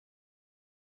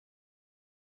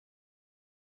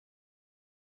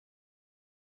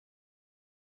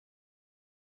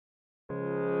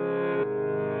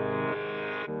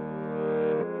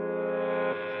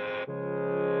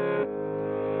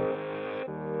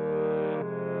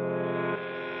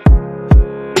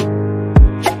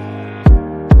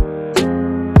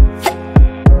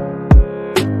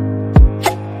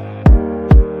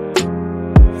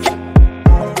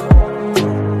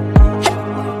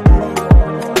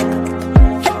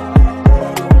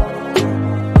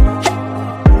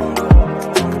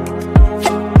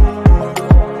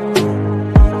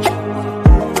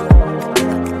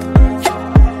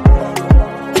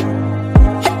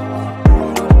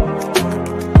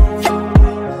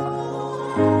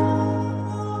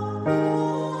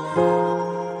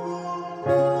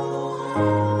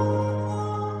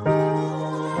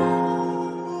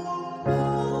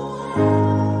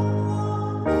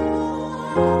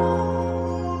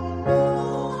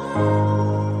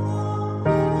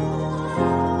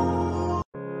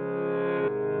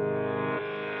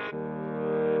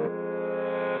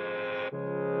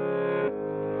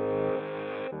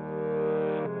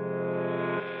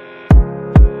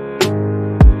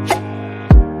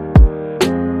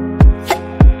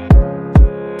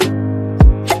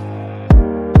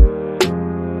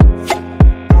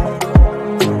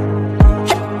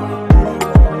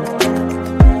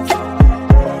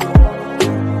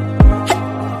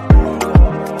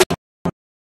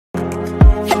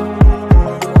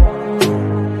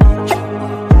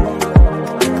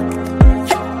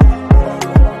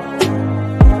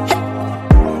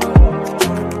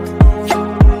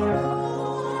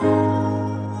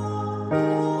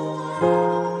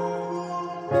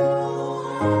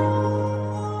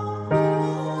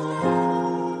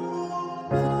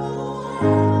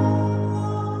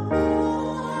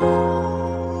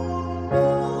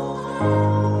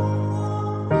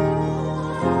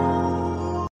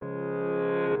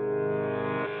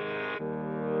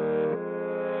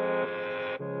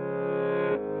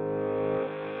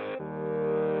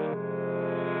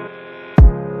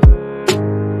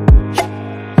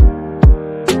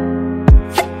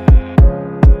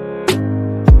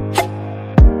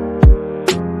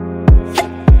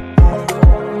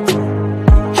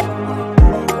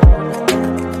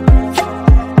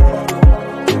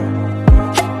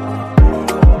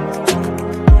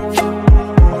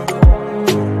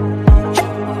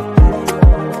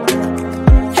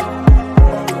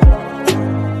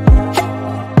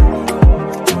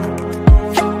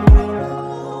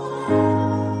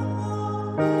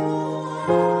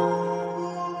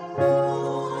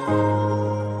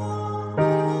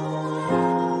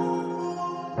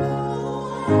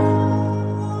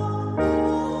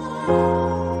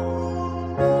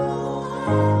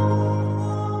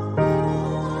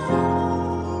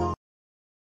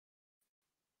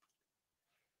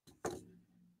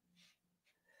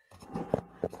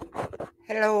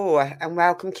Hello and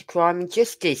welcome to Crime and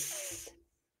Justice.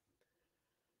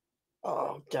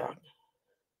 Oh, darn.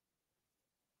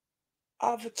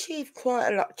 I've achieved quite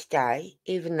a lot today,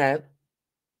 even though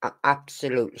I'm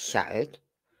absolutely shattered.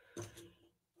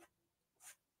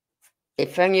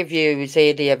 If any of you was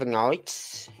here the other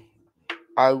night,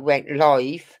 I went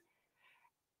live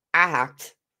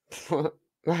at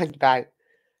around about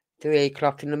 3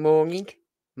 o'clock in the morning,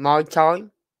 my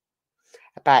time,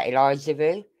 about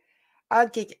Elizabeth. I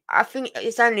think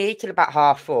it's only till about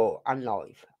 4:30 on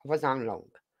live. I wasn't on long.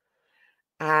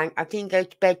 And I didn't go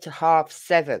to bed till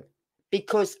 7:30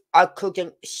 because I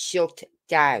couldn't shut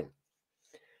down.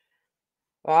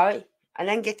 Right? And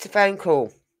then gets a phone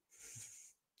call.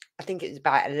 I think it was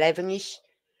about 11ish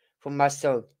from my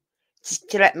son. Just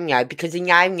to let me know, because he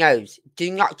now knows.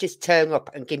 Do not just turn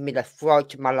up and give me the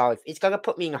fright of my life. He's gonna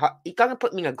put me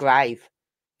in a grave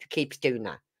if he keeps doing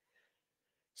that.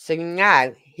 So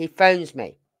now he phones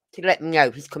me to let me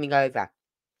know he's coming over.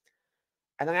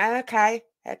 And I'm like,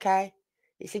 okay.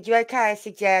 He said, "You okay?" I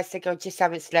said, "Yeah." I said, "I just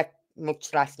haven't slept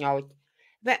much last night."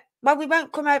 But, well, we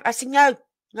won't come over. I said, no,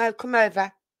 come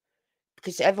over.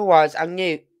 Because otherwise I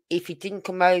knew if he didn't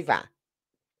come over,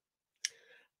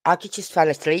 I could just fall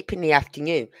asleep in the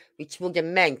afternoon, which would have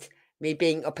meant me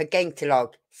being up again till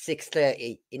like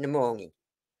 6:30 in the morning.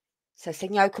 So I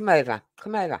said, "No, come over.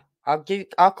 I'll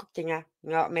cook dinner,"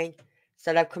 you know what I mean?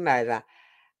 So they'll come over.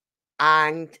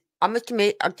 And I must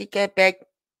admit, I did go to bed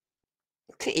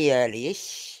pretty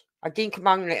early-ish. I didn't come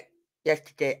on it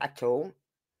yesterday at all.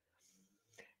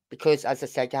 Because, as I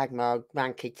said, I had my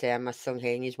grandkids there, my son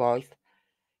here and his wife.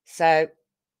 So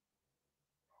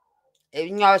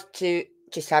it was nice to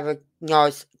just have a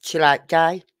nice chill out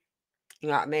day. You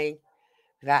know what I mean?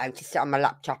 Without having to sit on my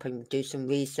laptop and do some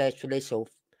research for this or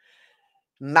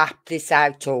map this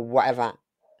out or whatever.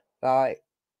 Right?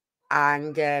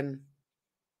 And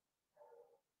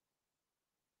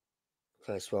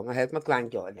first one, I heard my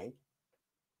granddaughter then.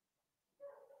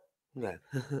 No.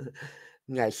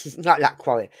 No, she's not that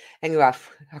quiet. Anyway,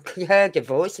 I could hear the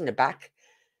voice in the back,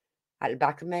 at the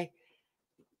back of me.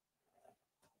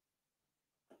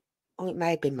 Oh, it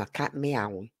may have been my cat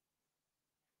meowing.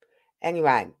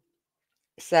 Anyway,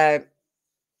 so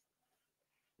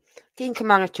didn't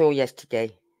come on at all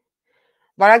yesterday.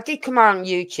 Well, I did come on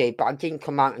YouTube, but I didn't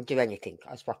come on and do anything.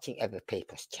 I was watching other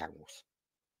people's channels.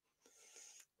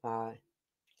 Right.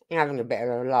 And having a bit of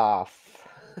a laugh.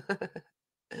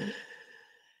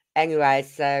 Anyway,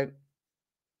 so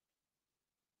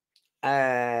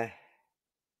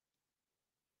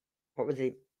what was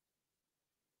it?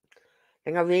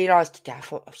 Then I realised today, I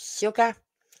thought, oh, sugar.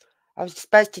 I was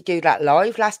supposed to do that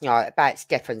live last night about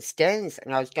stephensterns,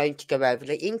 and I was going to go over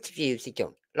the interviews he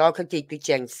done, like I did with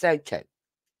jensoto.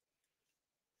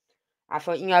 I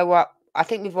thought, you know what? I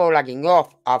think we've all had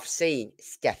enough of seeing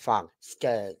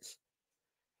stephensterns.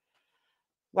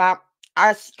 Well, I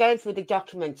was going through the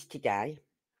documents today,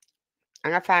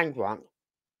 and I found one.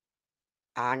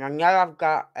 And I know I've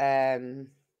got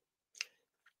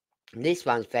this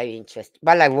one's very interesting.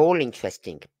 Well, they're all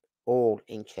interesting.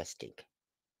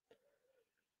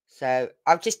 So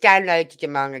I've just downloaded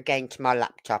them on again to my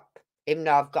laptop, even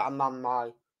though I've got them on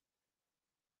my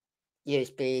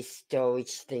USB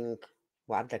storage thing,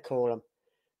 whatever they call them.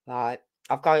 Right,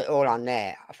 I've got it all on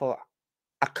there. I thought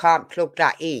I can't plug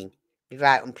that in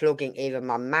without unplugging either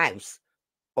my mouse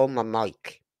or my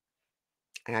mic,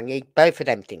 and I need both of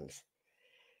them things.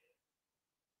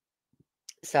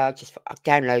 So I'll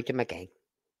download them again.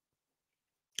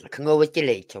 I can always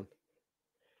delete them.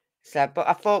 So, but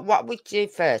I thought what we do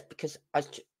first, because I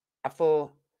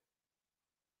thought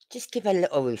just give a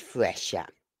little refresher.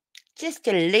 Just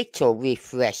a little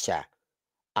refresher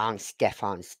on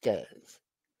stephensterns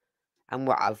and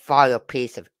what a vile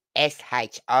piece of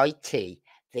shit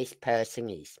this person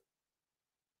is.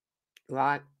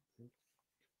 Right?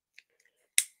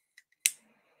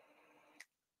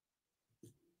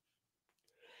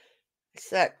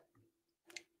 So,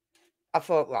 I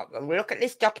thought, well, when we look at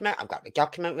this document, I've got the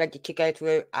document ready to go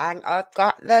through, and I've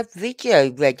got the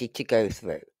video ready to go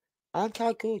through. Aren't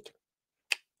I good?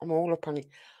 I'm all up on it.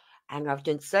 And I've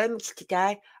done so much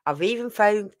today. I've even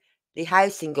phoned the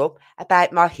housing up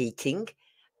about my heating,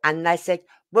 and they said,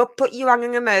 "We'll put you on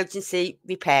an emergency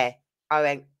repair." I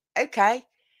went, "Okay.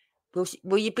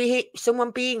 Will you be here?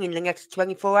 Someone being in the next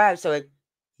 24 hours?" So I went,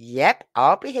 "Yep,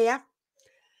 I'll be here."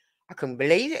 I couldn't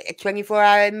believe it. A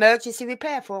 24-hour emergency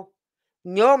repair for.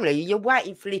 Normally, you're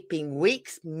waiting flipping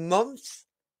weeks, months.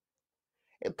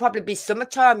 It'll probably be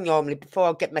summertime normally before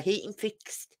I get my heating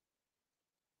fixed.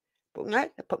 But no,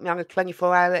 they put me on a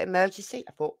 24-hour emergency.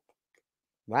 I thought,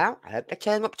 well, I hope they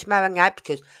turn up tomorrow night,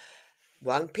 because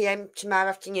 1 p.m. tomorrow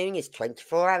afternoon is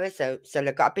 24 hours, so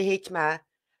they've got to be here tomorrow.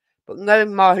 But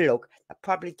knowing my luck, they'll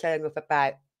probably turn up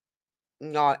about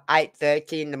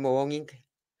 8:30 in the morning.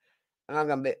 And I'm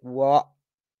going to be, what?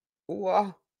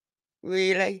 What?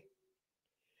 Really?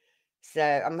 So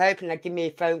I'm hoping they'll give me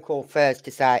a phone call first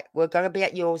to say, we're going to be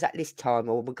at yours at this time,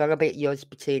 or we're going to be at yours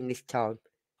between this time.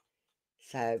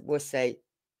 So we'll see.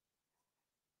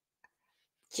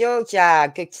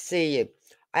 Georgia, good to see you.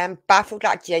 I am baffled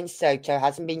that Jensoto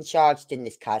hasn't been charged in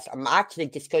this case. I'm actually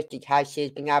disgusted how she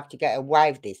has been able to get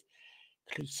away with this.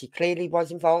 She clearly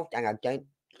was involved, and I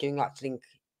do not think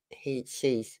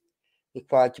she's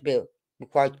required to build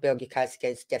a case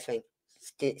against Stephen.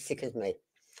 Sickens me.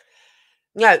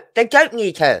 No, they don't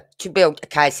need her to build a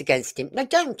case against him. They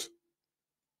don't.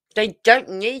 They don't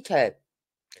need her.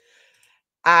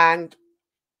 And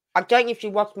I don't know if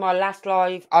you watched my last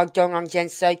live I've done on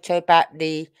jensoto about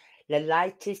the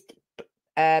latest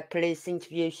police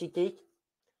interview she did.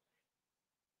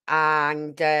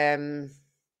 And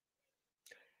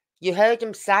you heard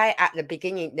him say at the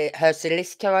beginning that her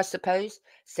solicitor, I suppose,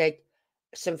 said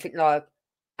something like,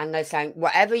 and they're saying,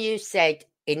 whatever you said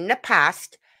in the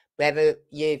past, whether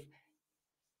you've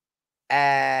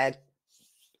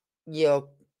your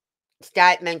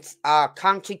statements are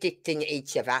contradicting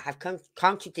each other, have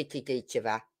contradicted each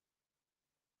other,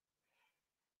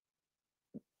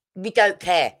 we don't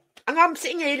care. And I'm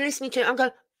sitting here listening to it, I'm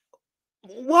going,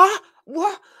 what?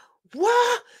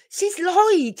 She's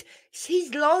lied.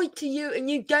 She's lied to you and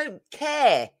you don't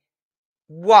care.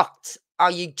 What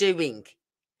are you doing?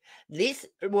 This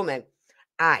woman,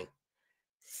 I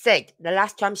said the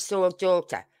last time she saw her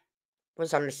daughter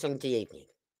was on a Sunday evening.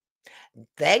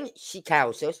 Then she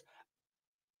tells us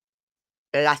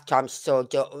the last time she saw her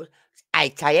daughter was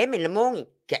 8 a.m. in the morning,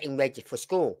 getting ready for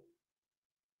school.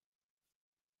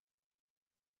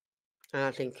 And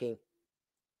I'm thinking,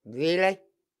 really?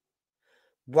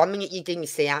 1 minute you didn't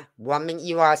see her, 1 minute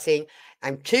you are seeing,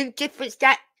 and two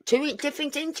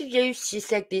different interviews she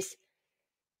said this.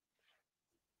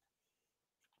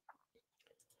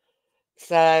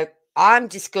 So I'm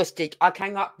disgusted. I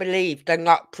cannot believe they're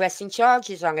not pressing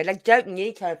charges on her. They don't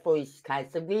need her for this case.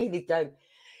 They really don't.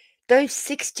 Those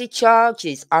 60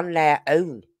 charges on their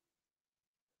own.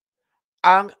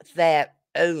 Well,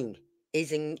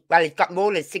 it's got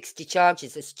more than 60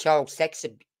 charges as child sex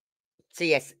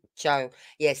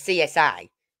CSA.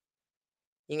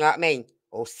 You know what I mean?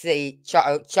 Or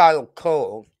child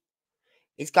call.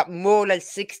 It's got more than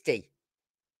 60.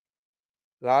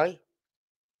 Right?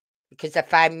 Because they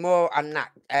found more on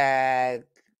that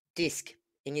disc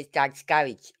in his dad's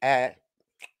garage,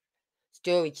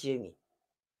 storage unit.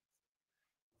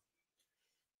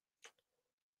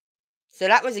 So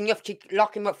that was enough to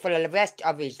lock him up for the rest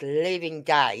of his living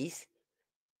days.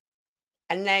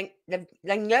 And then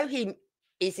they know he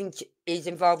is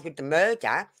involved with the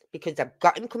murder because they've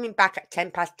got him coming back at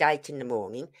 8:10 in the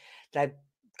morning. They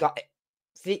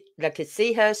could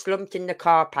see her slumped in the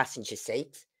car passenger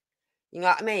seat. You know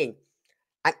what I mean?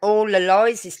 And all the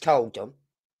lies he's told them.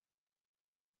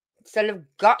 So they've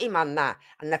got him on that.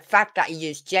 And the fact that he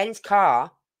used Jen's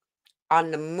car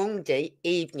on the Monday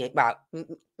evening,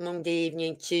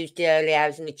 Tuesday early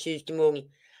hours and the Tuesday morning.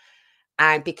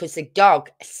 And because the dog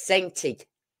scented,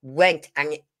 went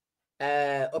and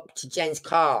up to Jen's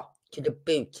car, to the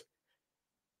boot,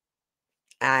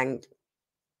 and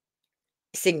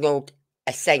signalled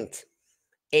a scent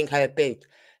in her boot.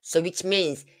 So which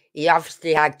means he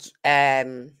obviously had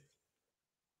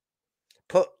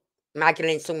put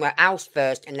Madeline somewhere else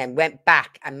first and then went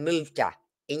back and moved her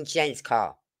in Jen's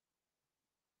car.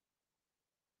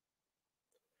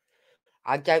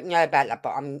 I don't know about that, but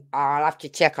I'll have to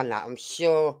check on that. I'm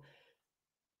sure.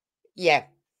 Yeah.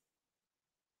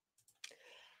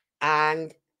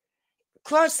 And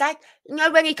Christ's sake,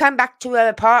 when he came back to her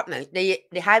apartment, the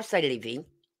house they live in,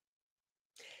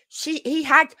 he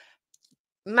had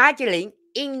Madeline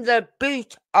in the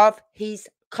boot of his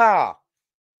car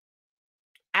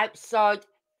outside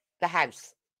the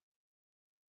house.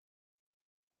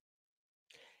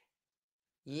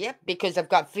 Yep, because I've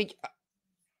got video.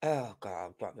 Oh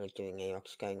God, what am I doing here?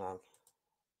 What's going on?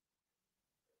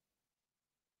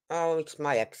 Oh, it's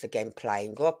my ex again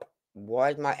playing up. Why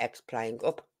is my ex playing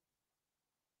up?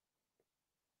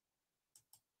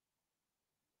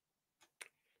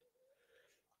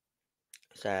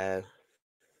 So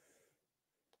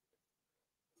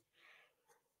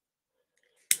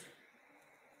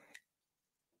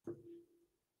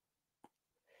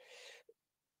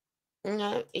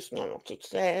no, it's not what it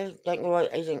says. Don't know why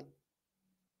it isn't.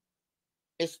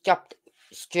 It stopped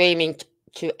streaming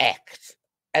to X.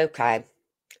 Okay,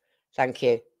 thank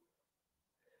you.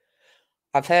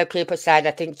 I've heard people say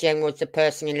they think Jen was the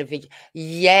person in the video.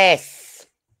 Yes.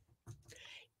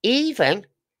 Even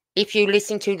if you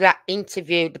listen to that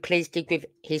interview the police did with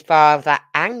his father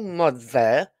and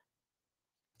mother,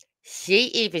 she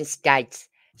even states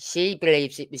she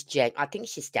believes it was Jen. I think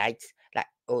she states, like,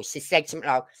 or she said something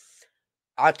like,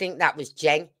 I think that was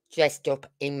Jen dressed up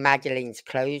in Madeline's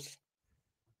clothes.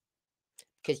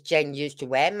 Because Jen used to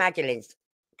wear Madeline's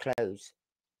clothes.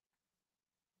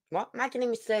 What? Madeline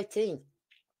was 13.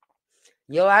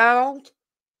 You're how old?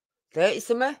 30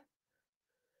 something?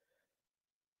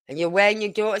 And you're wearing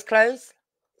your daughter's clothes?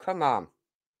 Come on.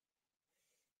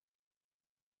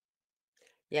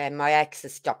 Yeah, my ex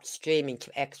has stopped streaming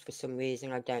to X for some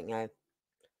reason. I don't know.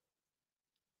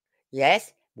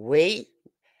 Yes,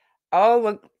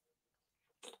 Oh,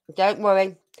 don't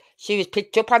worry. She was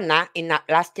picked up on that in that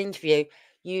last interview.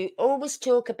 You always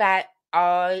talk about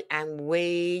I and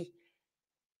we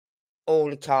all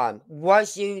the time.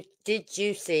 Did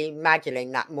you see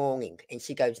Madeline that morning? And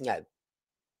she goes, no.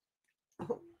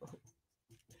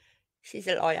 She's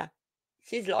a liar.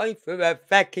 She's lying through her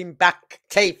fucking back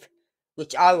teeth,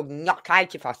 which I would knock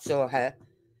out if I saw her.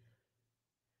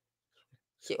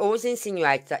 She always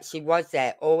insinuates that she was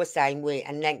there, always saying we,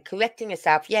 and then correcting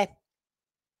herself. Yeah.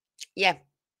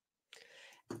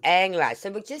 Anyway, so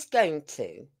we're just going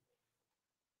to.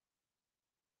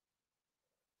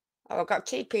 Oh, I've got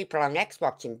 2 people on X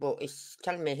watching, but it's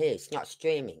telling me here it's not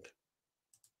streaming.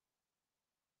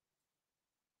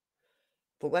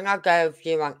 But when I go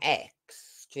view on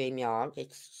X, StreamYard,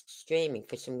 it's streaming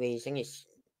for some reason. It's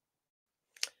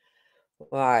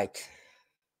right.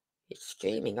 It's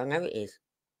streaming. I know it is.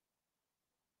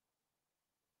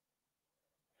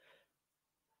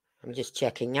 I'm just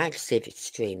checking now to see if it's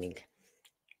streaming.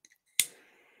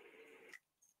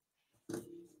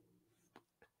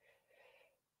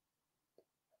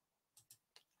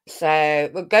 So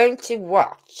we're going to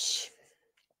watch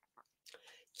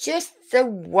just the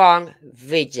one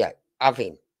video of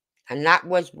him. And that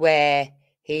was where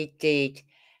he did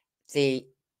the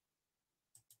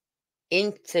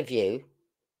interview.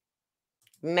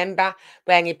 Remember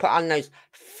when he put on those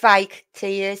fake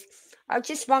tears? I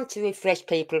just want to refresh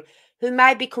people who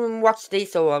maybe come and watch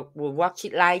this or will watch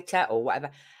it later or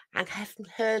whatever and haven't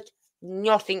heard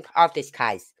nothing of this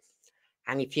case.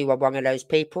 And if you are one of those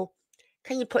people,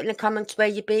 can you put in the comments where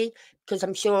you be? Because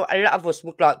I'm sure a lot of us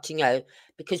would like to know,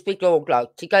 because we'd all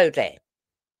like to go there.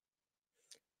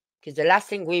 Because the last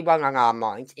thing we want on our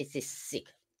minds is this sick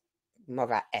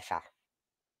mother effer.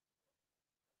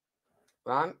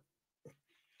 Right?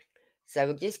 So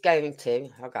we're just going to,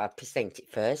 I've got to present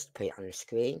it first, put it on the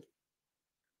screen.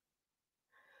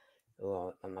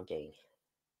 What am I doing?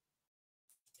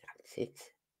 That's it.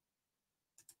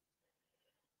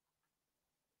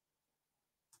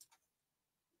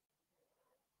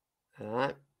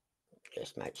 Alright,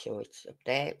 just make sure it's up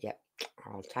there. Yep,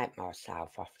 I'll take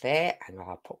myself off there and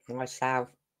I'll put myself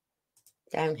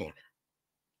down here.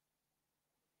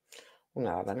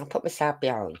 No, I'm going to put myself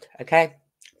behind, okay?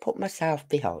 Put myself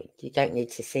behind. You don't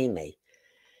need to see me.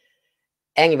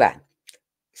 Anyway,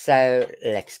 so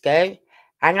let's go.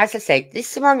 And as I said,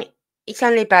 this one, it's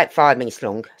only about 5 minutes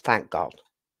long, thank God,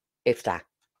 if that.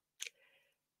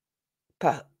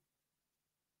 But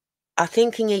I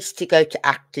think he needs to go to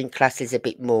acting classes a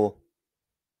bit more.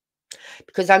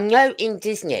 Because I know in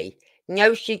Disney,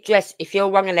 you dress, if you're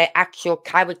one of their actual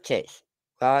characters,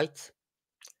 right?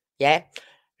 Yeah?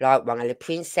 Like one of the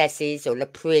princesses or the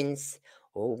prince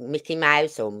or Mickey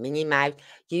Mouse or Minnie Mouse,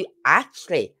 you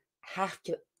actually have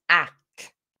to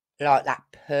act like that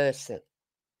person.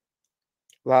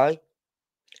 Right?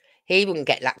 He wouldn't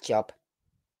get that job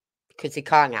because he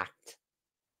can't act.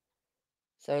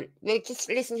 So we'll just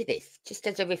listen to this, just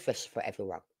as a refresher for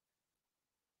everyone.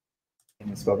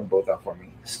 And spell them both out for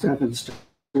me.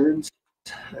 Stephensterns,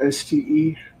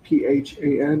 Stephansterns.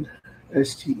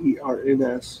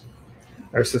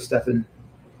 All right, so Stephen,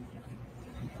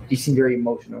 you seem very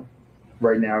emotional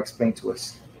right now. Explain to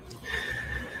us.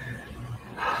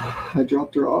 I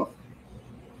dropped her off.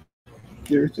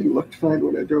 Everything looked fine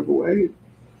when I drove away.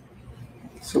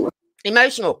 So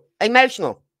Emotional.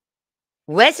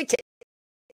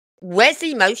 Where's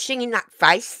the emotion in that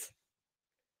face?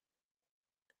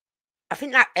 I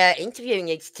think that interview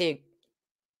needs to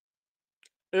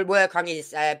work on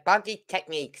his body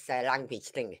techniques language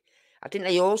thing. I think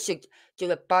they all should do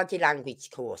a body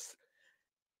language course.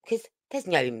 Because there's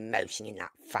no emotion in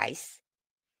that face.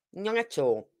 None at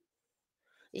all.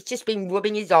 It's just been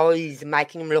rubbing his eyes and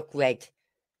making him look red.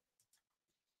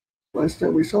 Last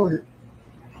time we saw her.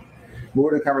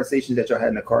 What were the conversations that y'all had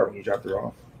in the car when you dropped her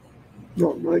off?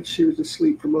 Not much. She was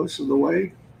asleep for most of the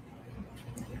way.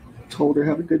 told her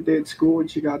have a good day at school when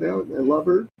she got out, and I love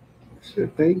her. She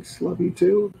said, thanks, love you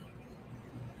too.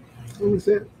 That was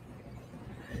it.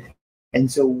 And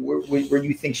so where do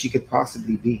you think she could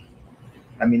possibly be?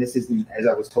 I mean, this isn't, as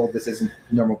I was told, this isn't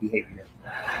normal behavior.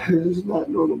 This is not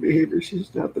normal behavior.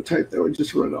 She's not the type that would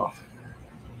just run off.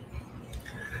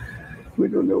 We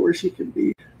don't know where she can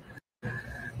be.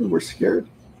 And we're scared.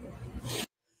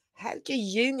 How do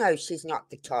you know she's not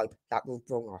the type that will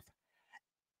run off?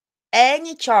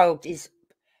 Any child is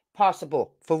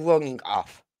possible for running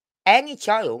off. Any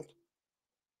child.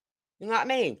 You know what I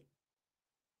mean?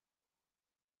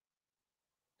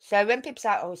 So when people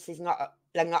say, oh,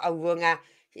 they're not a runner,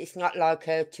 it's not like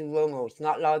her to run, or it's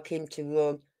not like him to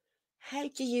run. How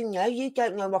do you know? You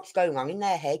don't know what's going on in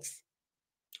their heads.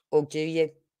 Or do you?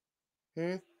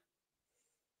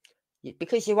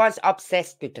 Because you was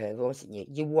obsessed with her, wasn't you?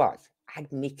 You was.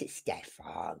 Admit it,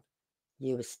 Stefan.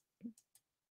 You was...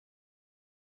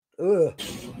 Ugh.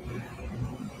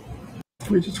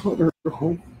 We just want her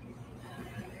home.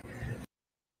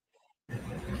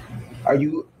 Are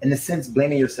you, in a sense,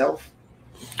 blaming yourself?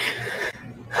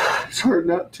 It's hard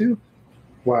not to.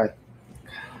 Why?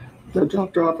 I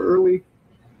dropped her off early.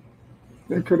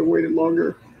 I could have waited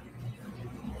longer.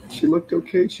 She looked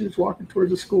okay. She was walking towards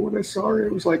the school when I saw her.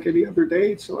 It was like any other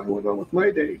day, so I went on with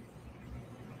my day.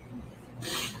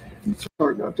 It's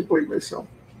hard not to blame myself.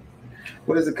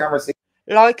 What is the conversation?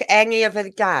 Like any other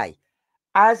day.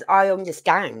 As I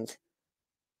understand,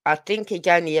 I think he'd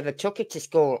only ever took her to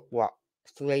school,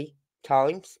 3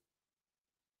 times?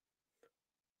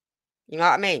 You know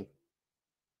what I mean?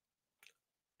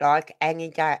 Like any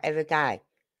day, every day.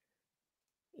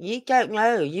 You don't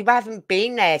know. You haven't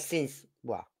been there since,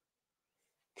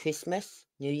 Christmas,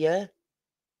 New Year?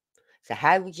 So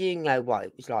how would you know what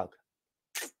it was like?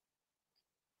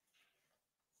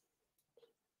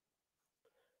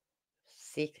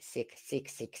 Sick.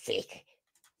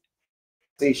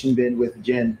 Conversation been with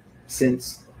Jen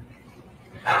since?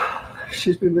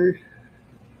 She's been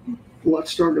a lot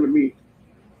stronger than me.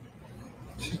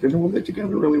 She's been holding it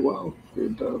together really well.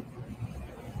 And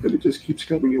but it just keeps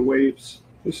coming in waves.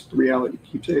 This reality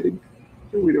keeps hitting.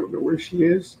 And we don't know where she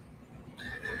is.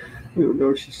 We don't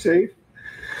know if she's safe.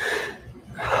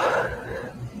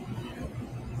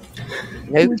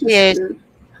 No kids.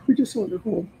 We just want her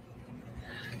home.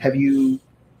 Have you,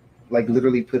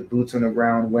 literally put boots on the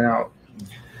ground, went out?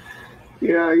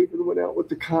 Yeah, I even went out with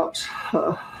the cops.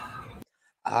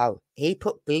 Oh, he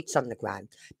put boots on the ground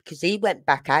because he went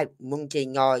back out Monday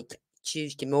night,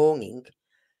 Tuesday morning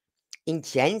in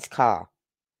Jen's car.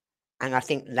 And I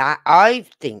think,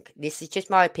 this is just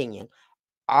my opinion,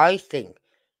 I think,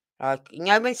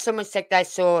 when someone said they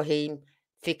saw him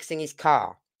fixing his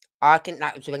car, I think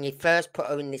that was when he first put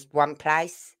her in this one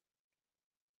place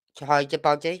to hide the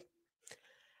body.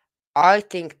 I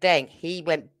think then he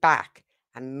went back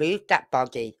and moved her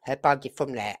body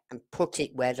from there, and put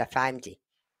it where they found it.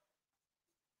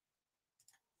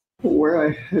 Where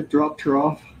I had dropped her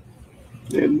off,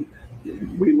 and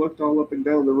we looked all up and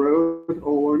down the road,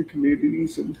 all on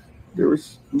communities, and there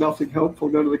was nothing helpful.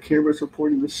 None of the cameras were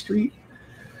pointing the street.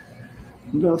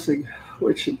 Nothing,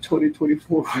 which in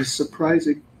 2024 was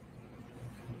surprising.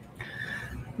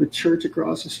 The church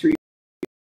across the street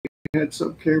had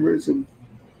some cameras, and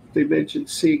they mentioned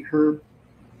seeing her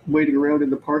waiting around in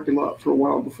the parking lot for a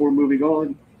while before moving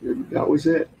on, and that was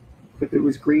it. But it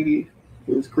was grainy.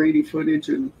 It was grainy footage,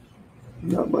 and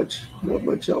not much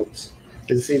else.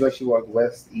 Does it seem like she walked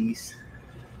west, east?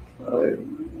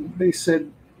 They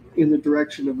said in the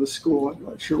direction of the school. I'm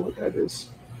not sure what that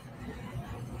is.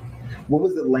 What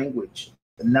was the language?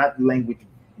 Not language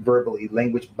verbally,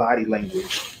 body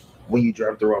language. When you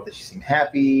dropped her off, did she seem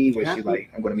happy? Was she like,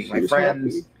 I'm going to meet my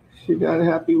friends? Happy. She had a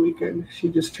happy weekend. She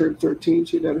just turned 13.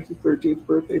 She had her 13th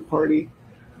birthday party.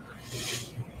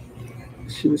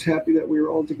 She was happy that we were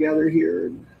all together here,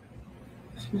 and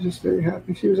she was just very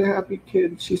happy. She was a happy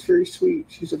kid. She's very sweet.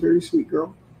 She's a very sweet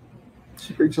girl.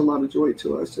 She brings a lot of joy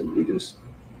to us, and we just...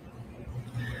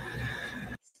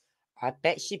 I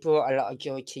bet she brought a lot of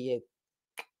joy to you.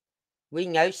 We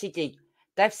know she did.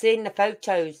 They've seen the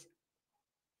photos.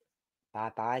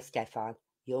 Bye-bye, Stefan.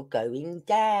 You're going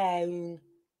down.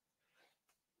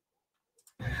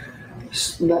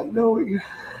 Just not knowing.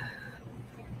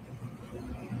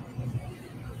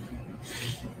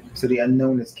 So the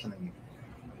unknown is killing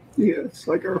you. Yeah, it's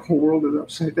like our whole world is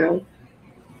upside down.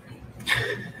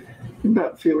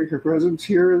 Not feeling her presence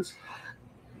here is...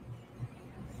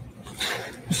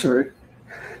 Sorry.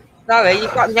 Sorry,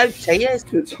 you've got no tears.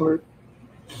 It's hard.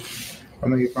 I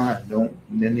know you're fine. Don't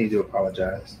need to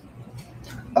apologize.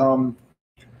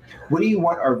 What do you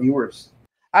want our viewers?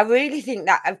 I really think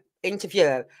that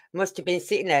interviewer must have been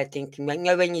sitting there thinking,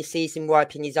 when you see him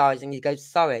wiping his eyes and he goes,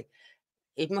 sorry,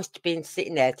 he must have been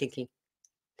sitting there thinking,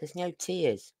 there's no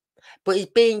tears. But he's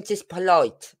being just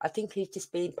polite. I think he's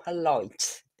just being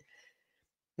polite.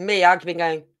 Me, I'd been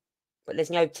going, but there's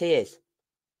no tears.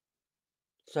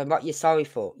 So what you're sorry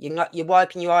for? You're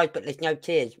wiping your eyes, but there's no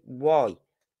tears. Why?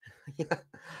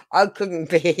 I couldn't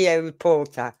be a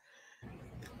reporter.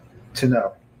 To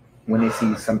know when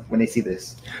they see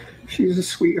this. She's a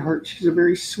sweetheart. She's a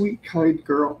very sweet, kind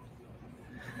girl.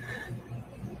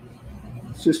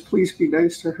 Just please be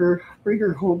nice to her. Bring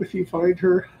her home if you find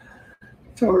her.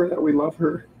 Tell her that we love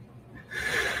her.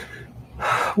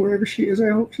 Wherever she is, I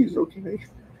hope she's okay.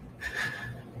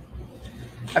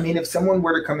 I mean, if someone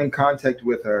were to come in contact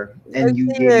with her and you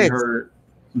gave her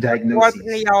diagnosis,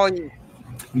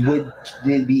 would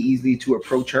it be easy to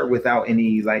approach her without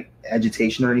any like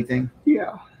agitation or anything?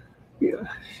 Yeah.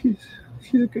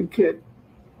 She's a good kid.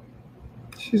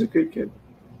 She's a good kid.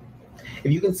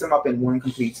 If you can sum up in one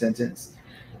complete sentence,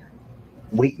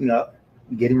 waking up,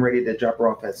 getting ready to drop her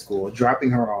off at school,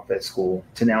 dropping her off at school,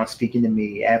 to now speaking to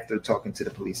me after talking to the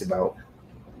police about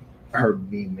her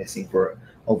being missing for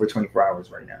over 24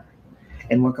 hours right now.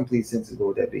 In one complete sentence, what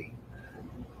would that be?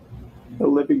 A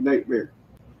living nightmare.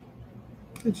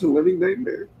 It's a living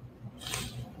nightmare.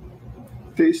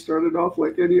 Day started off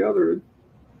like any other.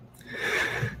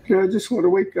 And I just want to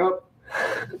wake up.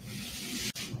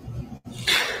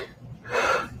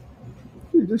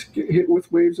 You just get hit with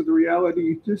waves of the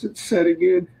reality, just it's setting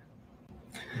in.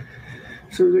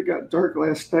 As soon as it got dark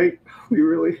last night,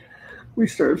 we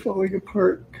started falling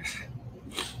apart.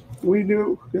 We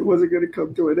knew it wasn't going to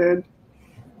come to an end.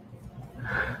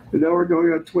 And now we're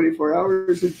going on 24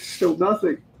 hours and still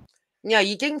nothing. No,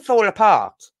 you didn't fall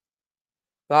apart,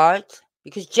 right?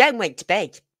 Because Jen went to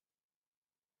bed.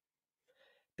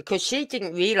 Because she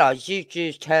didn't realise you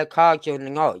used her car during the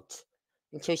night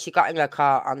until she got in her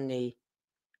car on the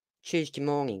Tuesday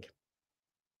morning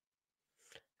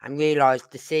and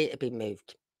realised the seat had been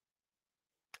moved.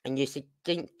 And you said,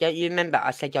 don't you remember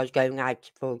I said I was going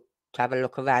out to have a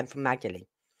look around for Madeline?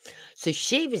 So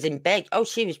she was in bed. Oh,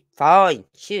 she was fine.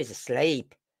 She was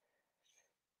asleep.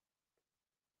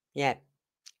 Yeah.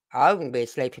 I wouldn't be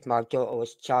asleep if my daughter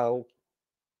was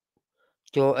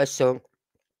daughter, son,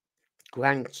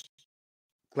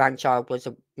 grandchild was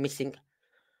missing.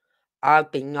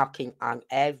 I'd be knocking on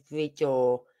every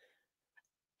door,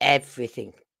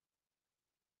 everything.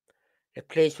 The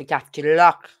police would have to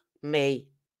lock me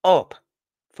up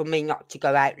for me not to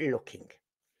go out looking.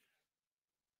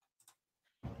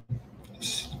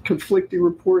 Conflicting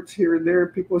reports here and there.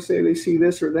 People say they see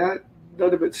this or that.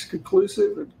 None of it's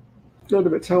conclusive and none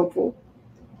of it's helpful.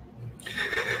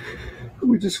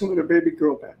 We just wanted a baby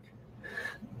girl back.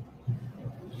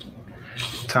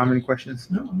 Tom, any questions?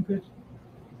 No, I'm good.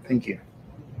 Thank you.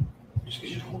 Just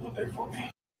get you to hold up there for me.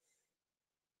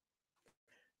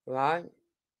 Right.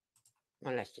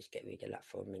 Well, let's just get rid of that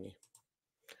for a minute.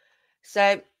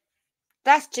 So,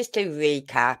 that's just a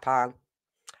recap on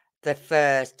the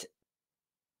first.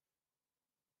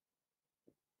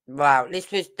 Wow,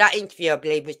 that interview, I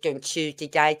believe, was done Tuesday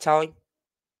daytime.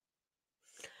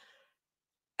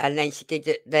 And then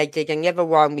they did another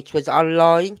one which was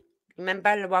online.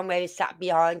 Remember the one where he sat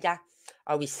behind her?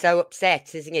 Oh, he's so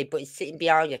upset, isn't he? But he's sitting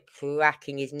behind her,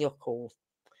 cracking his knuckles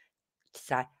to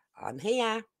say, I'm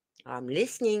here, I'm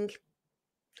listening.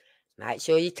 Make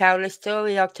sure you tell the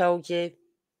story I told you.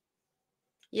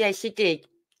 Yeah, she did.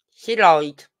 She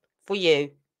lied for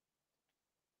you.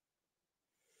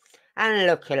 And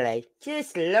luckily,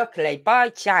 just luckily, by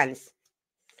chance,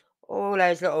 all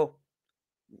those little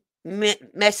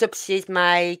mess-ups she's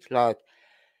made, like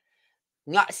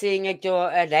not seeing her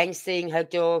daughter, then seeing her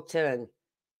daughter, and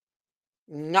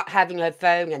not having her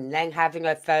phone, and then having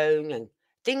her phone, and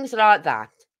things like that.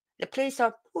 The police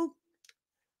are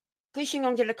pushing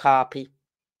under the carpet.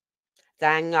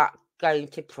 They're not going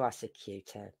to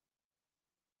prosecute her.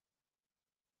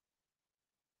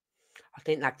 I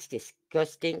think that's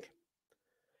disgusting.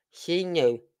 She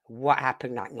knew what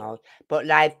happened that night, but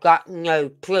they've got no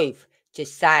proof to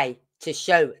show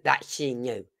that she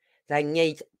knew. They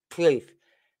need proof,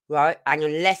 right? And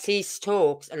unless he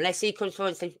comes forward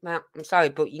and says, well, I'm sorry,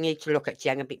 but you need to look at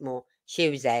Jen a bit more. She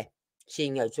was there. She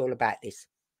knows all about this.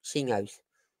 She knows.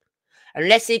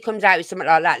 Unless he comes out with something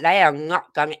like that, they are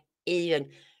not going to even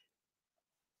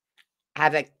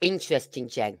have an interest in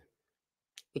Jen,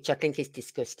 which I think is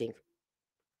disgusting.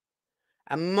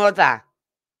 A mother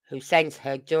who sends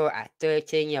her daughter,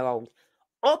 13-year-old,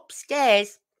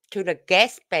 upstairs to the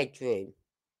guest bedroom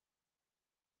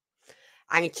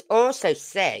And it's also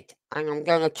said, and I'm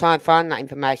going to try and find that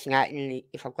information out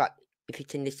if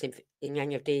it's in in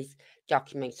any of these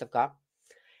documents I've got.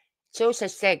 It's also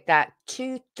said that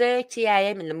 2:30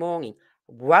 a.m. in the morning,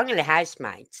 one of the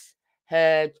housemates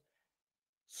heard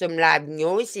some loud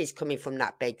noises coming from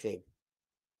that bedroom.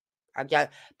 But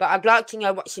I'd like to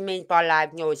know what she means by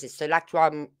loud noises. So that's why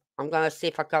I'm going to see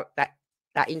if I got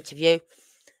that interview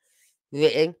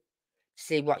written,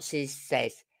 see what she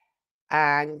says.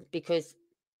 And because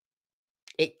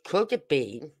it could have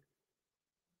been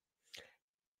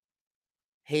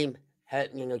him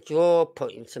opening a drawer,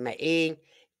 putting something in.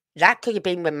 That could have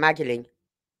been when Madeline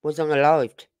was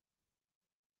unalived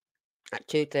at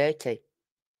 2:30.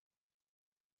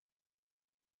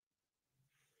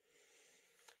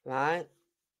 Right?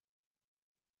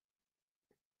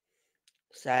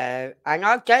 So, and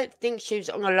I don't think she was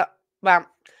unalived. Well,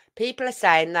 people are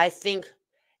saying they think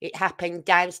it happened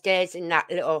downstairs in that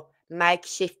little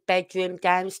makeshift bedroom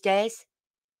downstairs.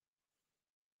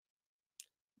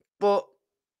 But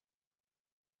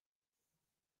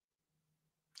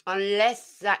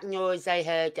unless that noise they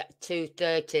heard at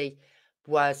 2:30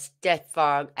 was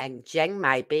Stefan and Jen,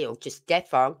 maybe, or just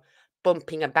Stefan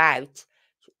bumping about,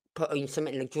 putting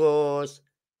something in the drawers,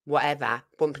 whatever,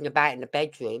 bumping about in the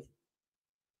bedroom,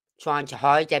 trying to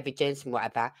hide evidence and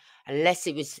whatever, unless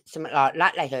it was something like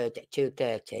that they heard at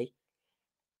 2:30,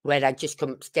 where they'd just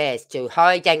come upstairs to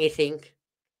hide anything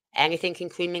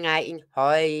incriminating,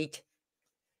 hide,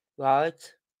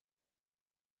 right?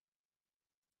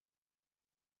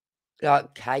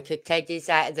 Like take her teddies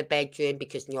out of the bedroom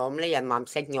because normally, her mum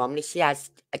said normally she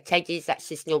has a teddies that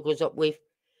she snuggles up with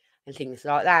and things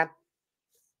like that.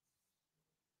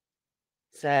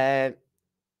 So,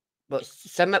 but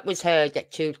something was heard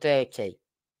at 2:30.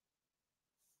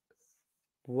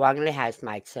 One of the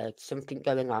housemates heard something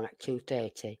going on at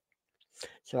 2:30.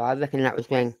 So I reckon that was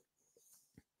when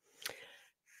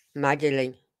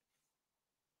Madeline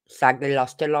sadly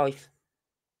lost her life.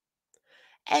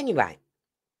 Anyway,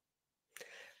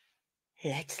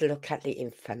 let's look at the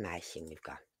information we've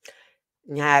got.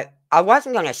 Now, I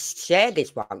wasn't going to share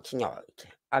this one tonight.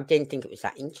 I didn't think it was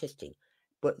that interesting.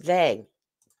 But then,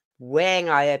 when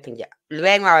I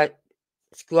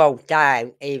scrolled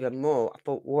down even more, I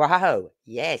thought, wow,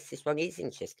 yes, this one is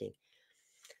interesting.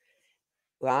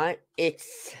 Right?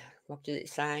 It's, what does it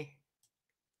say?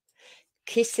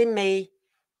 Kissing me,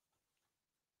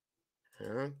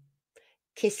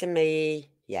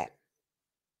 yeah.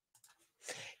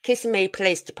 Kissimmee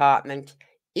Police Department,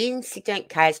 incident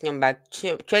case number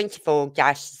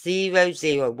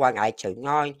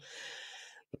 24-001829,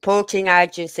 reporting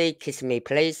agency Kissimmee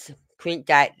Police, print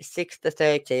date 6th to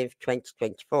 13th,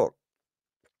 2024.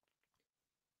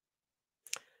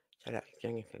 So that's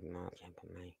January, March,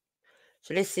 April, May.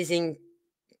 So this is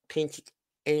printed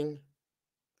in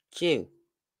June.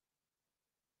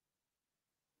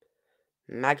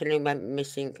 Madeline went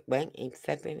missing when? In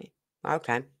February?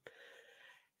 Okay.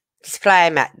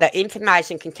 Disclaimer, the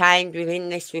information contained within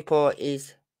this report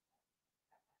is...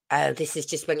 Oh, this is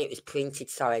just when it was printed,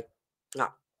 sorry.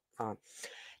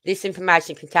 This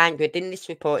information contained within this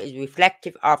report is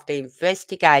reflective of the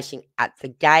investigation at the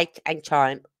date and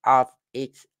time of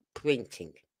its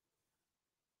printing.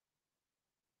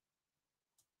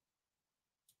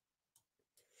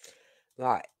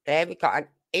 Right, there we got an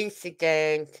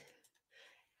incident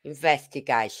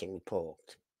investigation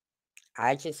report.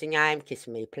 Agency name,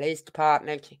 Kissimmee Police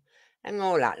Department, and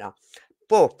all that lot.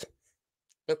 But,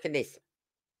 look at this.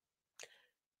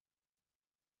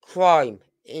 Crime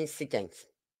incident.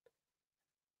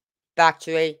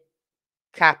 Battery,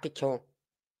 capital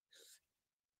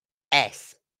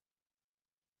S.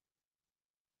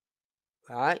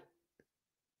 Right?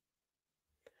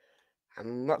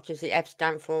 And what does the F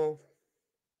stand for?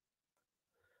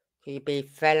 Could it be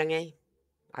felony?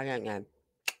 I don't know.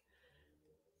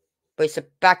 But it's a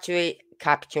battery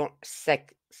capital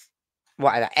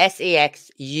whatever.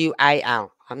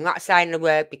 SEXUAL. I'm not saying the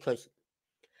word because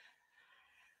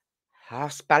I'll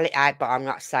spell it out, but I'm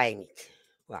not saying it.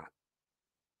 Right.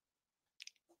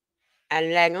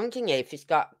 And then underneath it's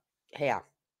got here.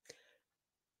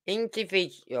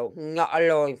 Individual, not a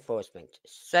law enforcement.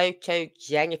 Soto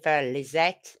Jennifer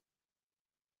Lizette.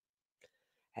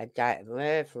 Her date of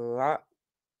birth, right?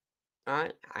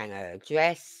 And her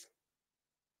address.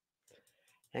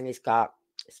 And it's got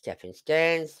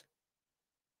stephensterns.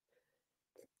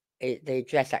 The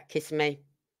address at Kissimmee.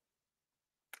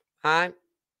 Right?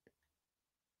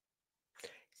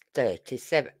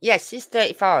 37. Yes, she's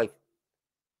 35.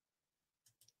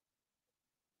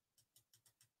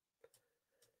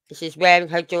 She's wearing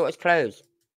her daughter's clothes.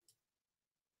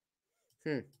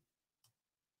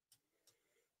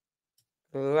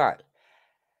 Right.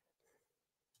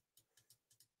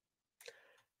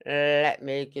 Let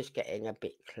me just get in a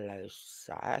bit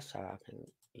closer so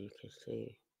you can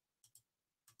see.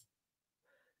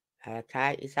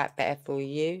 Okay, is that better for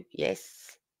you?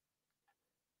 Yes.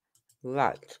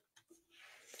 Right.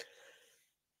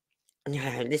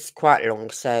 Yeah, this is quite long,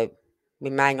 so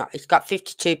we may not. It's got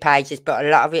 52 pages, but a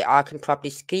lot of it I can probably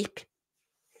skip.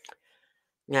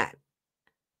 Now,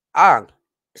 on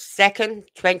 2nd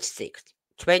 26th,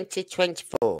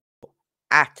 2024,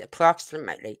 at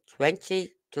approximately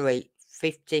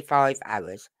 23:55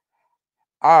 hours,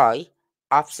 I,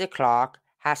 Officer Clark,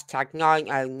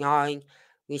 #909,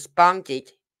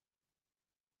 responded.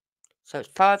 So it's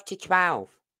 5 to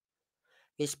 12.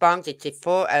 Responded to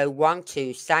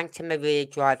 4012 Santa Maria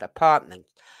Drive apartment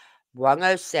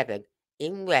 107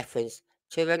 in reference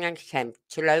to an attempt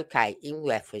to locate in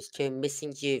reference to a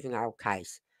missing juvenile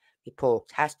case. Report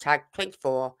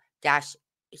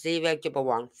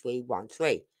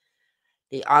 #24-011313.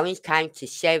 The Orange County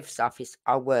Sheriff's Office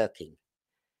are working.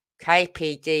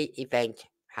 KPD event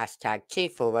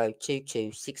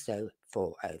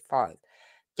 #24022600405.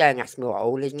 Don't ask me what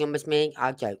all these numbers mean,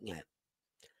 I don't know.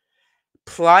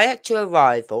 Prior to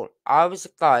arrival, I was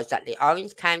advised that the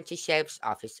Orange County Sheriff's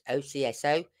Office,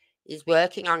 OCSO, is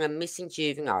working on a missing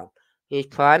juvenile whose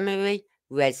primary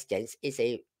residence is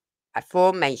a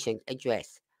aforementioned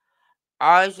address.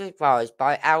 I was advised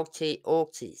by LT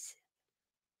Ortiz,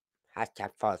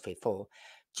 #534,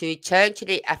 to return to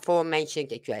the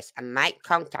aforementioned address and make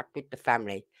contact with the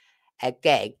family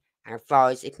again and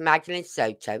advise if Madeline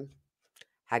Soto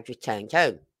had returned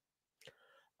home.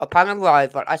 Upon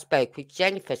arrival, I spoke with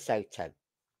Jennifer Soto.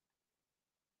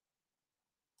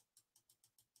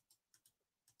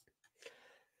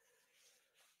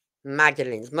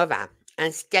 Madeline's mother,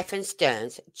 and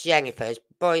stephensterns, Jennifer's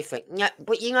boyfriend. No,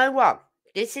 but you know what?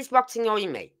 This is what's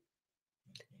annoying me.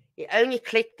 It only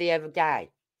clicked the other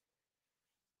day.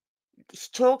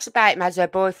 She talks about him as her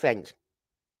boyfriend.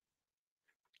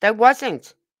 There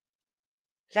wasn't.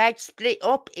 They'd split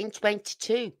up in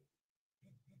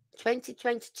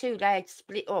 2022, they had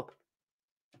split up.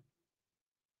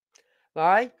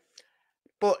 Right?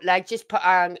 But they just put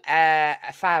on a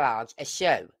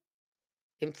show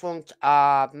in front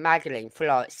of Madeline for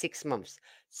like 6 months.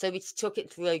 So it took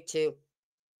it through to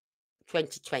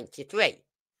 2023.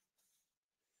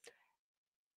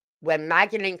 When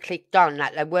Madeline clicked on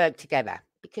that they weren't together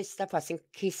because they wasn't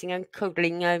kissing and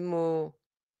cuddling no more.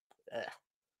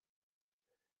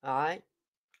 Right?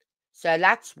 So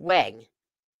that's when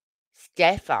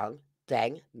Stefan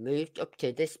then moved up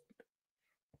to this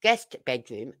guest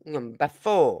bedroom number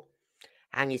 4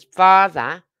 and his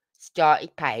father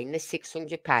started paying the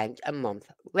 £600 a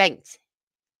month rent.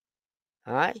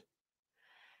 Right?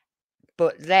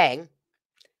 But then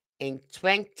in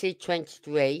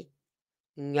 2023,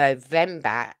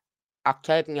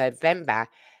 October, November,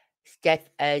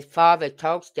 his father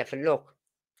told Stefan, look,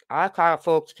 I can't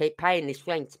afford to keep paying this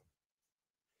rent.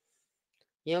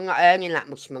 You're not earning that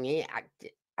much money at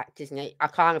Disney. I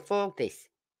can't afford this.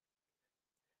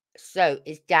 So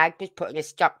his dad was putting a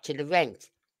stop to the rent.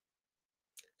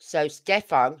 So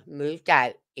Stefan moved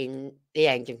out in the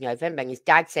end of November. And his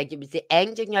dad said it was the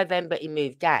end of November he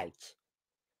moved out.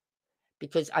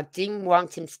 Because I didn't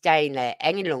want him staying there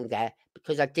any longer.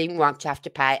 Because I didn't want to have to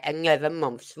pay another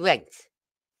month's rent.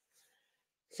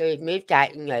 So he moved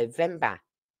out in November.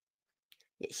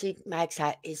 She makes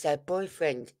out he's her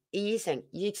boyfriend. He isn't.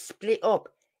 You split up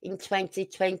in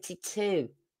 2022.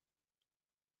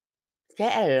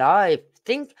 Get alive.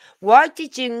 Think, why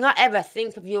did you not ever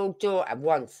think of your daughter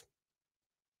once?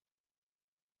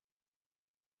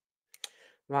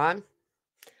 Right?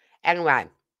 Anyway,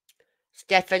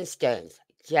 stephensterns,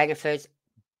 Jennifer's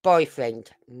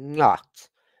boyfriend, not,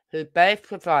 who both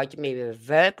provided me with a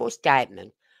verbal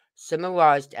statement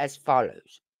summarised as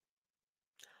follows.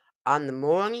 On the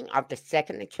morning of the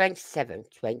 2nd of 27th,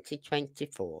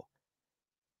 2024,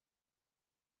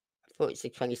 I thought it's the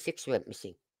 26th went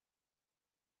missing.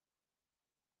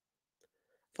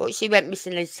 I thought she went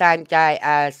missing the same day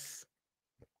as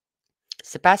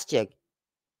Sebastian.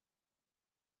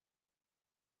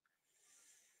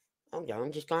 Hold on,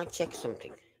 I'm just going to check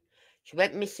something. She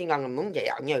went missing on a Monday,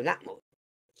 I know that much.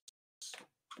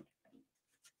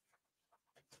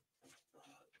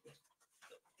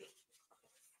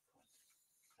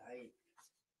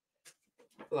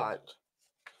 Right.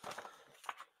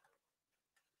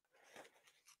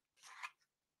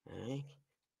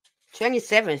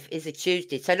 27th is a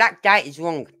Tuesday, so that date is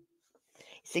wrong.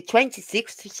 It's the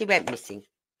 26th she went missing.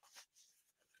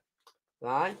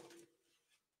 Right?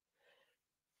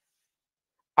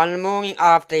 On the morning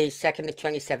of the 2nd of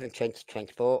 27th,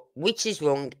 2024, which is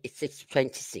wrong, it's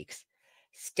 6:26,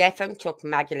 Stephen took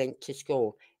Madeline to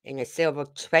school in a silver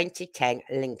 2010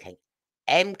 Lincoln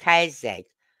MKZ,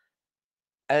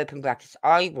 open brackets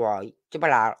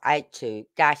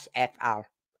IY-LL82-FL,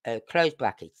 close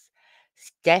brackets.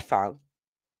 Stephen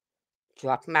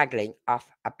dropped Madeline off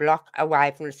a block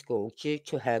away from the school due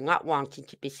to her not wanting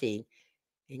to be seen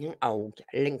in an old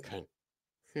Lincoln.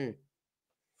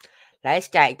 They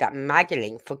stated that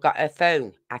Madeline forgot her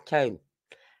phone at home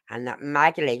and that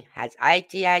Madeline has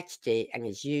ADHD and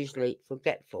is usually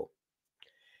forgetful.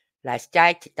 They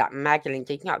stated that Madeline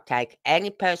did not take any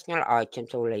personal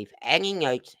items or leave any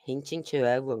notes hinting to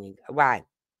her running away.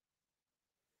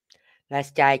 They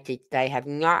stated they have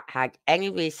not had any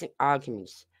recent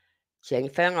arguments.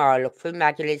 Jennifer and I looked through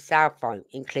Madeline's cell phone,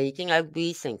 including her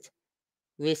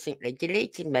recently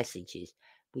deleted messages,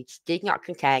 which did not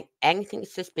contain anything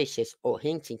suspicious or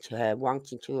hinting to her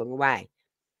wanting to run away.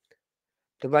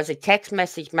 There was a text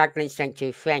message Madeline sent to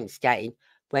a friend stating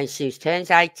when she turns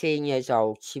 18 years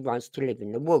old, she wants to live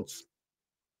in the woods.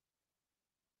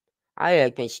 I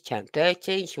heard when she turned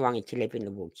 13, she wanted to live in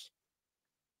the woods.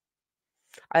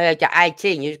 I heard at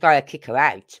 18, you've got to kick her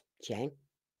out, Jen.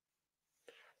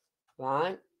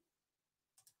 Right?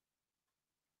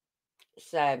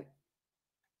 So,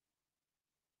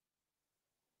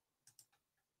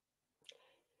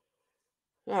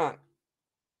 right.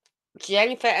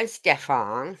 Jennifer and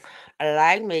Stefan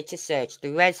allowed me to search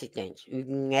the residence with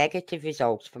negative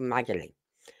results for Madeline.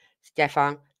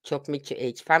 Stefan took me to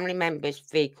each family member's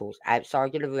vehicles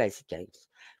outside of the residence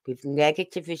with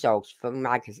negative results for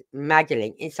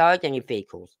Madeline inside any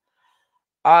vehicles.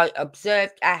 I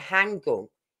observed a handgun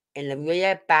in the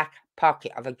rear back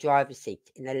pocket of a driver's seat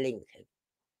in a Lincoln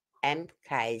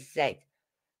MKZ,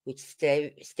 which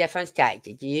Stefan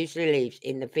stated usually leaves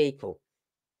in the vehicle.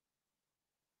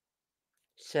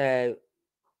 So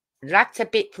that's a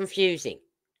bit confusing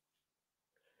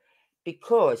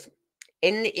because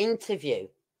in the interview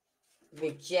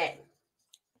with Jen,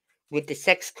 with the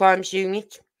sex crimes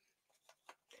unit,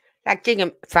 that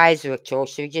didn't phase her at all.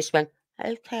 She just went,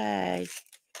 okay,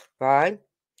 right?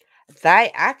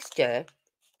 They asked her,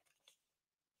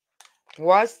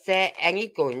 was there any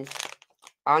guns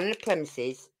on the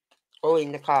premises or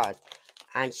in the cars?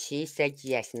 And she said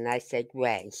yes. And they said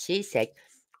where? And she said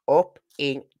up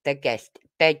in the guest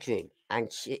bedroom.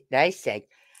 And they said,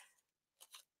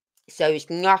 so it's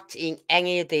not in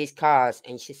any of these cars?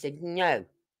 And she said, no,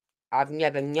 I've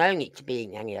never known it to be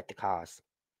in any of the cars.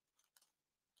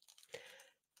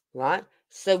 Right?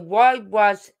 So why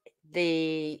was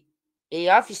he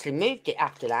obviously moved it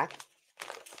after that,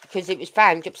 because it was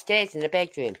found upstairs in the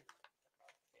bedroom.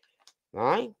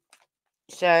 Right?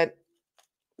 So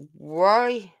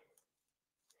why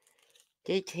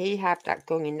did he have that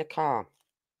gun in the car?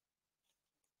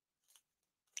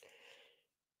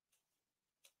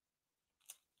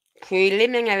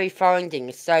 Preliminary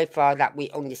findings so far that we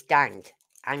understand,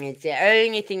 and it's the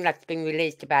only thing that's been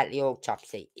released about the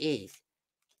autopsy, is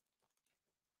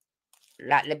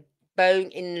that the bone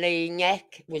in the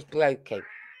neck was broken.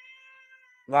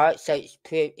 Right, so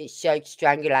it showed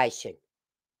strangulation.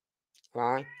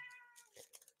 Right.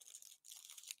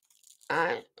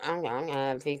 I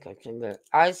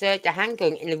observed the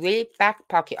handgun in the rear back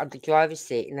pocket of the driver's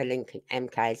seat in the Lincoln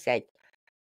MKZ,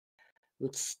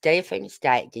 which Stephen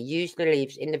stated he usually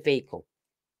leaves in the vehicle.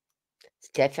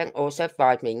 Stephen also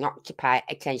advised me not to pay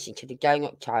attention to the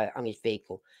donut tire on his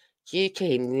vehicle due to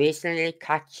him recently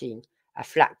catching a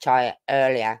flat tire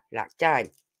earlier that day.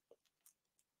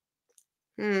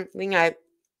 We know.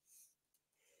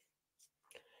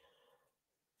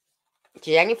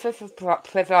 Jennifer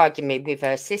provided me with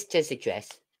her sister's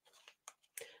address,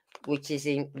 which is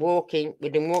within walking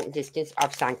distance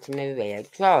of Santa Maria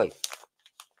Drive.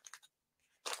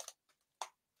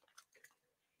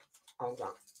 Hold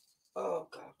on. Oh,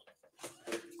 God.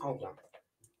 Hold on.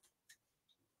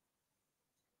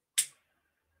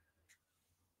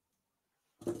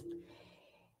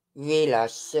 Really, I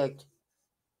should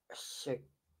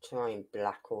try and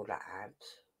black all that out.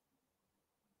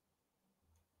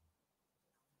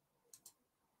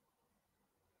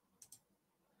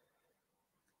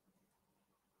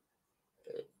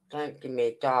 Don't give me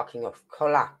a dark enough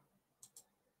colour.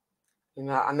 You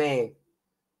know what I mean?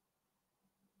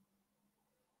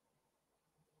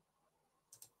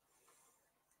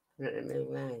 Let me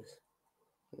raise.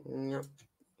 No.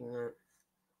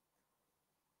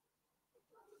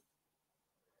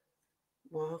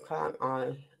 Why can't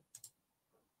I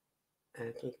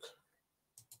edit?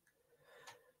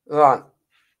 Right.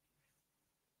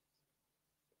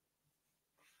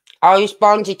 I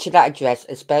responded to that address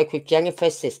and spoke with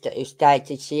Jennifer's sister, who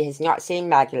stated she has not seen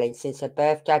Madeline since her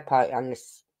birthday party on the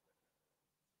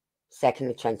 2nd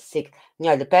and 26th.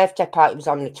 No, the birthday party was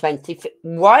on the 25th.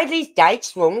 Why are these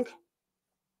dates wrong?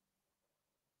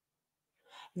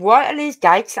 Why are these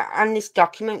dates on this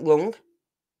document wrong?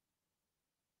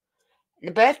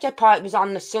 The birthday party was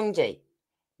on the Sunday.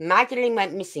 Madeline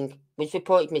was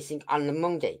reported missing on the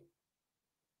Monday,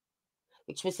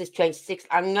 which was the 26th.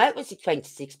 I know it was the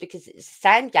 26th because it's the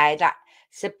same day that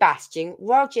Sebastian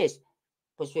Rogers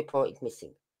was reported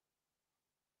missing.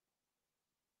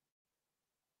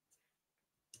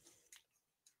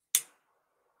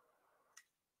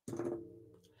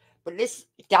 But this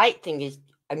date thing is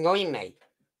annoying me.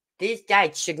 These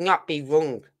dates should not be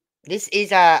wrong. This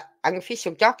is an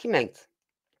official document.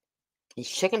 It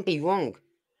shouldn't be wrong.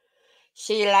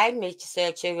 She allowed me to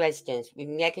search her residence with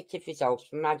negative results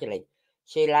for Madeline.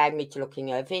 She allowed me to look in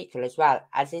her vehicle as well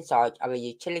as inside of a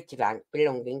utility van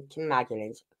belonging to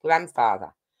Madeline's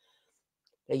grandfather.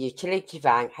 The utility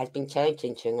van has been turned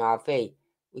into an RV,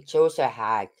 which also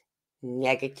had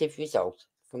negative results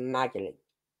for Madeline.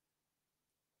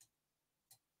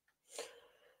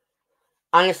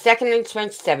 On the 2nd and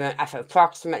 27th, at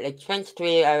approximately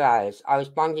 23 hours, I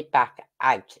responded back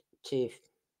out to,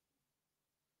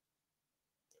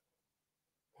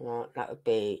 well, that would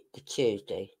be the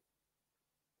Tuesday,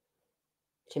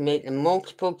 to meet the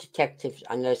multiple detectives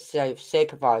and the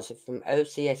supervisor from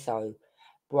OCSO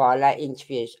while they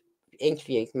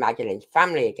interviewed Madeline's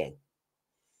family again.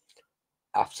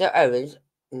 Officer Owens,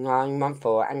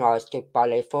 914, and I stood by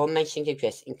the aforementioned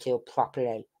address until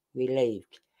properly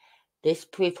relieved. This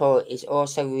report is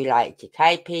also related to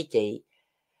KPD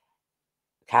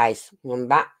case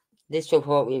number. This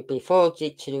report will be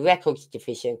forwarded to the Records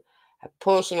Division. A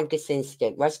portion of this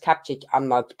incident was captured on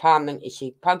my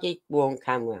department-issued body-worn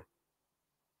camera.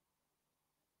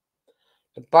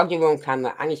 The body-worn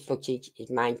camera and its footage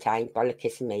is maintained by the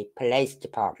Kissimmee Police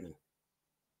Department.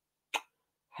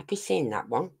 Have you seen that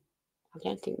one? I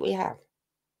don't think we have.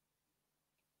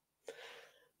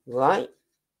 Right.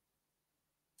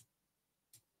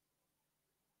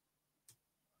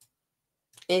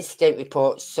 Incident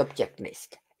report subject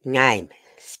list. Name: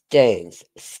 Stearns,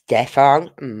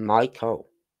 Stefan, Michael,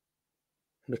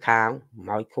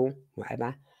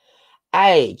 whatever.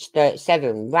 Age: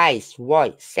 37. Race: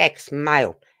 white. Sex: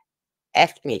 male.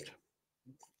 Ethnic: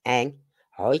 N.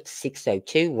 Height: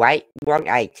 602. Weight: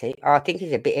 180. Oh, I think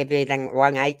he's a bit heavier than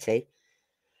 180.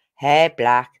 Hair: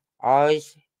 black.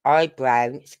 Eyes: eye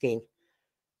brown. Skin: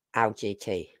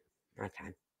 LGT.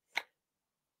 Okay.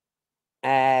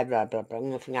 Blah blah blah.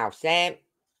 Nothing else there.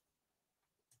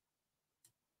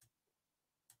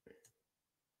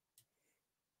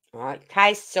 Right.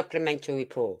 Case supplementary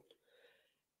report.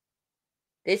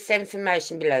 This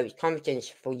information below is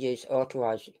confidential for use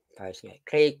authorised person.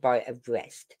 Cleared by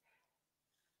arrest.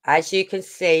 As you can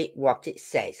see what it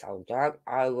says. Hold on.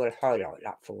 I will highlight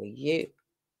that for you.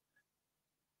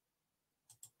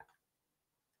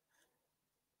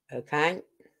 Okay.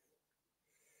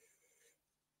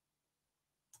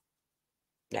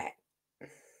 There.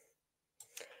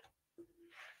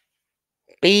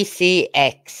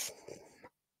 BCX.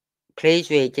 Please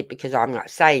read it because I'm not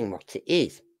saying what it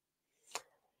is.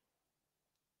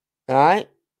 Right.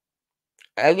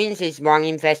 Owens is one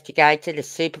investigator. The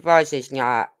supervisor is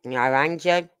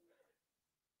Naranjo.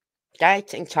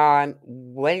 Date and time: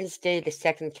 Wednesday the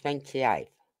 2nd, 28th.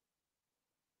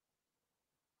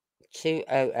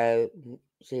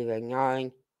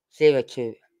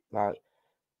 2000902. Right.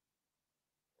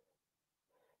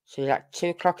 So that's 2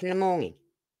 o'clock in the morning.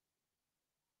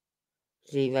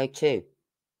 02.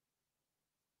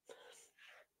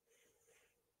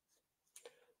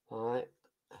 Right.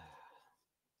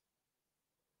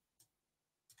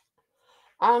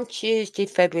 On Tuesday,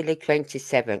 February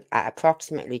 27th, at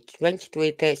approximately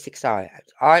 23:36 hours,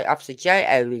 I, Officer J.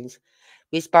 Owens,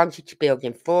 responded to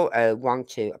Building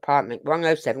 4012, Apartment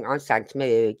 107 on Santa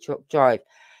Maria Drive,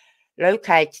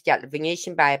 located at the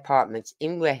Venetian Bay Apartments,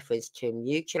 in reference to a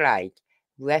mutual aid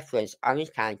reference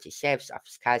Orange County Sheriff's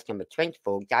Office case number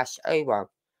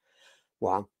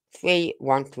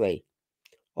 24-011313.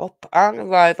 Upon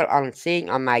arrival on scene,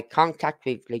 I made contact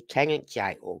with Lieutenant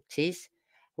J. Ortiz.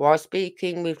 While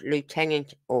speaking with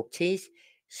Lieutenant Ortiz,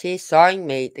 she assigned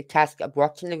me the task of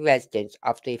watching the residents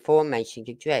of the aforementioned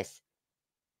address.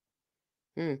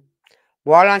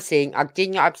 While on scene, I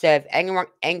did not observe anyone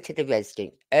enter the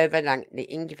residence other than the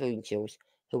individuals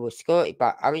who were escorted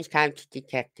by Orange County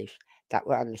detectives that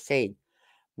were on the scene.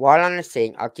 While on the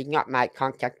scene, I did not make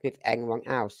contact with anyone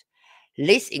else.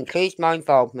 This includes my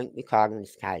involvement regarding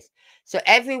this case. So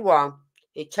everyone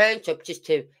who turns up just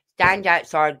to stand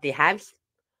outside the house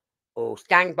or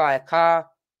stand by a car,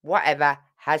 whatever,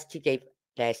 has to give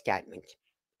their statement.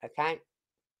 Okay?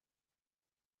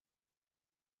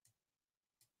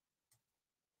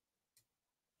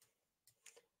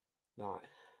 Right.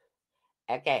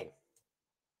 Again.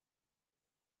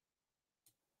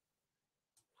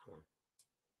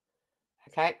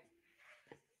 Okay.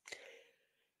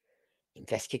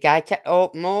 Investigator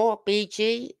Moore,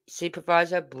 BG,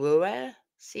 Supervisor Brewer,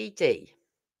 CD.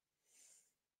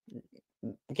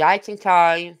 Date and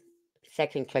time,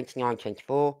 2nd, 29,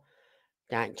 24.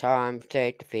 Date time,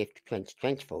 3rd to 5th,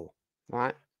 2024.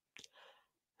 Right?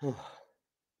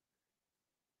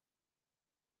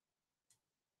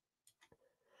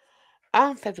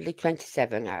 On February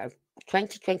 27,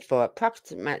 2024,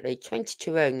 approximately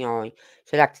 22:09,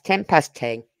 so that's 10 past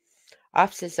 10,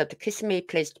 officers of the Kissimmee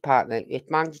Police Department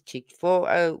responded to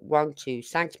 4012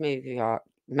 Santa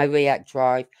Maria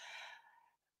Drive,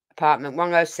 apartment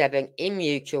 107 in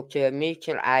Mutual to a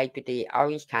mutual aid with the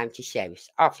Orange County Sheriff's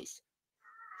Office.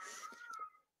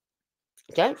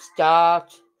 Don't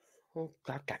start. Oh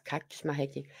God, that catches my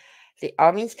head in. The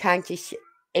Orange County,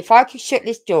 if I could shut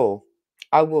this door,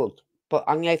 I would. But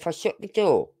I know if I shut the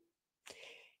door,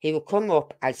 he will come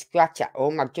up and scratch at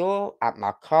all my door, at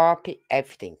my carpet,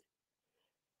 everything.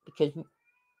 Because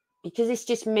it's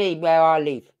just me where I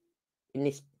live in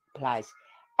this place.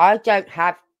 I don't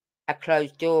have a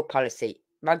closed door policy.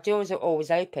 My doors are always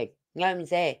open. No one's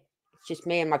there. It's just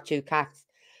me and my 2 cats.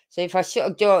 So if I shut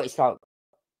a door, it's like,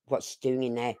 what's she doing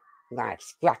in there? I'm going to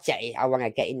scratch at it. I want to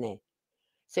get in there.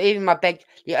 So even my bed,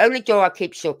 the only door I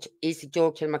keep shut is the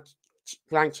door to my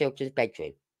grandchildren's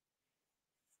bedroom.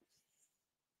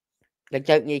 They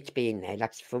don't need to be in there.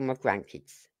 That's for my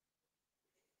grandkids.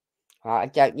 Right, I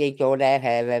don't need all their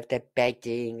hair over their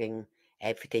bedding and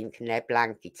everything and their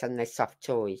blankets and their soft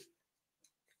toys.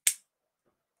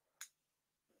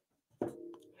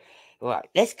 Right,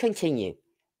 let's continue.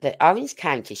 The Orange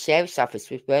County Sheriff's Office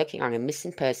was working on a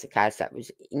missing person case that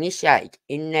was initiated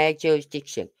in their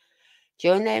jurisdiction.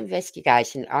 During their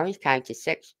investigation, the Orange County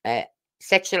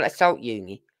Sexual Assault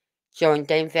Unit joined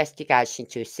the investigation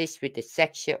to assist with the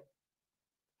sexual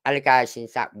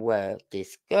allegations that were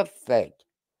discovered.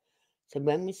 So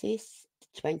when was this?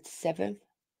 The 27th?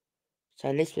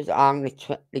 So this was on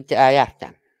the day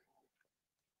after.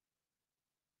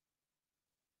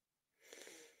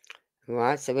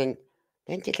 Right, so when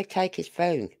did they take his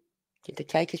phone? Did they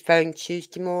take his phone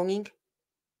Tuesday morning?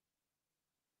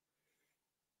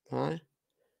 Right.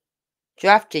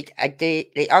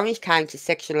 The Orange County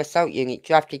Sexual Assault Unit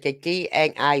drafted a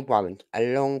DNA warrant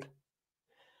along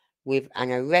with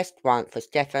an arrest warrant for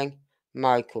Stephen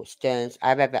Michael Stearns.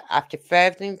 However, after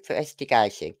further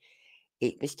investigation,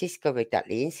 it was discovered that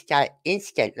the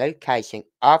incident location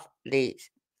of the,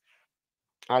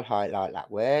 I'll highlight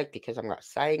that word because I'm not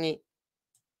saying it,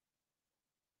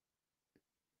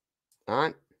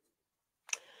 right,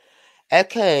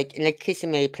 occurred in the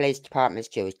Kissimmee Police Department's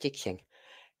jurisdiction.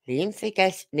 The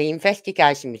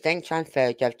investigation was then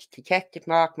transferred over to Detective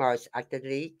Mark Morris as the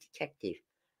lead detective.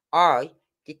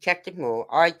 Detective Moore,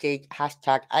 ID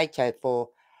 #804,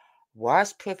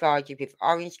 was provided with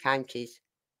Orange County's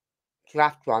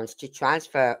draft warrants to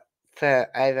transfer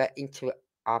over into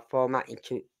our format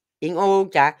in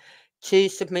order to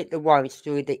submit the warrants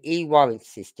through the e-warrant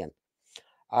system.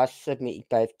 I submitted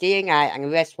both DNA and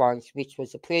arrest warrants, which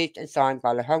was approved and signed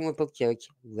by the Honourable Judge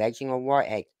Reginald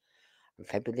Whitehead on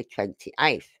February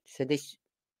 28th. So this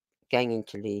going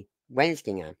into the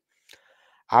Wednesday now.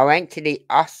 I went to the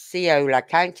Osceola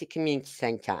County Community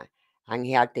Centre and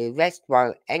he had the arrest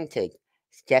warrant entered.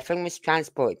 Stephen was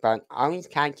transported by an Orange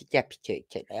County deputy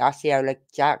to the Osceola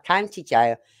County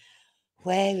Jail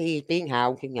where he's been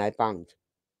held with no bond.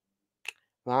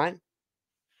 Right?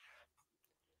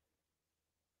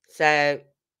 So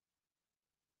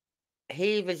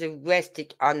he was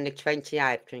arrested on the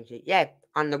 28th,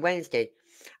 on the Wednesday.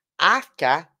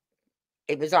 After,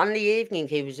 it was on the evening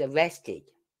he was arrested.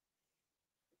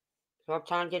 So what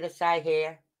time did I say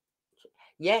here?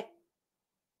 Yeah.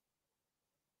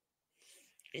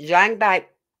 It was around about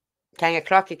 10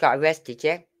 o'clock he got arrested,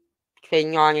 yeah?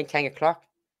 Between 9 and 10 o'clock.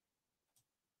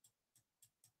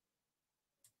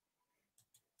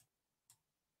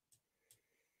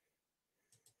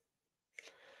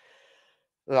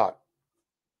 Right.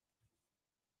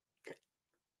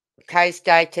 Case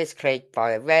status cleared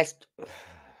by arrest.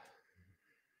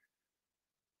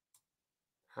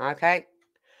 Okay.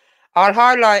 I'll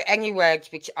highlight any words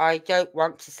which I don't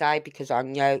want to say because I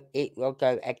know it will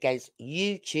go against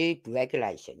YouTube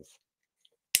regulations.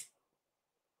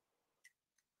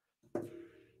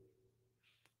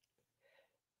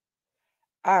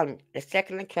 On the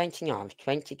 2nd of 29th,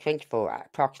 2024, at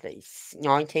approximately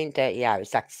 19:30 hours,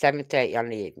 that's 7:30 on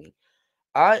the evening,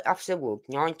 I, Officer Wood,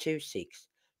 926,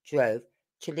 drove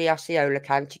to the Osceola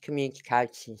County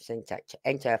Communication Centre to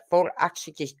enter a full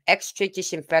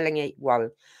extradition felony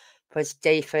warrant for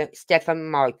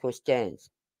Stephen Michael Stearns.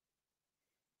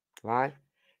 Right?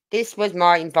 This was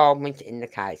my involvement in the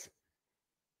case.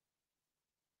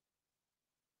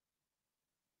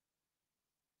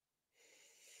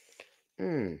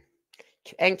 To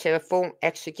enter a full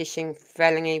extradition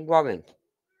felony warrant.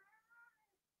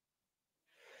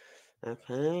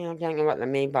 Okay, I don't know what they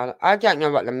mean by that. I don't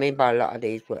know what they mean by a lot of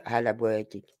these, how they're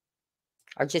worded.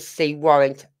 I just see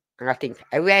warrant and I think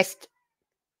arrest.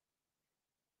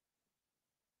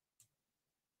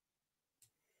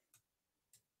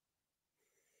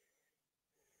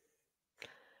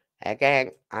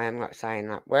 Again, I am not saying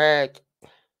that word.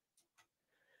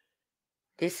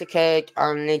 This occurred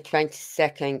on the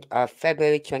 22nd of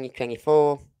February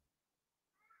 2024.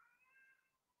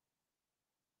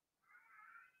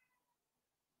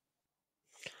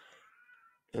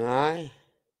 Right.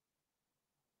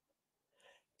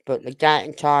 But the date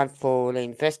and time for the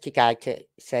investigator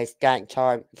says date and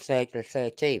time 3rd to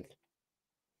 13th.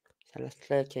 So that's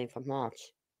 13th of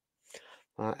March.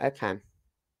 Right, okay.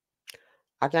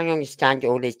 I don't understand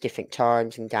all these different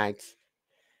times and dates.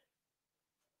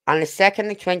 On the 2nd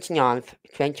and 29th,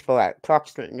 24 at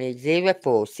approximately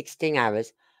 04:16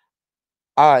 hours,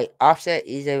 I, Officer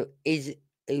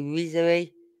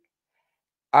Irizarry,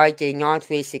 ID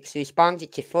 936,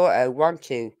 responded to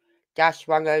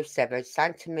 4012-107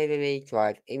 Santa Maria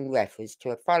Drive in reference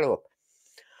to a follow-up.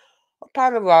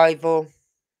 Upon arrival,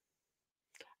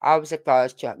 I was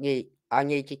advised I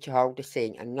needed to hold the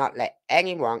scene and not let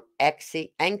anyone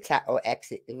enter or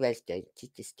exit the residence to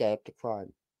disturb the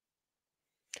crime.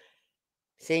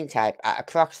 Scene type at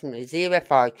approximately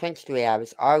 05:23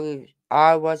 hours,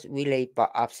 I was relieved by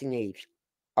Officer Neves,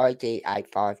 ID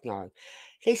 859.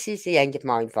 This is the end of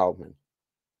my involvement.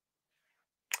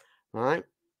 Right?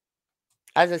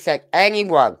 As I said,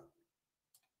 anyone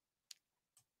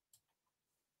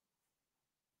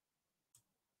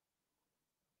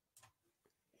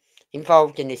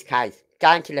involved in this case,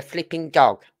 down to the flipping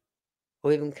dog,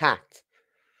 or even cat.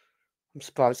 I'm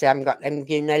surprised they haven't got them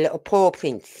doing their little paw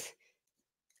prints.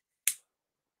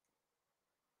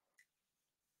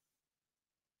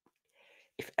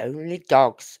 If only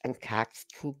dogs and cats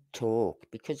could talk,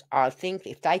 because I think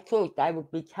if they could, they would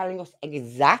be telling us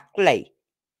exactly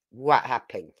what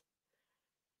happened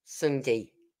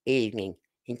Sunday evening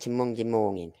into Monday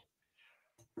morning.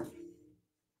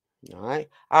 Right?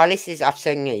 Oh, this is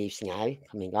Officer Neves now,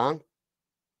 coming on.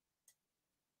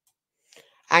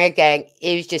 And again,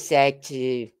 he was just there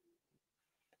to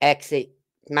exit,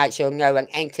 make sure no one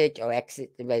entered or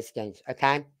exit the residence,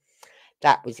 okay?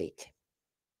 That was it.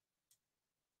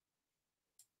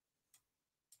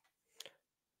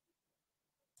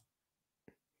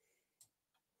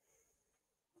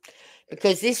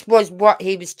 Because this was what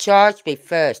he was charged with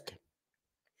first,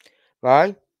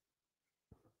 right?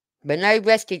 When they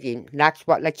arrested him, that's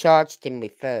what they charged him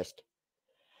with first.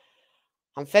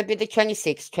 On February the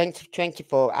 26th,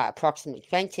 2024, at approximately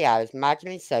 20 hours,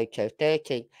 Madelinesoto,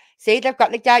 13. See, they've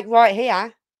got the date right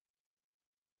here.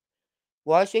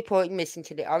 Was reported missing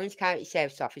to the Orange County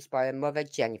Sheriff's Office by her mother,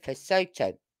 Jennifer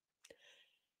Soto.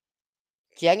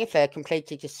 Jennifer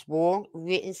completed a sworn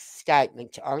written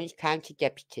statement to Orange County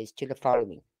deputies to the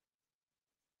following.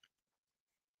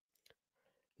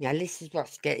 Now, this is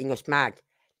what's getting us mad.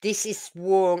 This is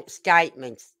sworn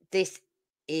statements. This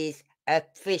is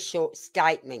official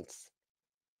statements.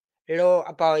 Law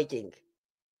abiding.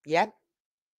 Yep.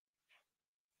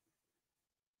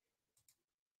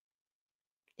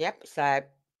 Yep. So,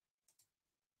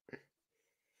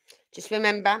 just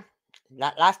remember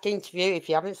that last interview, if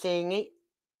you haven't seen it,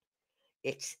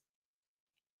 it's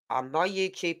on my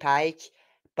YouTube page,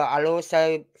 but it's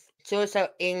also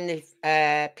in the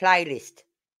playlist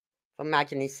for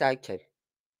Madelinesoto.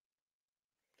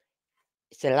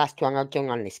 It's the last one I've done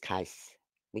on this case,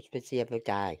 which was the other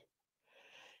day.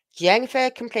 Jennifer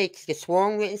completed a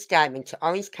sworn written statement to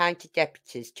Orange County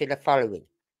deputies to the following.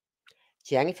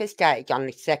 Jennifer stated on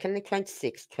the 2nd of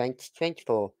 26,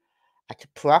 2024, at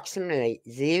approximately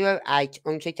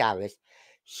 0800 hours,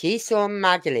 she saw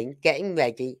Madeline getting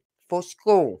ready for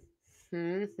school.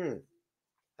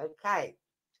 Okay.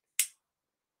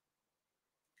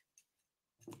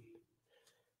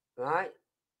 Right.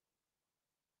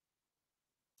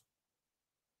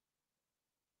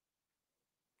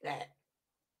 There.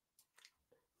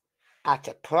 At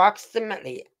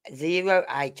approximately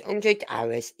 0800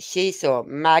 hours, she saw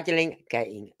Madeline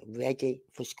getting ready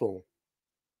for school.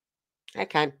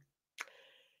 Okay.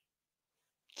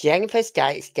 Jennifer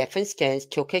stated Stephensterns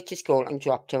took her to school and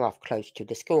dropped her off close to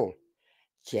the school.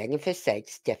 Jennifer said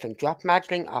Stephen dropped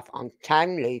Madeline off on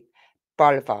Town Loop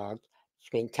Boulevard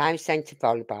between Town Centre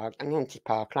Boulevard and Hunters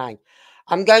Park Lane.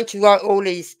 I'm going to write all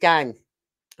these down.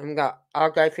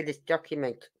 I'll go through this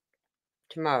document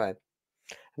tomorrow.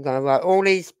 I'm going to write all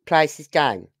these places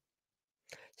down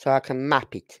so I can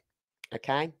map it.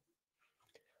 Okay?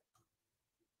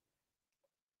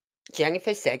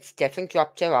 Jennifer said Stephen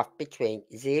dropped her off between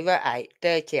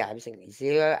 08:30 hours and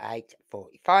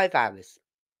 08:45 hours.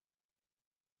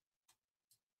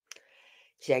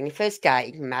 Jennifer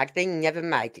stated Madeline never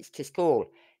made it to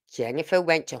school. Jennifer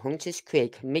went to Hunters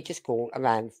Creek Middle School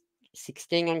around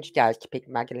 1600 hours to pick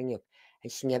Madeline up,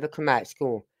 and she never come out of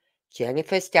school.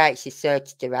 Jennifer stated she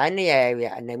searched around the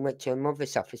area and then went to her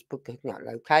mother's office but could not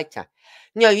locate her.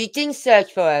 No, you didn't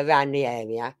search for her around the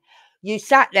area. You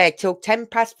sat there till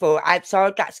 4:10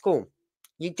 outside that school.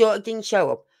 Your daughter didn't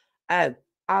show up. Oh,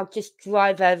 I'll just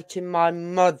drive over to my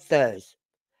mother's.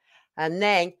 And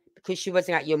then, because she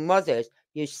wasn't at your mother's,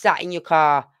 you sat in your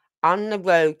car on the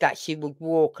road that she would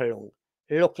walk along,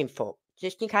 looking for,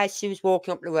 just in case she was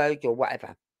walking up the road or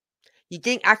whatever. You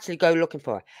didn't actually go looking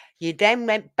for her. You then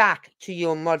went back to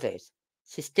your mother's.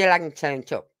 She still hadn't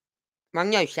turned up. Well,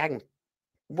 no, she hadn't.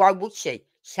 Why would she?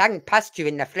 She hadn't passed you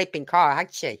in the flipping car,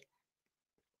 had she?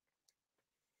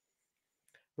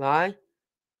 Right?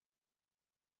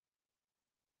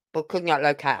 But could not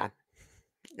locate her.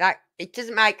 Like, it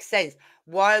doesn't make sense.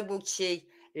 Why would she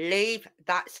leave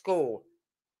that school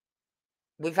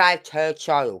without her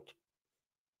child?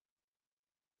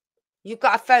 You've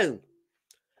got a phone.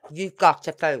 You've got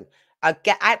a phone. I'd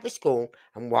get out of school,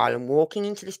 and while I'm walking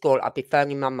into the school, I'd be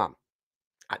phoning my mum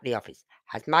at the office.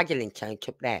 Has Madeline turned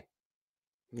up there?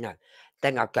 No.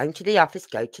 Then I'd go into the office,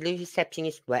 go to the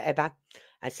receptionist, wherever,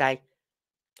 and say,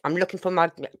 I'm looking for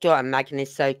my daughter,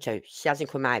 MADELINEsoto. She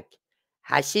hasn't come out.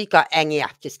 Has she got any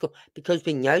after school? Because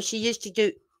we know she used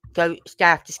to stay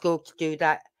after school to do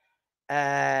that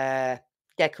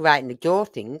decorating the door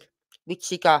thing, which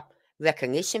she got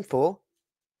recognition for.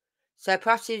 So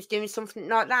perhaps she was doing something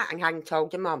like that and hadn't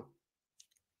told her mum.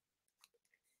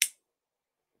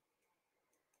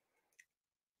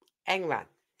 Anyway,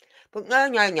 but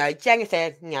no,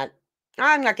 Jennifer, no,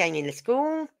 I'm not going into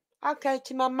school. I'll go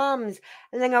to my mum's,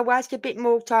 and then I'll waste a bit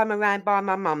more time around by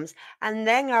my mum's, and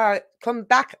then I'll come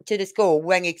back to the school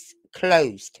when it's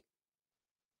closed.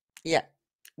 Yeah,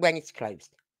 when it's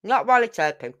closed. Not while it's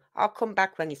open. I'll come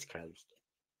back when it's closed.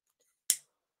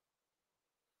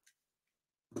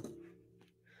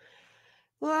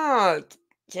 Right,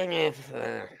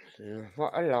 Jennifer.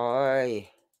 What a lie.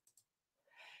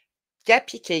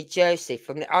 Deputy Joseph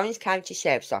from the Orange County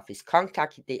Sheriff's Office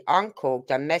contacted the on-call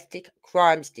domestic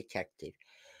crimes detective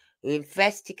who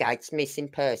investigates missing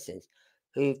persons,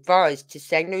 who advised to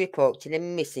send the report to the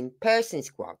Missing Persons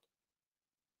Squad.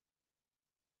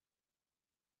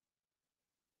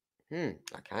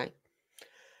 Okay.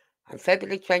 On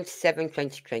February 27,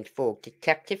 2024,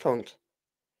 Detective Hunt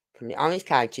from the Orange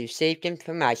County received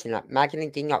information that Madeline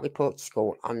did not report to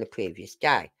school on the previous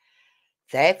day.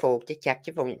 Therefore,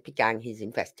 Detective Hunt began his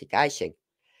investigation.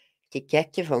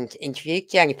 Detective Hunt interviewed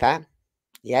Jennifer,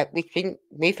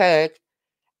 we've heard,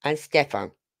 and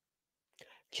Stefan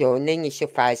during the initial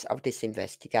phase of this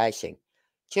investigation.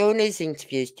 During these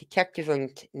interviews, Detective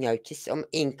Hunt noticed some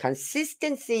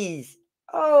inconsistencies.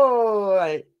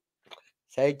 Oh,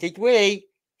 so did we.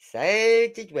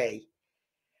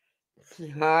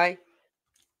 Right.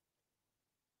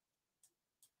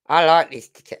 I like this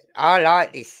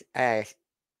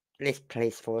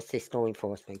police force, this law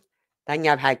enforcement. They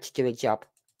know how to do a job.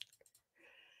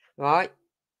 Right?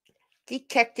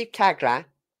 Detective Tagler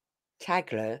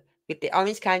with the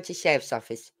Orange County Sheriff's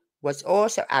Office was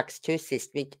also asked to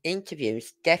assist with interviewing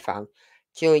Stefan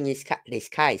during this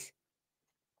case.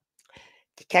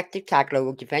 Detective Tagler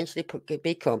would eventually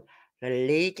become the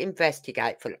lead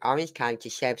investigator for the Orange County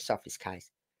Sheriff's Office case.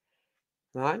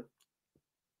 Right?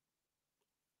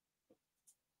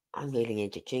 I really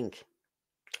need to drink.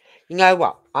 You know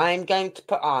what? I'm going to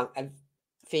put on a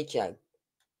video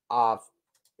of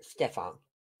Stefan.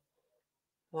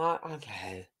 Right?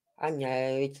 I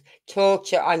know it's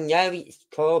torture. I know it's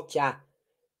torture.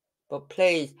 But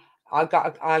please, I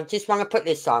just want to put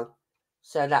this on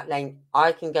so that then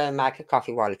I can go and make a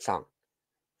coffee while it's on.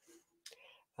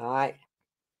 Right?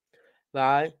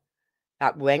 That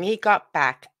when he got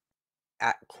back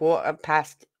at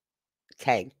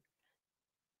 10:15,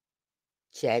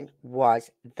 Jen was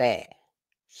there.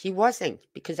 She wasn't,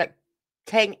 because at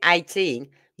 10:18,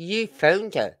 you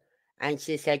phoned her and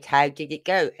she said, how did it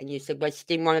go? And you said, well, she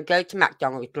didn't want to go to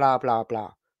McDonald's, blah, blah,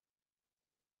 blah.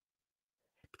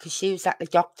 Because she was at the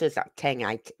doctor's at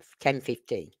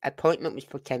 10:15. Appointment was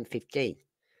for 10:15.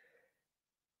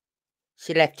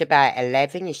 She left about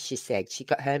 11, as she said. She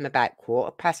got home about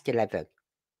 11:15.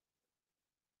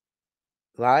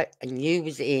 Right? And you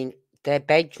was in their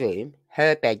bedroom,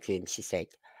 her bedroom, she said,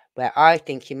 where I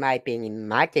think you may have been in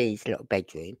Maddie's little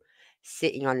bedroom,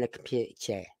 sitting on the computer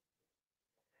chair.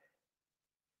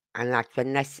 And that's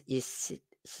when she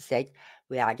said,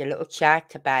 we had a little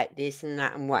chat about this and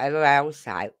that and whatever else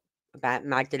out, about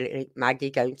Maddie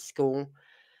going to school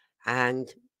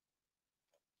and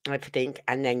everything.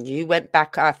 And then you went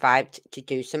back off out to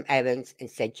do some errands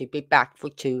and said you'd be back for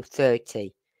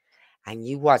 2:30. And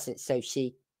you wasn't, so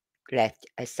she left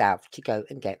herself to go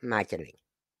and get Madeline.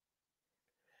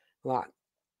 Right.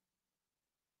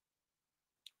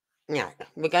 Now,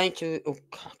 we're going to... Oh,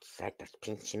 God's sake, that's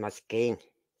pinching my skin.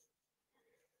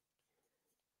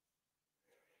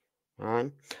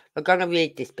 Right. We're going to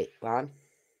read this bit, right?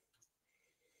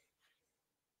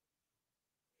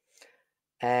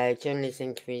 Journalist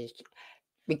interviews.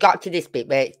 We got to this bit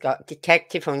where it's got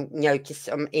detective noticed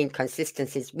some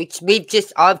inconsistencies, which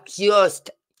I've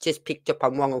just picked up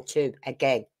on one or two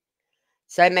again.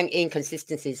 So many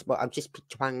inconsistencies, but I've just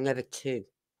picked up on another two.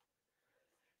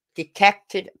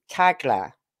 Detective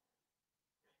Tagler.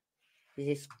 Is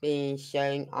this being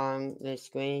shown on the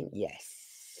screen? Yes.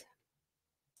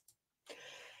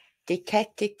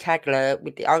 Detective Tagler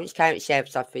with the Orange County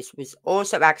Sheriff's Office was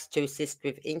also asked to assist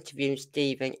with interviewing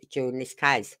Stephen during this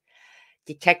case.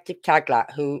 Detective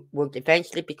Tagler, who would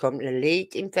eventually become the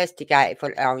lead investigator for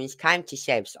the Orange County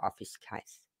Sheriff's Office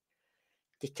case.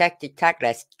 Detective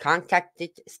Tagler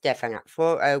contacted Stephen at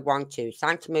 4012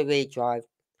 Santa Maria Drive.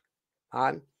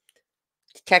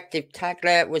 Detective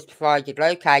Tagler was provided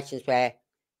locations where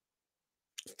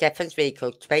Stephen's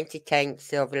vehicle, 2010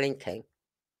 Silver Lincoln,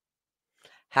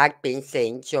 had been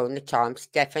seen during the time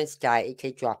Stephen stated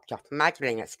he dropped off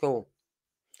Madeline at school.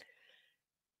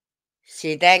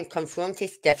 She then confronted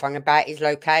Stephen about his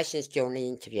locations during the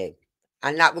interview.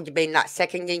 And that would have been that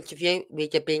second interview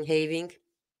we'd have been hearing.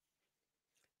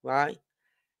 Right?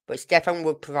 But Stephen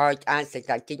would provide answers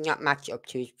that did not match up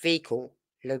to his vehicle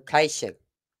location.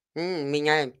 We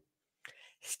know.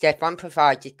 Stephen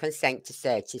provided consent to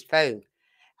search his phone.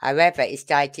 However, he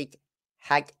stated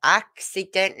had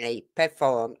accidentally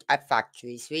performed a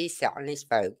factory reset on his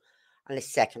phone on the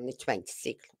 2nd of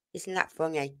 26th. Isn't that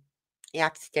funny? He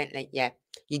accidentally, yeah.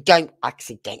 You don't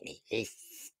accidentally.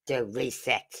 It's the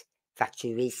reset.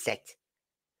 Factory reset.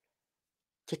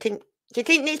 Do you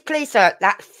think these police are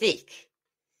that thick?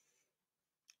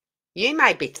 You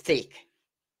may be thick.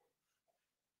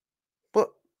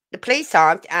 But the police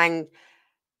aren't, and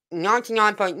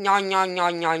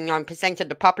 99.99999% of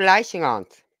the population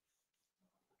aren't.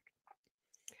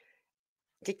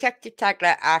 Detective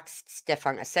Tagler asked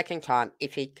Stefan a second time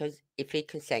if he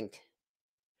consent.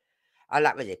 Oh,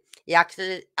 that was it. He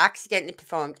accidentally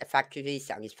performed a factory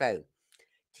reset on his phone.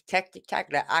 Detective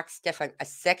Tagler asked Stefan a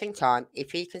second time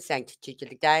if he consented to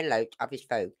the download of his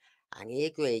phone, and he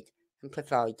agreed and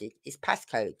provided his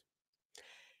passcode.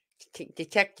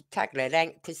 Detective Tagler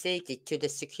then proceeded to the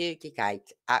security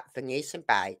gate at Venetian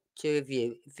Bay to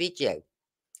review video.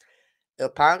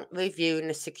 Upon reviewing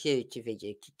the security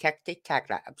video, Detective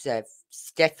Tagler observed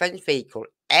Stefan's vehicle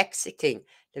exiting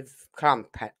the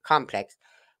complex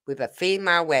with a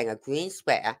female wearing a green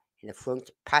sweater in the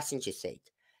front passenger seat.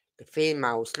 The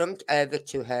female was slumped over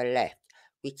to her left,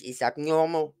 which is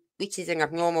an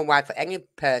abnormal way for any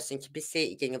person to be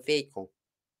seated in a vehicle.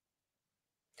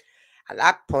 At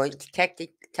that point, Detective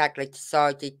Tagler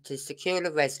decided to secure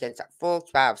the residence at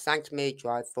 412 Santa Maria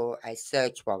Drive for a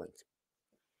search warrant.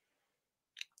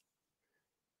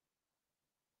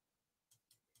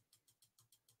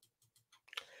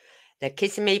 The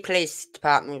Kissimmee Police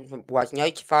Department was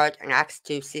notified and asked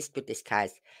to assist with this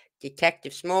case.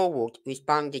 Detective Smallwood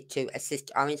responded to assist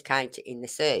Orange County in the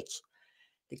search.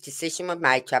 The decision was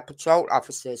made to have patrol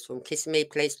officers from Kissimmee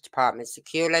Police Department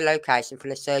secure a location for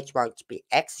the search warrant to be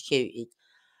executed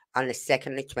on the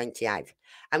 2nd and 28th.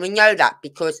 And we know that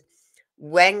because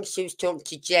when she was talking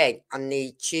to Jen on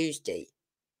the Tuesday,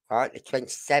 right, the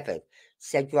 27th, she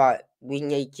said, right, we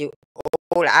need you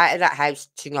all out of that house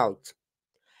tonight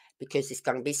because it's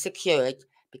going to be secured,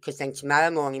 because then tomorrow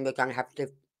morning we're going to have the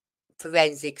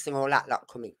forensics and all that lot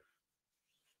coming.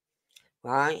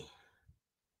 Right?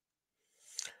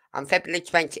 On February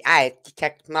 28th,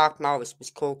 Detective Mark Morris was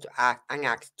called to and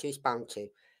asked to respond to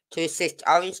assist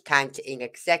Orange County in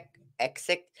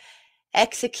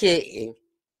executing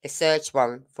the search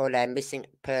warrant for their missing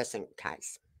person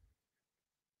case.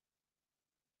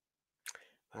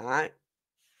 Right?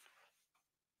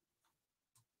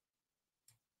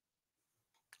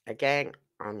 Again,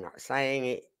 I'm not saying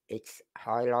it, it's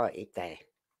highlighted there.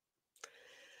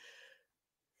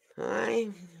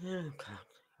 Right? Oh, God.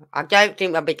 I don't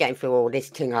think I'll be getting through all this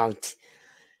tonight.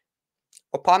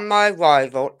 Upon my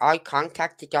arrival, I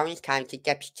contacted Orange County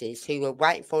deputies who were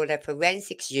waiting for the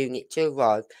forensics unit to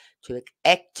arrive to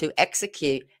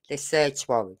execute the search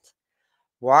warrant.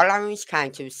 While Orange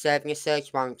County was serving a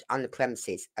search warrant on the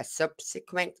premises, a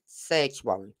subsequent search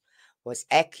warrant was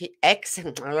executed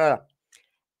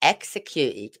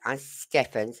on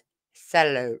Stephen's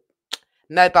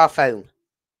mobile phone.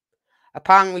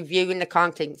 Upon reviewing the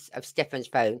contents of Stephen's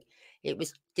phone, it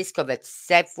was discovered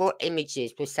several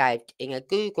images were saved in a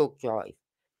Google Drive.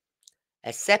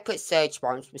 A separate search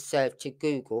warrant was served to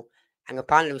Google, and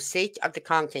upon the receipt of the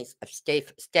contents of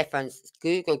Stephen's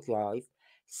Google Drive,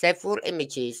 several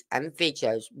images and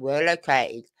videos were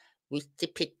located which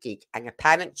depicted an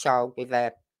apparent child with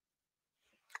a...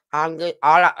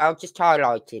 I'll just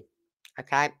highlight it,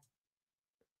 okay?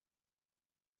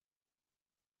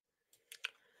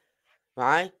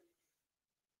 Right?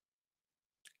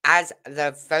 As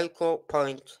the focal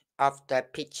point of the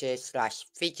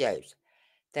pictures/videos.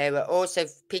 There were also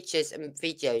pictures and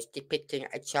videos depicting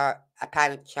a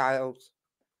apparent child's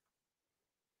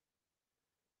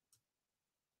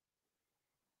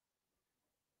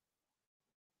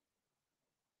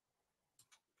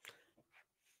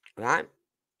right.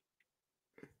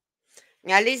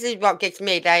 Now this is what gets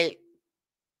me.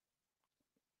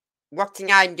 What's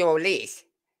behind all this?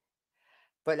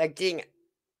 But they didn't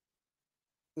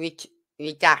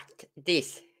redact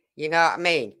this. You know what I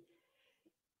mean?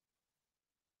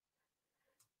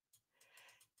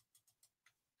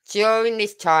 During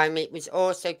this time, it was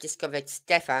also discovered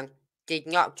Stephen did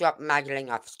not drop Madeline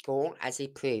off school as he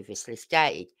previously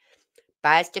stated.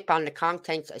 Based upon the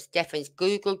contents of Stephen's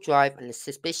Google Drive and the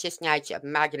suspicious nature of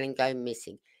Madeline going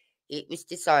missing, it was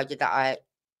decided that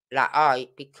I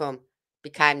became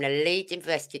the lead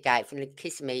investigator from the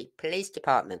Kissimmee Police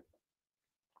Department.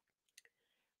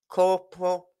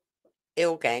 Corporal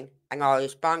Ilgen and I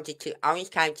responded to Orange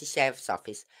County Sheriff's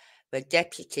Office, where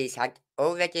deputies had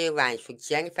already arranged for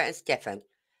Jennifer and Stephen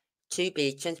to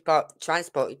be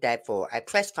transported there for a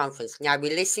press conference. Now,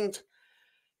 we listened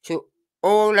to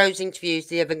all those interviews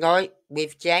the other night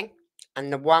with Jen,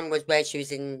 and the one was where she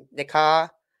was in the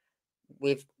car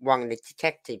with one of the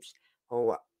detectives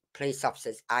or police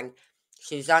officers, and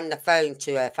she was on the phone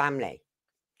to her family,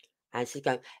 and she's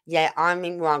going, yeah, I'm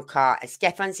in one car and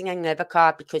Stefan's in another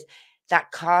car because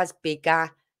that car's bigger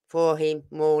for him,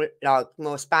 more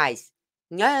space.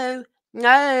 No,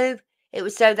 it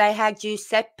was so they had you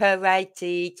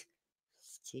separated.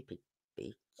 Stupid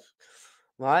bitch.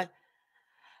 Right?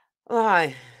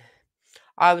 I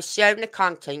was shown the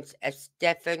contents of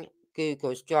Stephen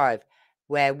Google's Drive,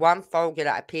 where one folder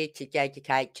that appeared to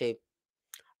dedicate to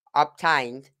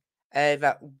obtained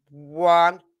over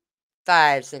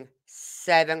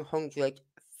 1,700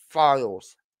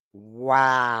 files.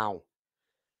 Wow.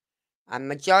 A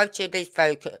majority of these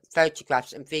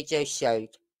photographs and videos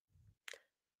showed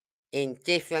in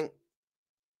different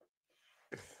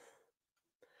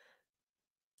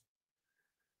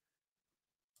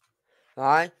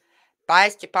right.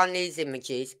 Based upon these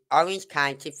images, Orange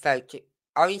County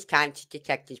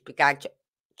detectives began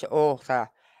to author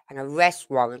an arrest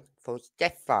warrant for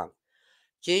Stephen.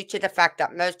 Due to the fact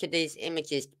that most of these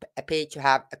images appear to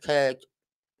have occurred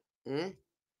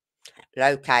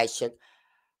location,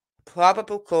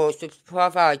 probable cause was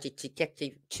provided to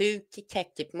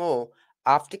Detective Moore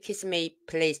of the Kissimmee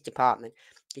Police Department.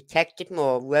 Detective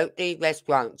Moore wrote the arrest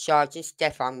warrant charging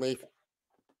Stephen with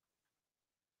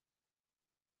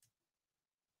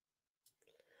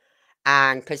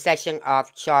and possession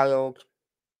of child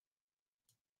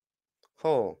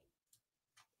porn.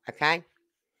 Okay?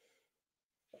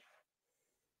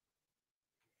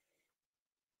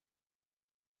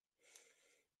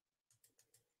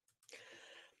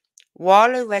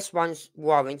 While arrest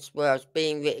warrants was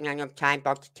being written and obtained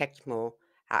by Detective Moore,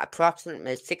 at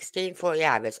approximately 16:40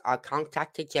 hours, I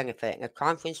contacted Jennifer in a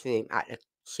conference room at the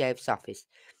sheriff's office.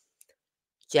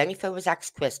 Jennifer was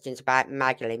asked questions about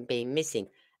Madeline being missing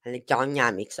and the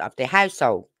dynamics of the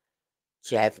household.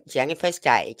 Jennifer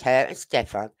stated her and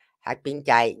Stephen had been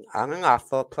dating on and off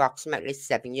for approximately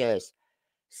 7 years.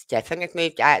 Stephen had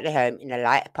moved out of the home in the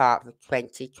later part of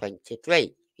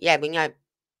 2023. Yeah, we know.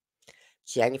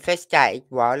 Jennifer stated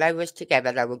while they was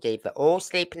together they would either all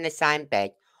sleep in the same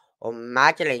bed or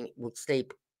Madeline would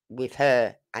sleep with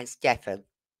her and Stephen.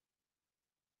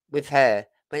 With her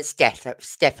when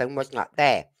Stephen was not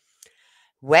there.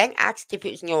 When asked if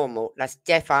it was normal that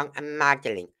Stephen and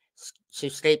Madeline to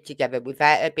sleep together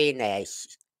without her being there,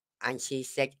 and she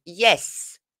said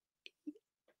yes.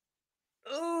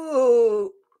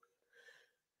 Ooh.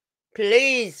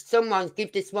 Please, someone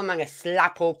give this woman a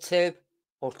slap or 2,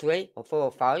 or 3, or 4,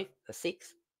 or 5, or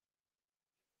 6.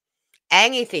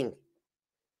 Anything.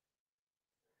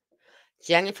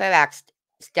 Jennifer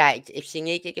stated if she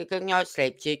needed a good night's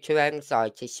sleep due to her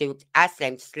anxiety, she would ask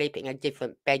them to sleep in a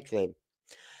different bedroom.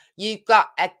 You've got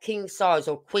a king size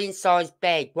or queen size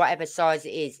bed, whatever size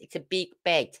it is. It's a big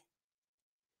bed.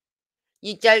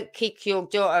 You don't kick your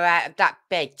daughter out of that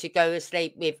bed to go to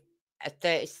sleep with a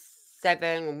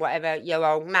 37 or whatever year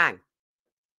old man.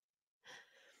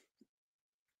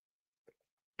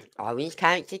 Orange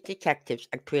County detectives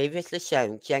had previously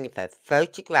shown Jennifer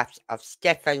photographs of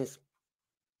Stephen's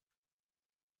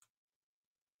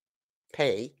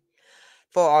P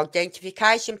for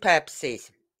identification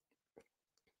purposes.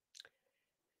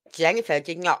 Jennifer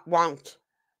did not want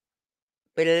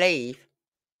believe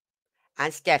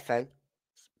and Stephen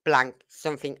blank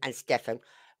something and Stephen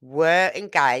were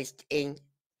engaged in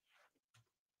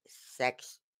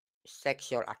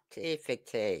sexual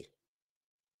activity.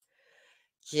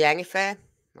 Jennifer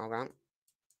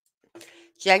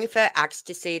asked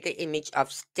to see the image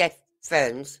of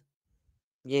Stephen's,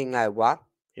 you know what,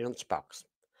 lunchbox.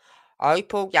 I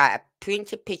pulled out a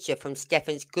printed picture from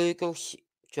Stephen's Google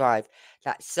Drive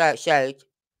that showed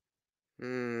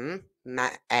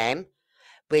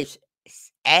with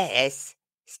S,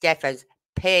 Stephen's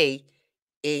P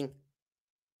in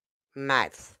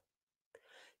mouth.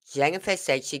 Jennifer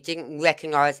said she didn't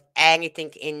recognise anything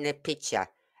in the picture,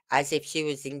 as if she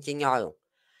was in denial.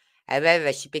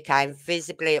 However, she became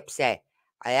visibly upset.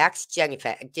 I asked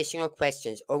Jennifer additional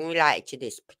questions unrelated to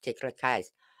this particular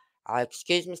case. I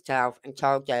excused myself and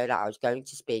told her that I was going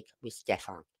to speak with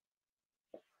Stephen.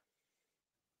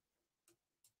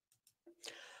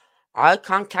 I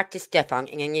contacted Stephen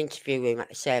in an interview room at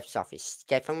the sheriff's office.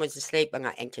 Stephen was asleep when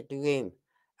I entered the room,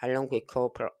 along with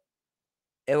Corporal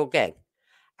Ilgen.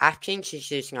 After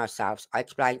introducing ourselves, I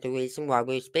explained the reason why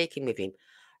we were speaking with him.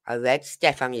 I read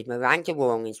Stephen his Miranda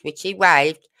warnings, which he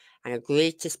waived and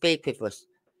agreed to speak with us.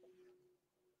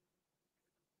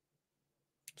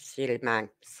 Silly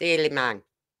man.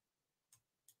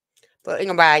 But in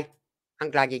a way,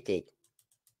 I'm glad he did.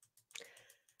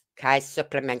 Case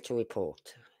supplemental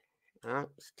report.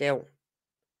 Still,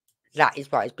 that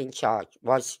is what has been charged,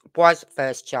 was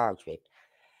first charged with.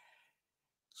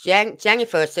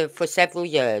 Jennifer served for several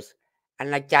years,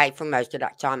 and I dated for most of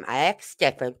that time. I asked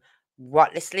Stephen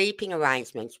what the sleeping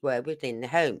arrangements were within the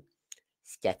home.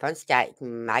 Stephen stated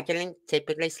Madeline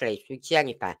typically sleeps with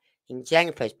Jennifer in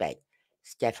Jennifer's bed.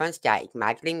 Stephen stated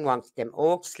Madeline wanted them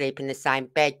all to sleep in the same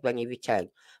bed when he returned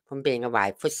from being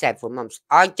away for several months.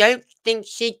 I don't think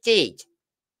she did.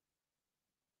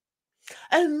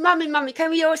 Oh, Mummy,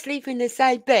 can we all sleep in the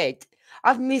same bed?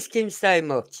 I've missed him so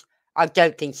much. I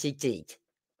don't think she did.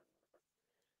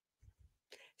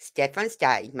 Stephen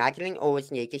stated Madeline always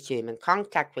needed human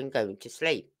contact when going to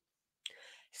sleep.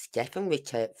 Stephen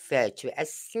referred to it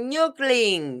as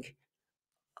snuggling.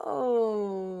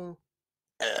 Oh,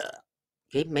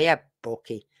 give me a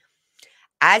bookie.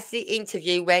 As the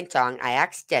interview went on, I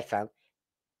asked Stephen,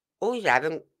 you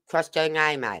haven't crossed her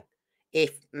name out,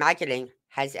 if Madeline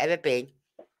has ever been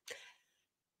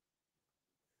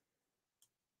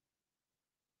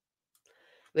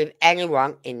with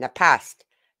anyone in the past.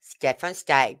 Stephen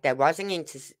stated there was an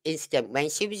incident when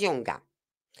she was younger.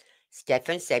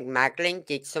 Stephen said Madeline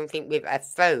did something with a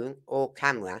phone or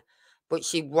camera, but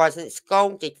she wasn't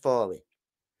scolded for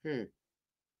it.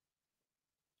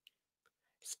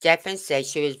 Stephen said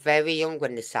she was very young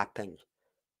when this happened.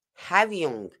 How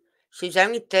young? She was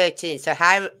only 13, so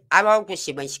how old was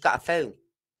she when she got a phone?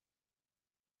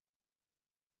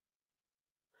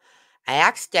 I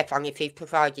asked Stephen if he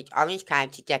provided Orange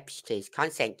County deputies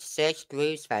consent to search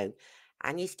through his phone,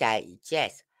 and he stated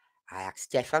yes. I asked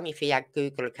Stephen if he had a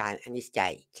Google account, and he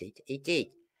stated he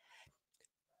did.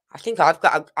 I think I've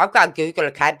got a Google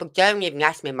account, but don't even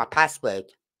ask me my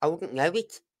password. I wouldn't know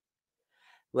it.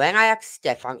 When I asked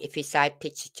Stephen if he saved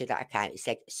pictures to that account, he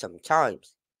said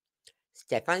sometimes.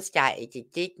 Stephen stated he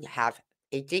did have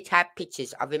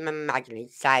pictures of him and Madeline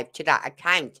saved to that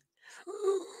account.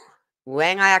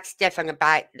 When I asked Stephen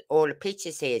about all the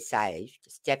pictures he had saved,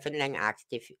 Stephen then asked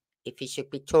if he should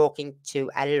be talking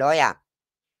to a lawyer.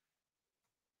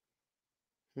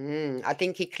 I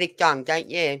think he clicked on, don't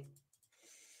you?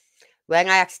 When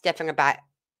I asked Stephen about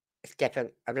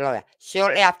Stephen, a lawyer.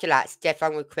 Shortly after that,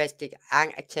 Stephen requested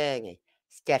an attorney.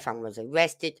 Stephen was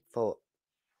arrested for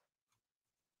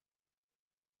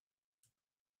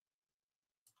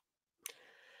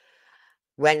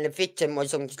when the victim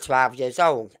was under 12 years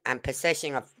old and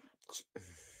possession of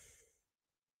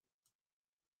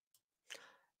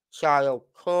child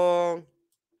porn.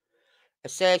 A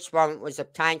search warrant was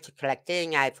obtained to collect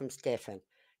DNA from Stephen.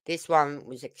 This warrant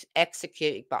was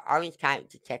executed by Orange County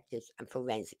detectives and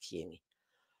forensics unit.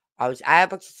 I was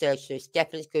able to search through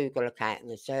Stephen's Google account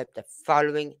and observe the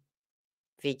following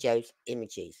videos,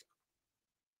 images.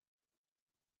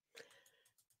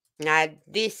 Now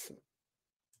this,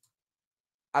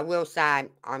 I will say,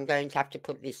 I'm going to have to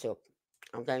put this up.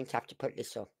 I think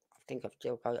I've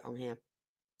still got it on here.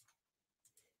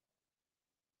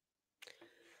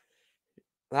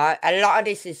 Right, a lot of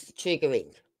this is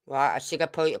triggering. Right, I should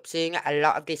have put it up sooner. A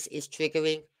lot of this is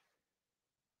triggering.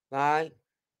 Right.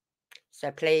 So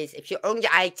please, if you're under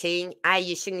 18,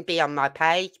 you shouldn't be on my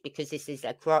page because this is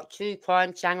a true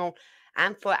crime channel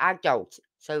and for adults.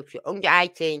 So if you're under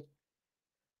 18,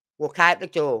 walk out the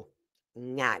door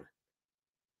now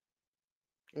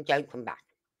and don't come back.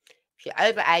 If you're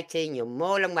over 18, you're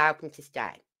more than welcome to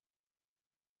stay.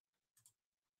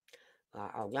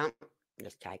 Right, hold on.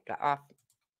 Let's take that off.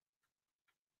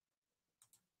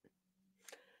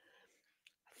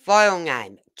 File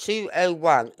name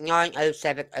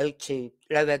 201-90702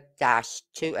 lower dash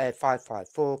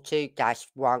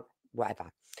 20554-2-1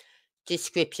 whatever.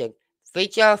 Description: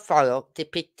 video file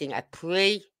depicting a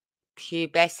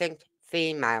pre-pubescent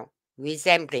female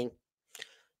resembling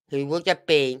who would have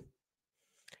been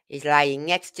is laying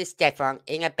next to Stefan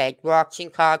in a bed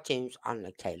watching cartoons on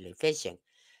the television.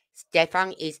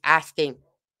 Stefan is asking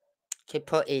to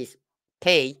put his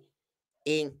pee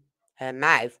in her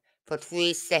mouth for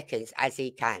 3 seconds as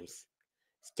he counts.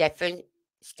 Stefan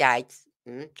states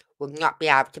would not be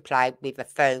able to play with a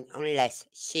phone unless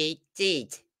she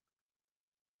did.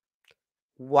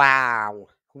 Wow.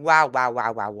 Wow.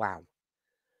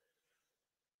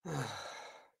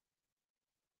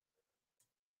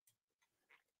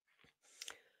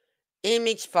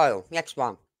 Image file. Next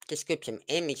one. Description.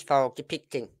 Image file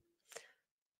depicting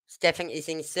Stefan is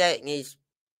inserting his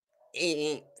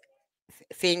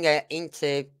finger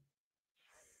into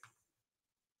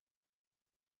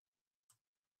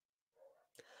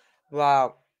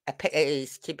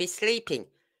appears to be sleeping.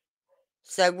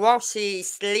 So while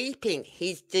she's sleeping,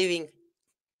 he's doing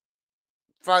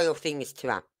vile things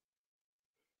to her.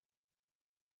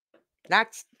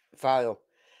 That's vile.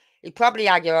 He probably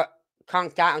had her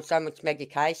conked out on so much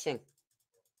medication.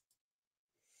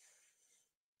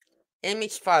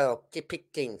 Image file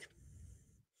depicting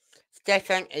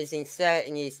Stefan is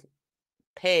inserting his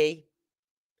pee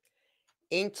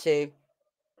into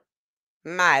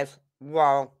mouth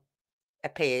while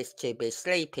appears to be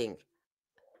sleeping.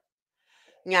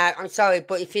 Now, I'm sorry,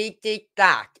 but if he did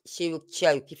that, she would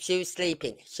choke. If she was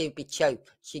sleeping, she would be choked.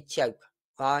 She'd choke,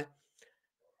 right?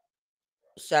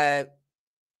 So,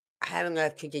 how on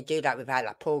earth could you do that without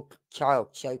that poor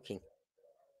child choking?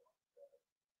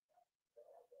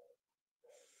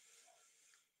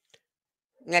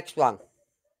 Next one.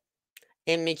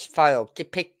 Image file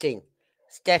depicting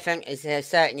Stefan is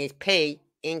inserting his pee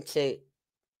into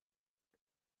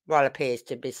while appears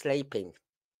to be sleeping.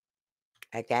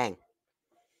 Again.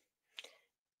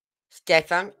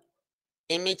 Stefan,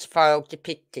 image file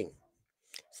depicting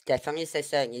Stefan is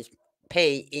inserting his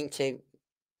pee into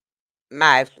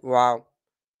mouth while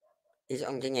is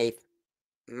underneath.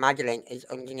 Madeline is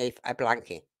underneath a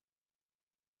blanket.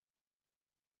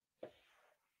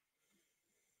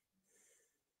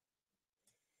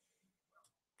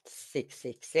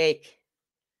 Sick.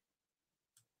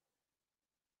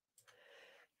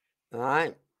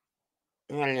 Alright.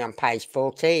 We're only on page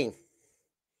 14.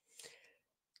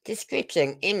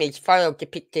 Description, image file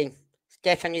depicting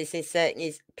Stefan is inserting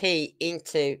his pee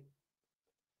into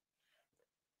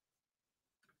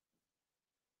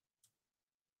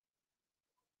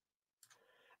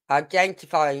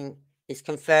identifying is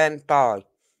confirmed by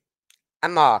a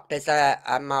mark. There's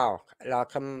a mark,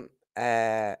 like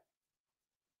a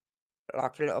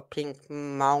little pink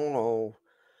mole or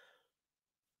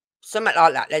something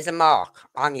like that. There's a mark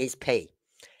on his pee.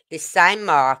 This same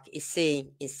mark is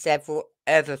seen in several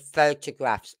other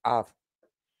photographs of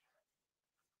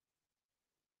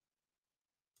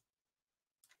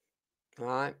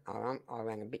right, I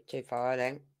went a bit too far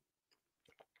then.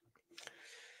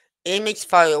 Image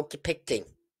file depicting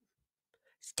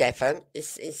Stefan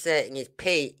is inserting his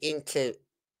pee into.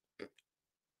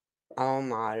 Oh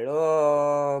my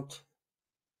lord.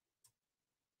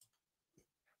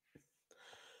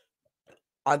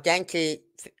 identity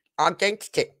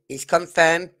is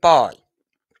confirmed by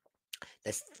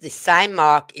the same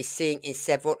mark is seen in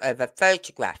several other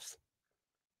photographs.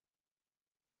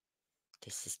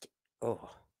 This is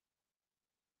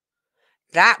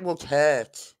that would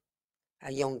hurt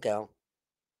a young girl.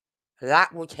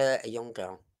 That would hurt a young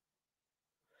girl.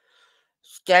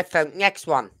 Stephen, next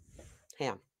one.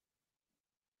 Here.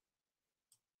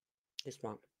 This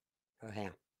one. Oh,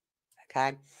 here.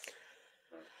 Okay.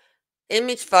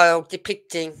 Image file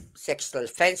depicting sexual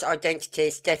offence identity.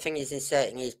 Stephen is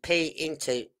inserting his P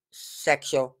into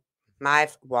sexual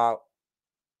mouth while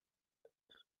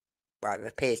it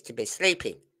appears to be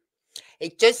sleeping.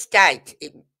 It does state,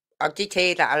 I did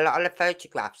hear that a lot of the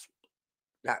photographs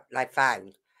that they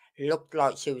found looked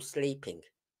like she was sleeping.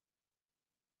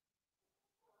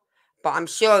 But I'm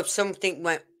sure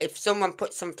if someone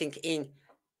put something in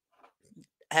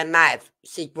her mouth,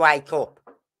 she'd wake up.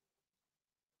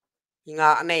 You know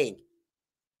what I mean?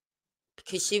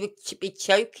 Because she would be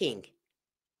choking.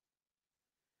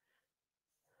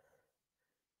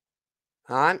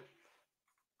 Alright.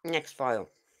 Next file.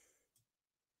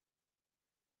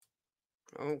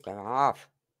 Oh, get off.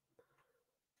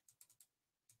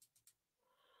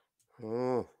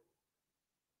 Oh.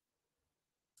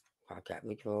 I'll get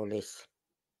rid of all this.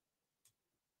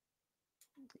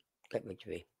 Get rid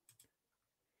of it.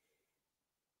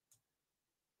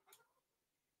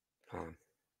 Okay.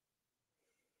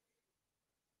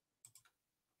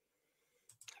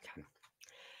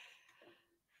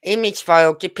 Image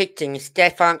file depicting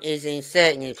Stefan is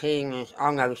inserting his penis.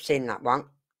 Oh no, we've seen that one.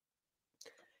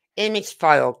 Image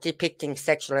file depicting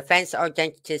sexual offence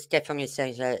identity. Stefan is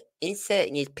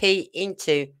inserting his P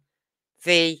into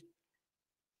the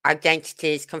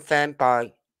identities confirmed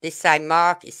by this same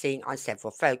mark is seen on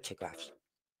several photographs.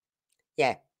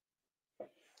 Yeah.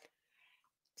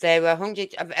 There were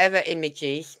hundreds of other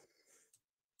images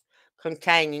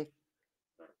containing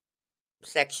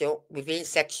sexual within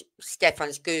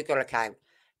Stefan's Google account,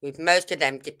 with most of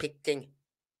them depicting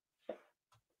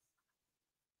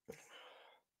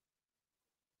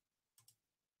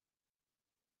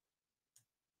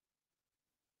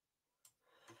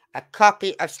a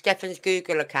copy of Stefan's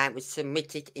Google account was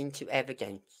submitted into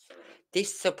evidence.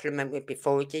 This supplement will be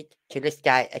forwarded to the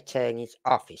state attorney's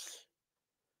office.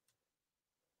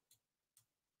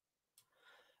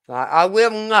 Right, I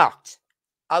will not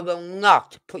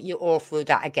put you all through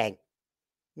that again.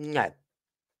 No.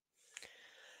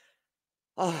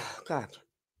 Oh, God.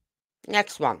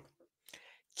 Next one.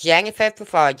 Jennifer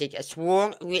provided a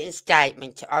sworn written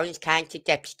statement to Orange County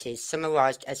deputies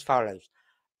summarised as follows.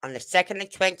 On the 2nd and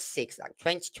 26th of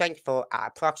 2024 at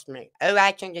approximately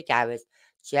 0800 hours,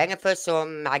 Jennifer saw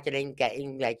Madeline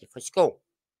getting ready for school.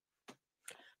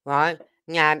 Right?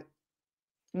 Now,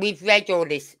 we've read all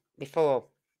this before,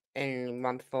 in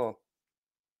one before.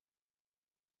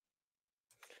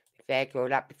 We've read all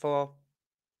that before.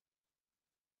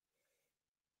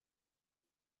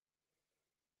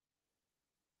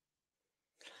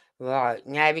 Right,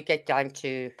 now we get down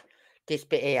to this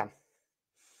bit here.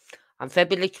 On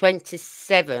February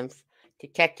 27th,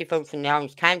 Detective Funk from the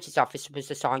Orange County's office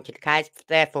was assigned to the case.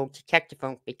 Therefore, Detective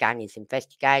Funk began his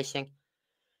investigation.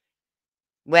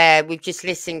 Where we've just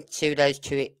listened to those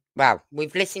two. Well,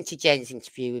 we've listened to Jen's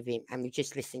interview with him, and we've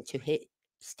just listened to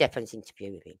Stefan's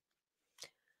interview with him.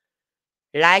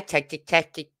 Later,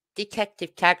 Detective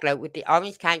Tagler with the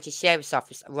Orange County Sheriff's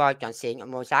Office arrived on scene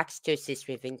and was asked to assist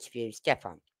with interviewing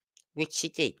Stefan, which she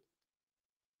did.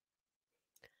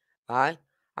 Right?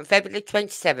 On February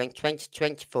 27,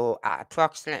 2024, at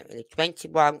approximately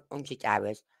 2100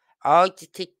 hours, our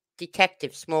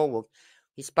Detective Smallwood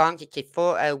responded to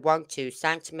 4012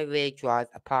 Santa Maria Drive,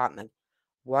 apartment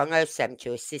 107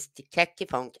 to assist Detective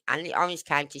Hunt and the Orange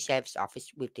County Sheriff's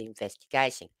Office with the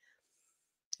investigation.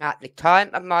 At the time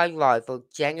of my arrival,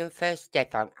 Jennifer,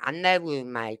 Stefan and their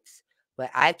roommates were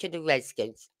out of the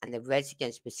residence, and the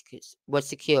residence was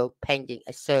secured pending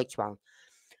a search warrant.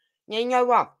 You know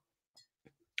what?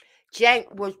 Jen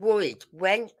was worried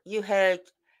when you heard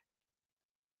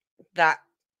that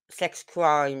sex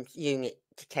crimes unit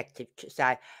detective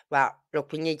say, well,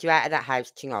 look, we need you out of that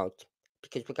house tonight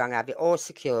because we're going to have it all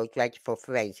secured, ready for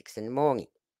forensics in the morning.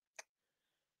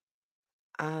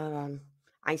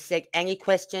 I said, any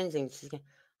questions? And she said,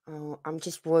 oh, I'm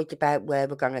just worried about where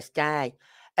we're going to stay.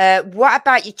 What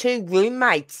about your two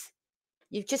roommates?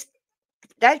 They've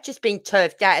just been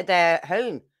turfed out of their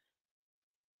home.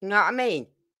 You know what I mean?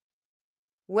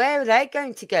 Where are they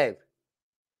going to go?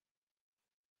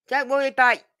 Don't worry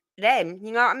about them,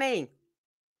 you know what I mean?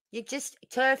 You're just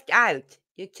turfed out.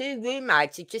 Your two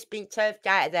roommates have just been turfed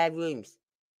out of their rooms.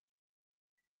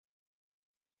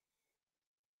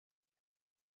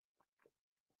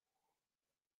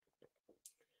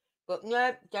 But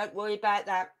no, don't worry about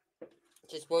that.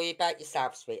 Just worry about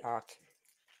yourself, sweetheart.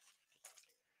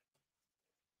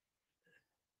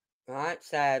 Right,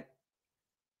 so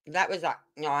that was at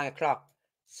 9 o'clock.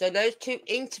 So those 2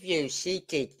 interviews she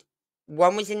did,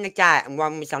 one was in the day and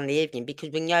one was on the evening, because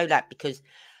we know that because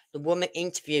the woman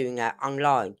interviewing her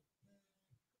online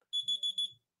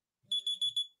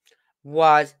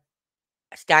was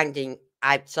standing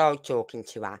outside talking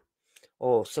to her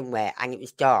or somewhere, and it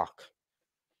was dark.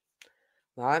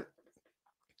 Right?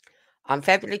 On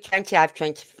February 28,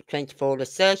 2024, the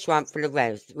search warrant for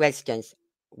the residence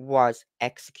was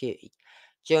executed.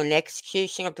 During the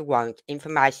execution of the warrant,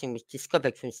 information was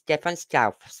discovered from Stephen's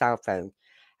cell phone,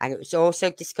 and it was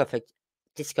also discovered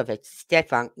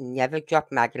Stephen never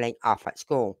dropped Madeline off at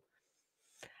school.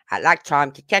 At that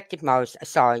time, Detective Morris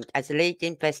assigned as the lead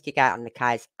investigator on the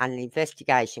case, and the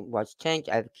investigation was turned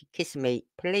over to Kissimmee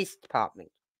Police Department.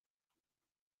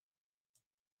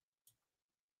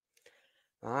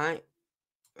 Right?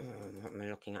 What am I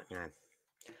looking at now?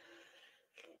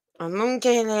 On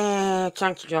Monday,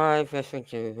 trying to drive,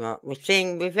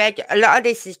 we've read, a lot of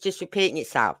this is just repeating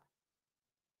itself.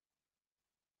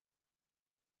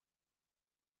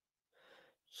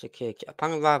 Security.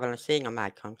 Upon arrival on the scene, I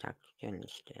made contact with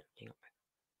journalist.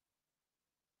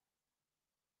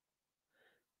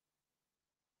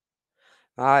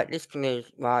 Right, this can be,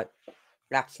 right,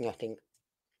 that's nothing.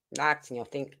 That's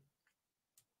nothing.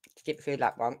 Skip through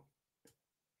that one.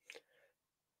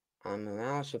 I'm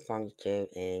aroused responded to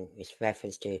in with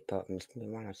reference to problems.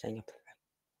 One I'm saying.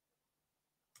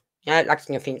 No, that's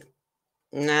nothing.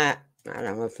 Nah, I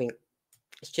don't think.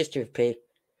 It's just a repeat.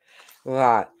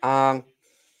 Right, on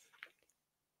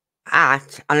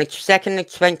the 2nd of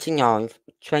 29th,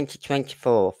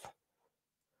 2024,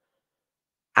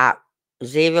 at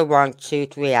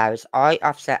 0123 hours, I,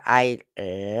 Officer A.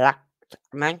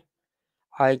 Lackman,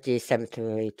 ID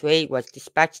 733, was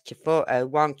dispatched to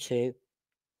 4012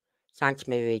 Santa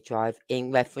Maria Drive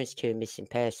in reference to a missing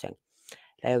person.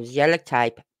 There was yellow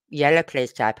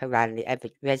police tape around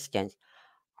the residence.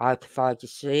 I provided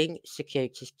scene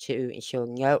security to ensure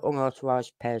no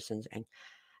unauthorised persons, and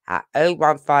at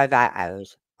 0158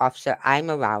 hours, Officer A.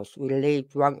 Morales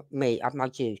relieved me of my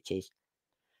duties.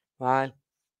 Right,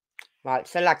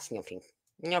 so that's nothing.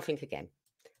 Nothing again.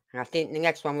 And I think the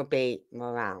next one will be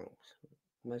Morales.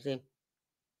 Was it?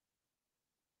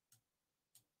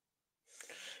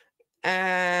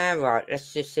 Right,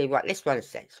 let's just see what this one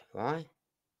says, right?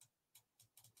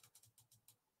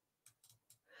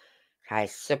 Okay,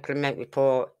 supplement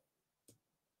report.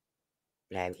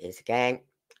 There it is again.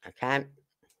 Okay.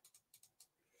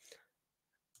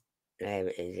 There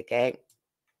it is again.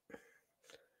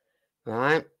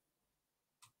 Right.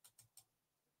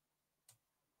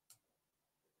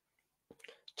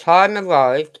 Time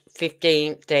arrived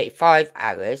 15:35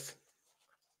 hours.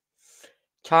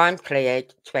 Time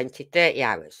cleared 20:30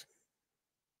 hours.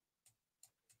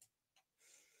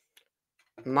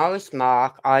 Morris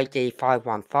Mark, ID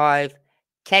 515.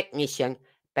 Technician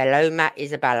Beloma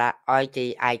Isabella,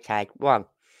 ID 881.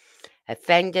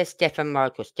 Offender Stephen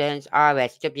Michael Stearns,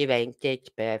 RSWN, date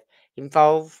of birth.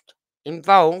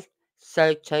 Involved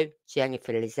Soto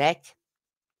Jennifer Lizette.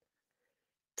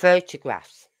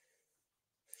 Photographs.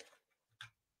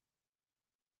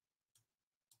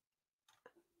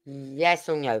 Yes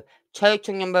or no?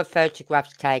 Total number of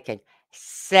photographs taken.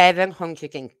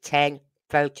 710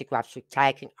 photographs were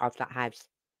taken of that house.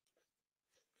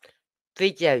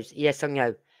 Videos, yes or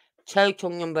no? Total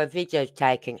number of videos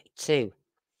taken, 2.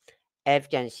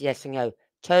 Evidence, yes or no?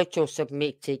 Total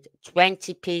submitted,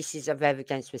 20 pieces of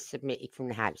evidence were submitted from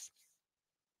the house.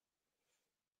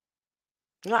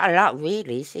 Not a lot,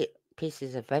 really, is it?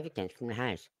 Pieces of evidence from the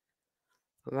house.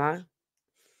 Right?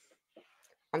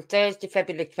 On Thursday,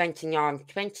 February 29,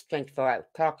 2024, at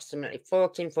approximately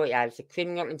 14:40 hours, the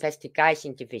Criminal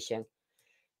Investigation Division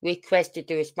requested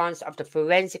the response of the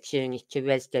forensic unit to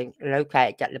resident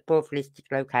located at the above listed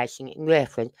location in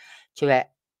reference to a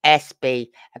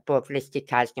SB above listed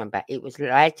case number. It was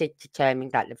later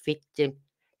determined that the victim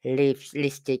lives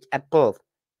listed above.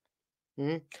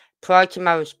 Prior to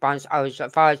my response, I was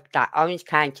advised that Orange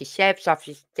County Sheriff's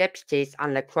Office deputies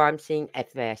and the crime scene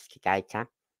investigator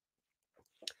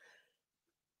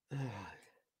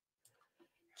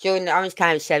during the Orange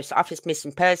County Sheriff's Office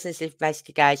missing persons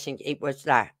investigation, it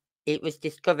was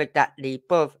discovered that the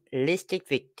above listed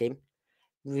victim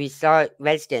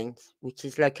residence, which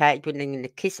is located within the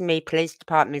Kissimmee Police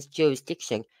Department's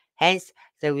jurisdiction, hence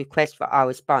the request for our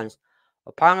response.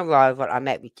 Upon arrival, I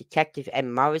met with Detective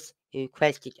M. Morris, who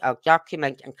requested I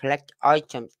document and collect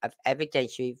items of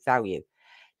evidentiary value.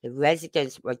 The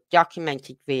residence was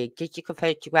documented via digital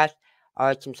photographs.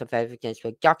 Items of evidence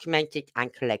were documented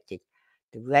and collected.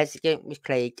 The resident was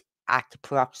cleared at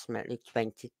approximately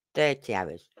 20-30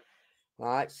 hours.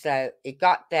 Right, so he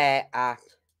got there at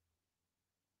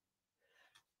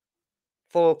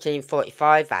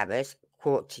 14:45 hours,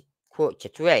 quarter to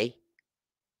 3,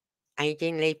 and he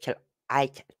didn't leave till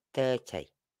 8:30.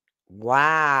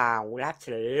 Wow, that's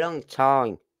a long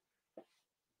time.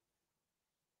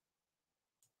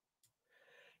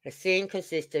 The scene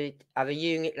consisted of a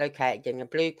unit located in a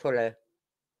blue-coloured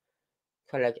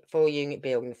 4-unit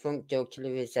building. The front door to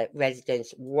the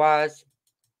residence was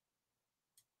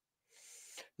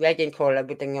red in colour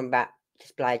with the number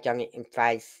displayed on it in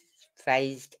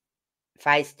faced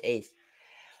east.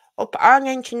 Up on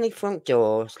entering the front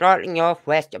door, slightly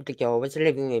northwest of the door, was a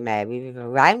living room area with a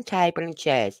round table and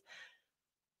chairs.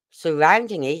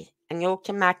 Surrounding it, an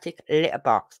automatic litter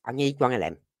box. I need one of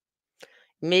them.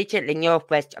 Immediately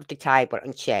northwest of the table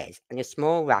and chairs, and a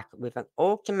small rack with an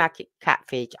automatic cat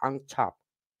feed on top.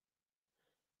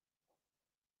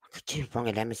 I could do one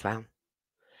of them as well.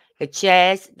 The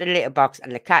chairs, the litter box,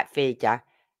 and the cat feeder.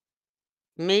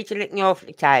 Immediately north of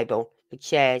the table, the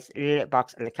chairs, the litter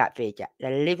box, and the cat feeder.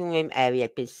 The living room area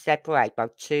had been separated by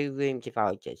 2 room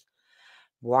dividers.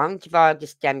 One divider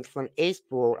stemmed from the east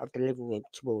wall of the living room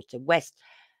towards the west.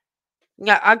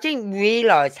 Now, I didn't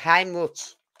realise how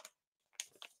much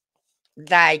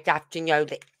they'd have to know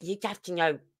that you'd have to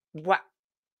know what.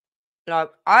 Like,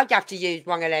 I'd have to use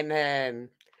one of them.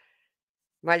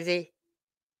 What is it?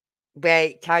 Where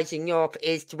it tells you north,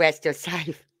 east, west, or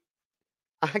south.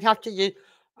 I'd have to use.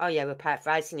 Oh yeah, we're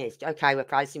facing east. Okay, we're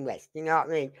facing west. You know what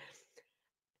I mean?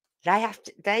 They have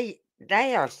to. They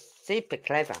are super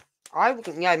clever. I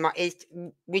wouldn't know my east,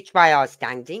 which way I was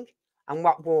standing, and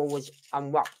what wall was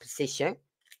on what position.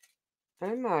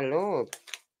 Oh my lord!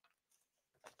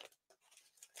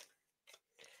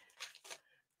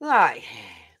 Right.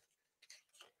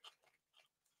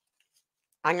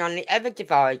 And on the other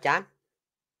divider,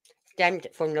 stemmed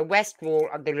from the west wall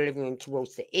of the living room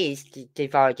towards the east,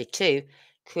 divider 2,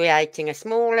 creating a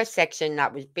smaller section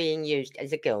that was being used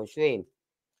as a girl's room,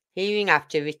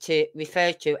 hereinafter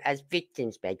referred to as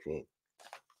victim's bedroom.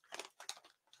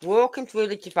 Walking through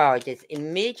the dividers,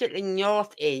 immediately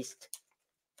northeast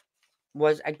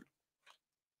of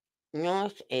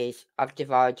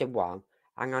divider 1,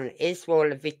 and on the east wall of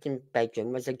the victim's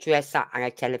bedroom was a dresser and a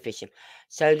television.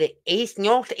 So the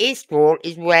northeast wall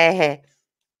is where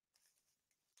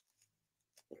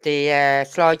the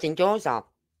sliding doors are,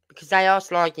 because they are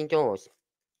sliding doors.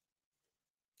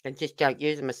 They just don't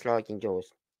use them as sliding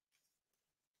doors.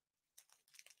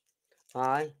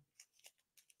 Right?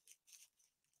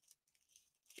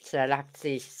 So that's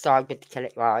the side with the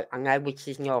television. Right, I know which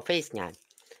is northeast now.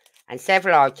 And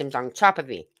several items on top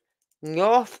of it.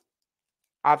 North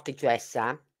of the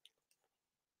dresser,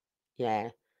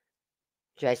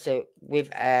 dresser with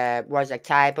was a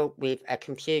table with a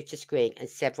computer screen and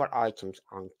several items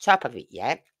on top of it,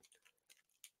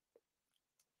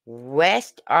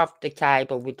 West of the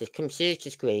table with the computer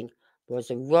screen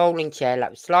was a rolling chair that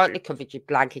was slightly covered with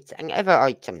blankets and other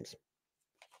items.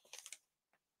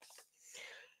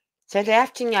 So they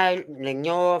have to know the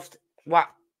north, what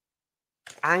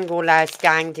angle they're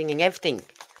standing and everything.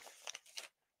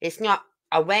 It's not,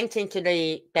 I went into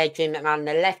the bedroom and on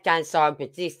the left-hand side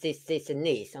was this, and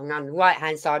this. And on the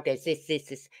right-hand side there's this.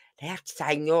 They have to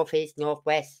say northeast,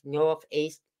 northwest,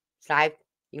 northeast, south.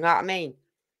 You know what I mean?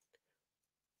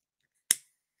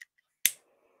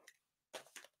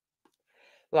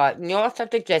 Right, north of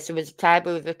the dresser was a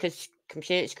table with a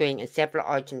computer screen and several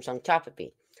items on top of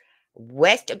it.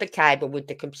 West of the table with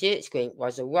the computer screen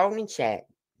was a rolling chair.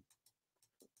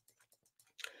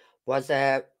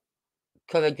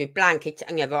 Covered with blankets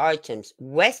and other items.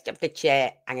 West of the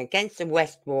chair and against the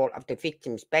west wall of the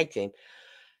victim's bedroom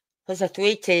was a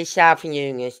 3-tier shelving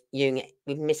unit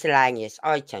with miscellaneous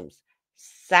items.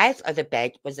 South of the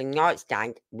bed was a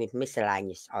nightstand with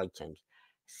miscellaneous items.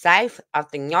 South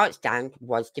of the nightstand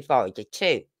was divider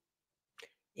 2.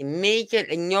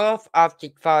 Immediately north of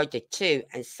divider 2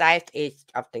 and southeast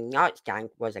of the nightstand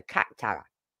was a cat tower.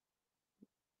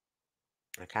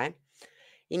 Okay.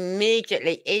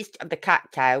 Immediately east of the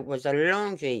cat tower was a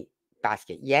laundry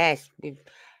basket. Yes,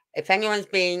 if anyone's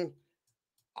been,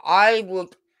 I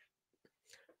would,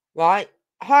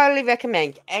 highly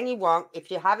recommend anyone,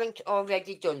 if you haven't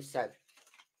already done so,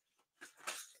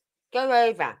 go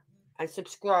over and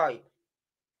subscribe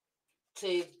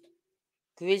to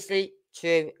Grizzly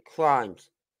True Crimes.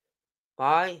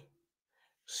 Right?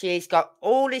 She's got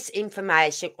all this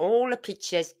information, all the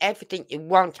pictures, everything you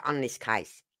want on this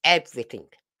case. Everything.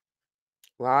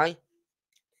 right?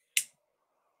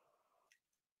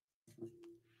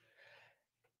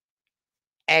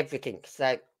 Everything.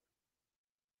 So,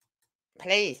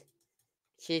 please,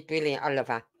 she's brilliant. I love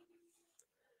her.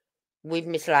 With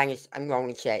miscellaneous and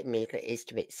rolling chair immediately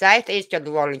east of it. Southeast of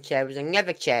the rolling chair was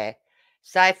another chair.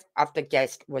 South of the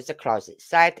desk was the closet.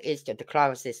 Southeast of the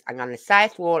closet and on the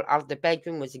south wall of the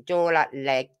bedroom was a door that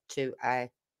led to a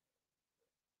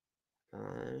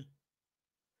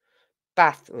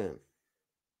bathroom.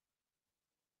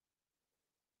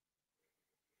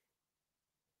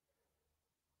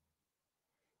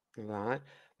 Right.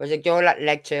 Was a door that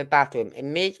led to a bathroom.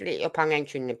 Immediately upon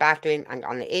entering the bathroom and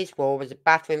on the east wall was a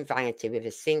bathroom vanity with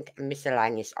a sink and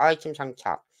miscellaneous items on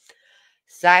top.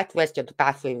 Southwest of the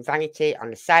bathroom vanity on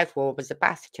the south wall was a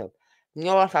bathtub.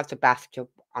 North of the bathtub,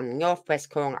 on the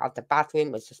northwest corner of the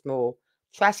bathroom, was a small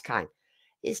trash can.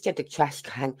 East of the trash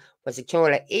can was a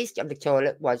toilet. East of the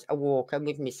toilet was a walker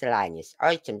with miscellaneous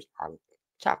items on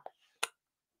top.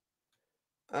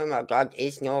 Oh my God,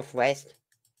 east, northwest.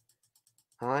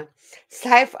 Right.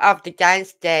 South of the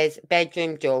downstairs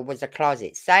bedroom door was a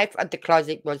closet. South of the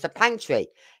closet was a pantry.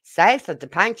 South of the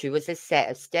pantry was a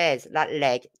set of stairs that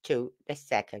led to the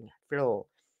second floor.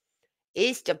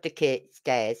 East of the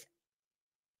stairs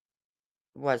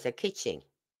was a kitchen.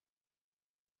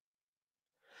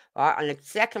 Right, on the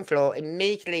second floor,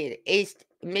 immediately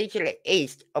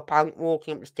east upon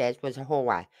walking up the stairs was a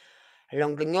hallway.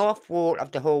 Along the north wall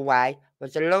of the hallway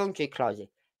was a laundry closet.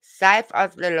 South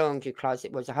of the laundry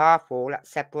closet was a half wall that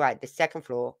separated the second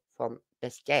floor from the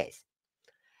stairs.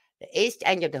 The east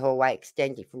end of the hallway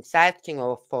extended from south to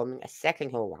north, forming a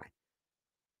second hallway.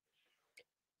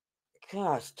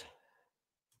 Christ.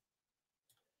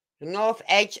 The north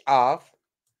edge of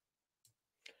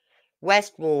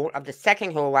west wall of the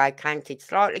second hallway canted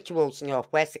slightly towards the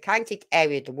northwest. The canted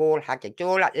area of the wall had a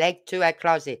door that led to a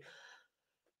closet.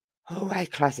 Hallway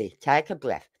closet. Take a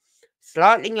breath.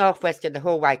 Slightly northwest of the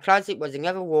hallway closet was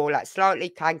another wall that slightly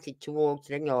canted towards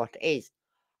the northeast.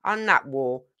 On that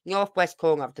wall, northwest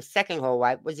corner of the second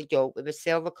hallway, was a door with a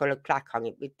silver-coloured plaque on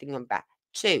it with the number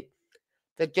 2.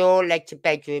 The door led to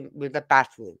bedroom with a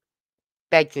bathroom.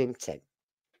 Bedroom 2.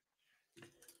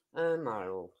 Oh my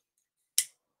lord.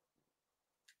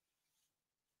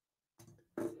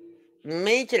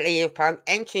 Immediately upon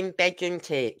entering bedroom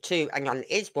 2 and on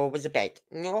its wall was a bed.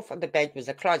 North of the bed was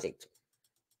a closet.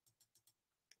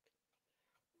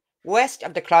 West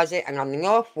of the closet and on the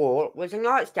north wall was a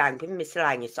nightstand with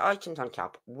miscellaneous items on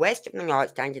top. West of the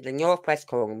nightstand in the northwest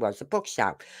corner was a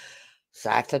bookshelf.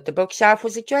 South of the bookshelf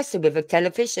was a dresser with a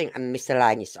television and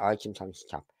miscellaneous items on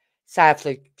top. South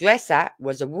of the dresser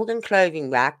was a wooden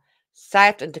clothing rack.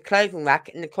 South of the clothing rack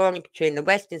in the corner between the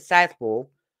west and south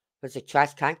wall was a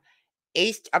trash can.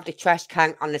 East of the trash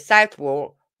can on the south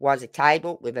wall was a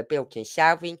table with a built-in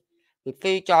shelving with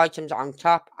food items on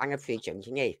top and a fridge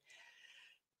underneath.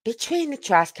 Between the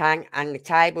trash can and the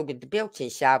table with the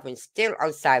built-in shelving still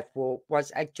on south wall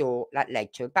was a door that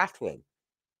led to a bathroom.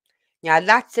 Now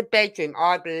that's a bedroom,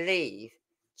 I believe.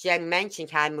 Jen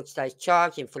mentioned how much they're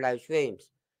charging for those rooms.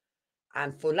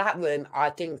 And for that room,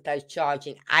 I think they're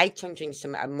charging $800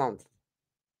 something a month.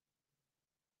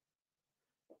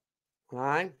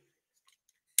 Right?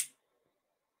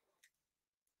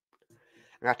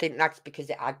 And I think that's because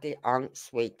it had the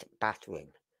ensuite bathroom.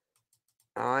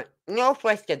 Alright.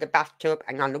 Northwest of the bathtub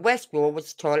and on the west wall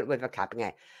was a toilet with a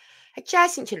cabinet.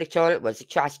 Adjacent to the toilet was a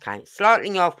trash can. Slightly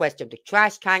northwest of the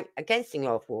trash can, against the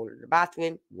north wall of the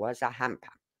bathroom, was a hamper.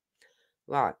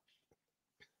 Right.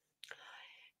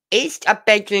 East of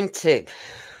bedroom 2.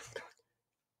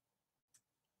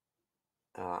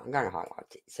 I'm going to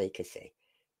highlight it so you can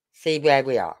see where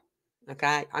we are.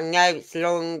 Okay, I know it's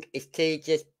long, it's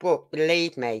tedious, but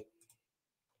believe me,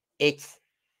 it's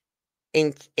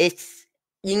you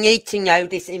need to know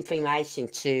this information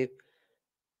to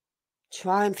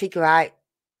try and figure out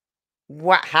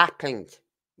what happened,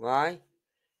 right?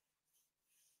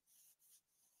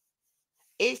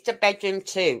 East of bedroom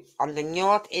 2, on the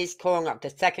northeast corner of the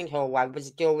second hallway, was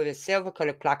a door with a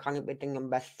silver-coloured plaque on it with the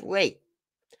number 3.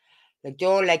 The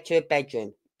door led to a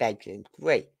bedroom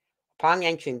 3. Upon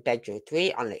entering bedroom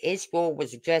 3, on the east wall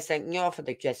was a dresser. North of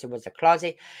the dresser was a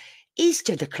closet. East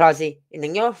of the closet, in the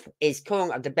northeast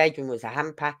corner of the bedroom, was a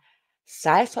hamper.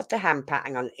 South of the hamper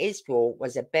and on the east wall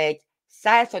was a bed.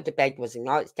 South of the bed was a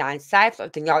nightstand. South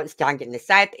of the nightstand in the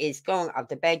southeast corner of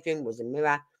the bedroom was a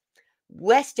mirror.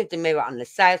 West of the mirror on the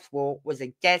south wall was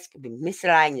a desk with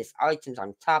miscellaneous items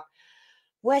on top.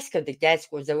 West of the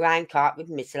desk was a rain cart with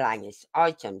miscellaneous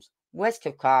items. West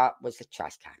of car was a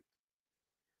trash can.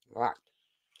 Right.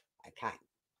 Okay.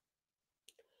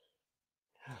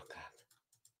 Oh, God.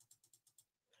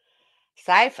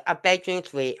 South of bedroom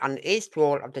 3 on the east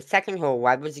wall of the second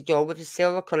hallway was a door with a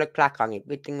silver coloured plaque on it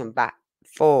with the number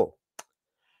 4.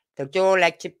 The door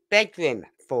led to bedroom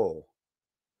 4.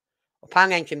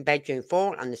 Upon entering bedroom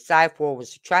 4, on the south wall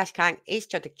was a trash can.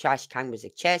 East of the trash can was a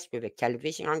chest with a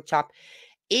television on top.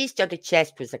 East of the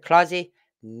chest was a closet.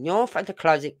 North of the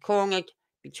closet, cornered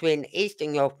between the east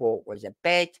and north wall, was a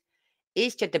bed.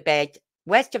 West of the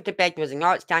bed was a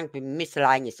nightstand with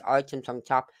miscellaneous items on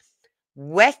top.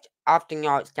 West of the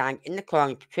nightstand, in the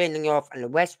corner between the north and the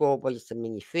west wall, was the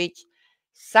mini fridge.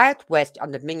 Southwest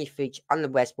on the mini fridge on the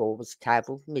west wall was a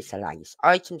table with miscellaneous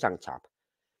items on top.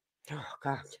 Oh,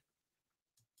 God.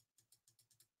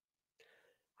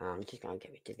 I'm just going to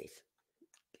get rid of this.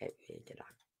 Get rid of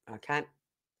that. Okay.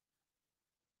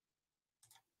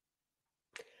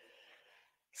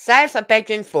 South of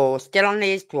bedroom 4, still on the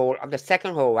east wall of the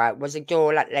second hallway, was a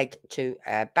door that led to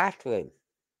a bathroom.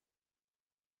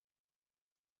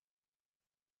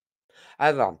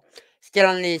 Over on. Still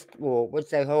on the east wall was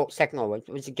the second hallway,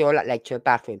 was a door that led to a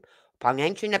bathroom. Upon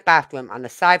entering the bathroom, on the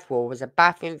south wall was a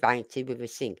bathroom vanity with a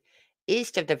sink.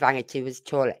 East of the vanity was a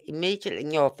toilet. Immediately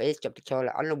northeast of the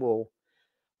toilet on the wall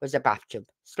was a bathtub.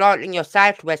 Slightly north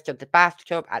southwest of the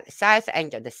bathtub, at the south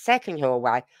end of the second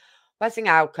hallway, was an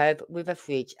alcove with a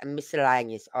fridge and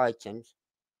miscellaneous items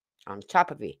on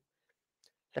top of it.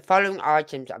 The following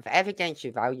items of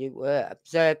evidential value were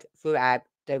observed throughout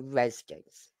the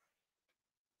residence.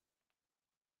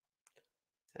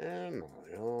 Oh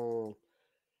my lord.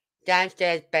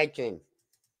 Downstairs bedroom.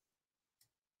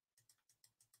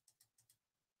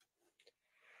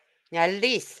 Now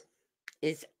this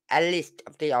is a list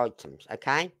of the items,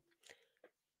 okay?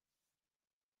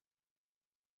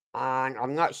 And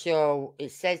I'm not sure,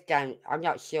 it says down, I'm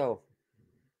not sure.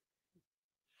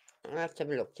 I'll have to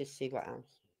have a look to see what else.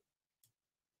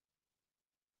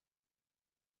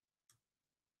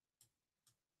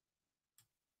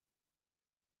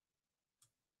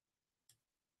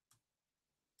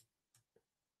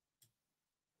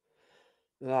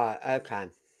 Right, okay.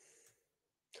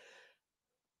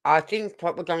 I think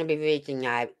what we're going to be reading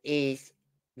now is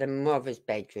the mother's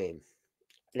bedroom.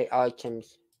 The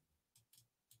items.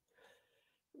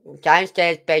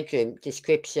 Downstairs bedroom,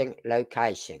 description,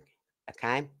 location.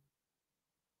 Okay?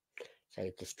 So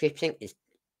the description is,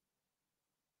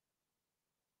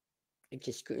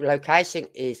 location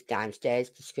is downstairs,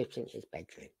 description is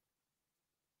bedroom.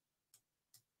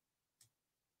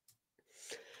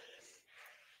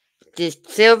 This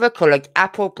silver-coloured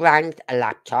Apple brand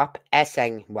laptop,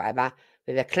 SN whatever,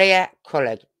 with a clear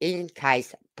coloured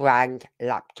in-case brand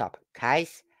laptop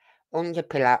case under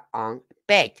pillow on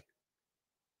bed.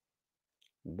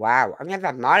 Wow, I've never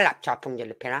had my laptop under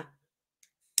the pillow.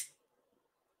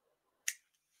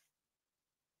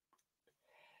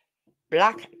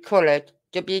 Black-coloured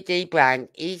WD brand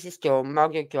easy store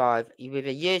model drive with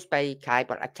a USB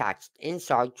cable attached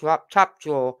inside top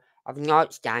drawer of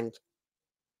nightstand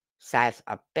south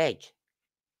of bed.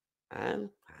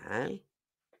 Okay.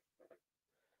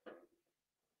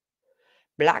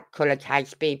 Black-coloured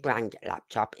HP brand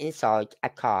laptop inside a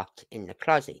cart in the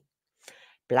closet.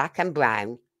 Black and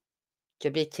brown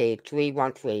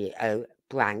WT3130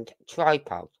 brand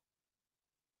tripod.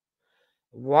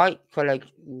 White-coloured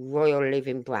Royal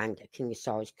Living brand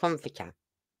king-size comforter.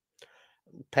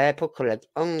 Purple-coloured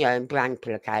unknown brand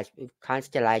pillowcase with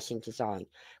constellation design.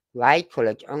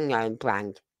 Grey-coloured unknown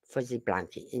brand fuzzy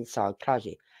blanket inside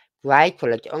closet.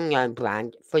 Grey-coloured unknown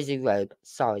brand fuzzy robe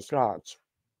size large.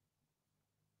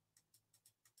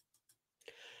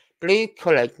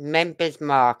 Blue-coloured Members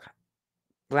Mark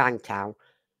brand towel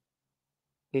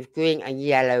with green and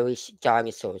yellowish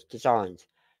dinosaurs designs.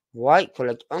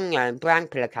 White-coloured unknown brand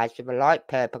pillowcase with a light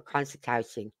purple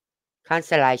constellation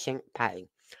pattern.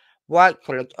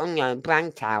 White-coloured unknown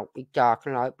brand towel with dark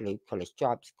and light blue colour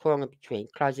stripes corner between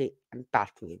closet and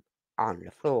bathroom on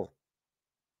the floor.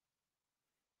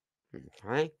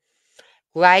 Okay.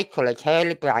 Grey-coloured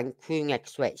Hurley brand crewneck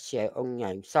sweatshirt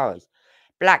unknown size.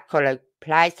 Black-coloured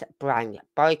Place brand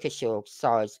biker shorts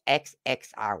size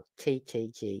XXL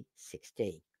TTG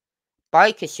 16.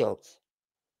 Biker shorts.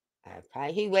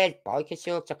 Okay, who wears biker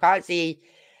shorts? I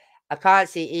can't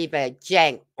see either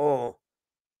Jen or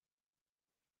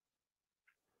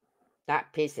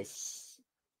that piece of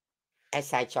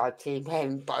SHIT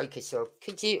wearing biker shorts.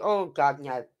 Could you? Oh God,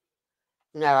 no.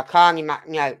 No, I can't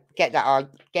imagine. No, get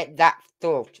that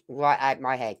thought right out of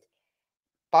my head.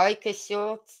 Biker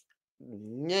shorts?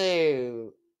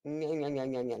 No.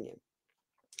 No.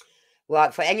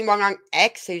 Right, for anyone on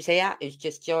X who's here, who's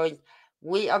just joined,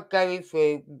 we are going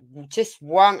through just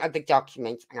one of the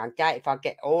documents, and I doubt if I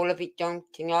get all of it done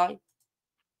tonight,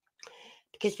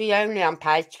 because we're only on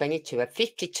page 22 of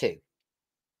 52.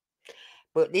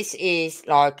 But this is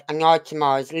like an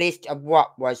itemised list of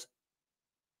what was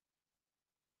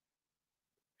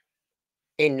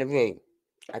in the room,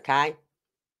 okay?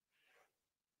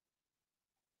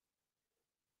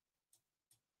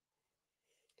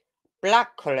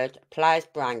 Black coloured Players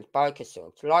brand biker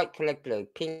shorts, light coloured blue,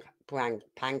 pink brand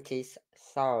panties,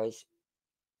 size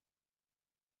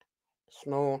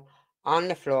small, on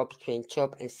the floor between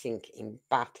tub and sink in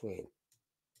bathroom.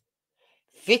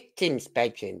 Victim's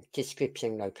bedroom,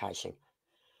 description, location.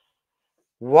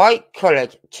 White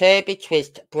coloured Turby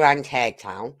Twist brand hair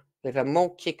towel with a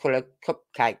multicoloured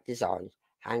cupcake design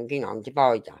hanging on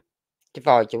divider.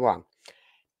 Divider 1.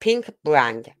 Pink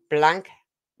brand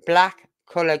black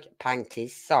coloured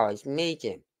panties, size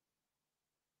medium.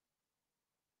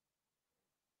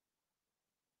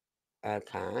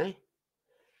 Okay.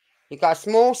 You got a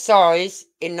small size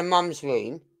in the mum's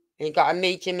room, and you got a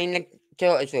medium in the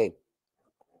daughter's room.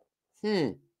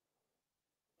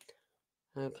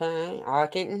 Okay, I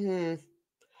think,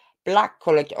 Black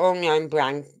coloured all-known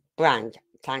brand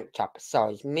tank top,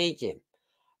 size medium.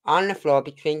 On the floor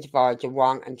between divider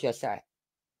 1 and dresser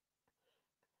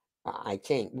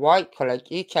 18. White coloured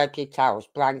Utopia towels,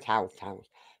 brand house towels.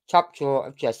 Top drawer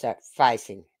of dresser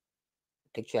facing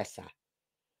the dresser.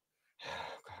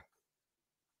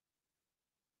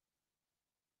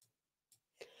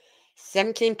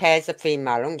 17 pairs of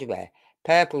female underwear.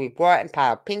 Purple with white and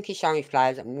pale, pinkish orange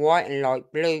flowers and white and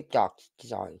light blue dots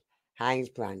design. Hanes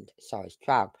brand, size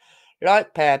 12.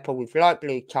 Light purple with light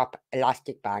blue top,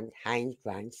 elastic band, Hanes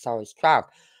brand, size 12.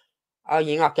 Oh,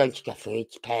 you're not going to go for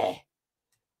each pair.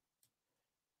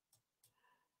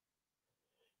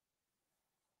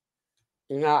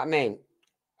 You know what I mean?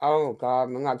 Oh, God,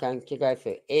 we're not going to go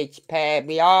for each pair.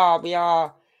 We are.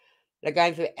 They're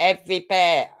going for every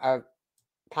pair of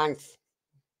pants.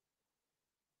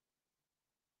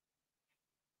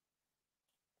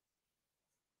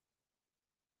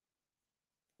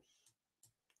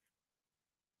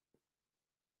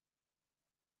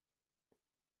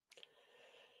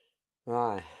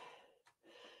 Right.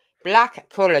 Black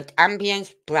coloured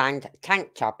Ambience brand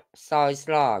tank top, size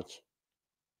large.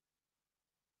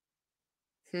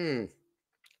 I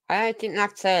don't think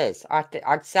that's hers.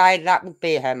 I'd say that would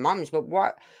be her mum's, but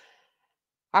what?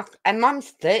 Her mum's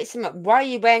 30. Why are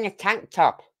you wearing a tank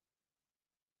top?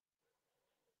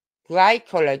 Grey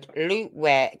coloured loot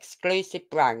wear exclusive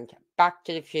brand Back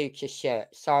to the Future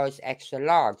shirt, size extra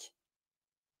large.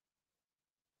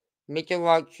 Middle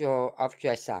right drawer of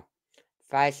dresser,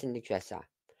 facing the dresser.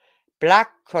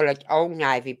 Black coloured Old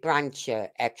Navy brand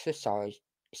shirt, extra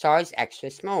size extra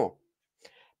small.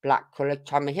 Black coloured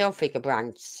Tommy Hilfiger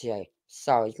brand shirt,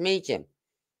 size medium.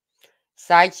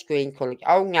 Sage green coloured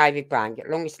Old Navy brand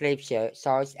long sleeve shirt,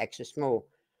 size extra small.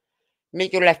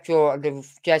 Middle left drawer of the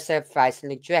dresser facing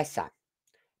the dresser.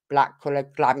 Black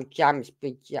coloured Glam Jams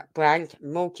brand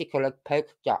multicoloured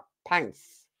polka dot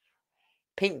pants.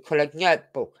 Pink coloured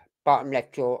notebook, bottom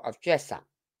left drawer of dresser.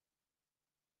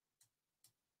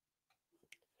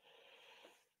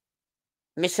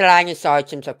 Miscellaneous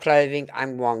items of clothing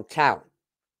and one towel.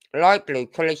 Light blue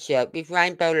coloured shirt with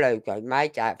rainbow logo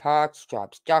made out of hard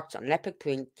stripes, dots and leopard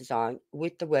print design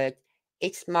with the word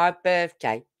 "It's my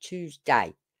birthday,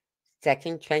 Tuesday,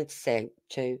 2nd 22.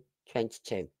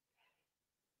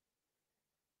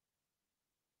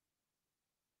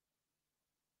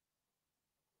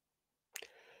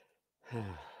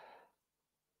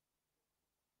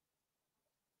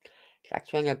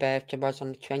 That's when her birthday was,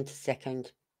 on the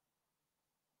 22nd.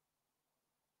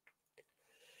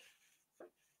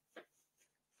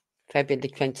 February the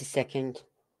 22nd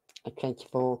of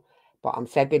 24. But on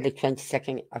February the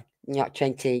 22nd of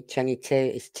 2022,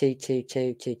 it's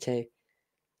 22222.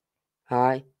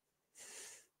 Hi.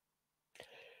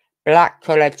 Black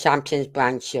coloured Champions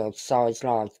brand shirt, size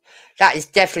large. That is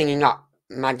definitely not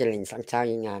Madeline's, I'm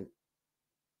telling you now.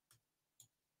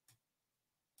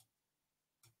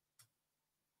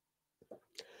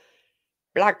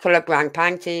 Black coloured brand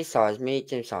panties, size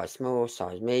medium, size small,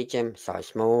 size medium, size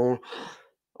small.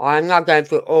 I'm not going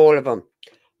through all of them.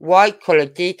 White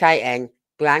coloured DKN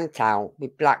brand towel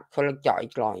with black coloured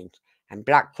dotted lines and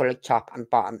black coloured top and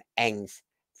bottom ends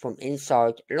from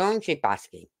inside laundry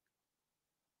basket.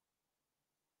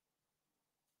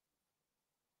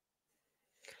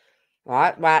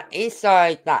 Right, well,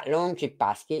 inside that laundry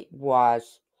basket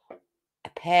was a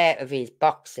pair of his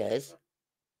boxers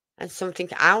and something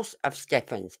else of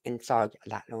Stephen's inside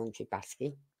that laundry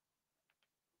basket.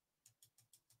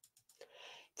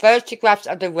 Photographs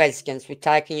of the residents were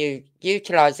taken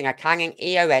utilising a Canon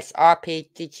EOS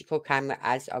RP digital camera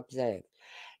as observed.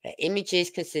 The images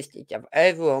consisted of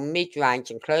overall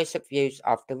mid-range and close-up views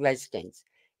of the residence.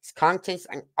 Its contents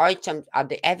and items are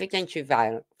the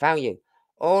evidentiary value.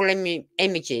 All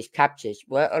images captured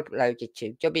were uploaded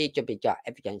to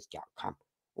www.evidence.com.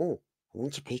 Oh, I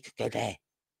wonder if we could go there.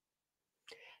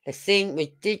 The scene was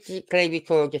digitally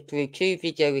recorded through 2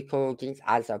 video recordings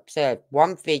as observed.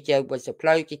 One video was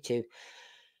uploaded to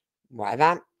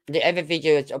whatever. The other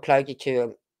video was uploaded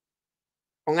to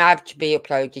unable to be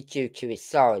uploaded due to its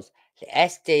size. The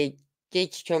SD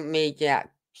digital media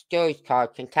storage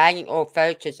card containing all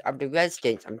photos of the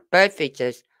residents and both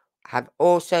videos have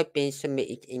also been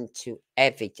submitted into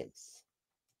evidence.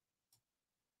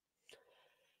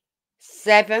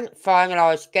 7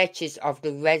 finalised sketches of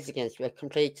the residence were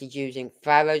completed using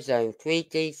Zone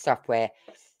 3D software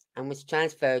and was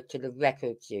transferred to the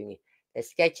records unit. The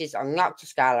sketches are not to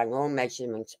scale and all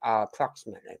measurements are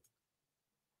approximately.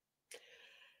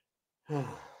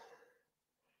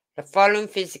 The following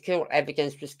physical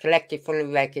evidence was collected from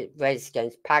the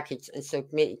residence, packaged and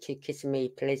submitted to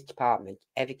Kissimmee Police Department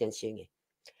Evidence Unit.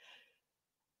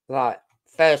 Right,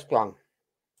 first one.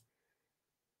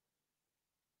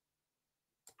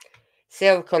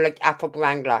 Silver coloured Apple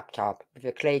brand laptop with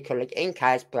a clear coloured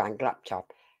in-case brand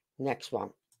laptop. Next one.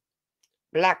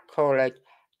 Black coloured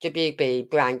WB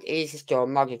brand Easy Store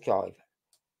model drive.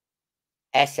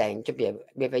 SNW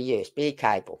with a USB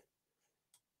cable.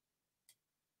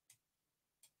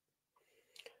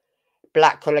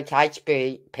 Black coloured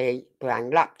HP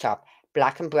brand laptop.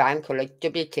 Black and brown coloured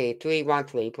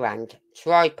WT313 brand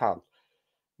tripod.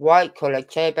 White coloured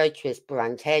Turbo Twist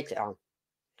brand head-on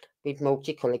with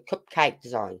multicoloured cupcake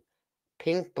design.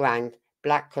 Pink brand,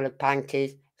 black coloured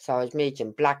panties, size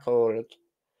medium, black coloured.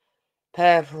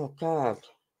 Purple, God.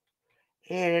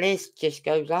 The list just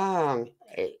goes on.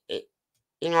 You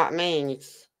know what I mean?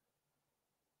 It's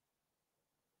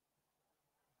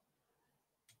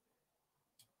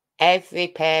every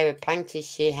pair of panties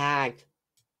she had.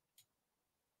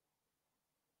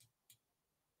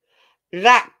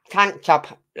 That tank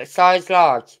top, size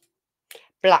large.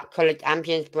 Black coloured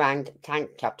Ambience brand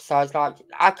tank top, size large.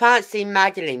 I can't see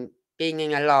Madeline being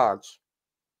in a large.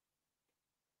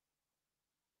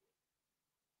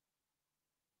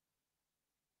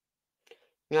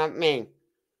 You know what I mean?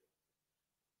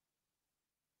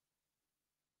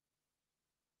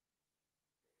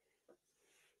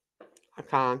 I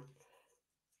can't.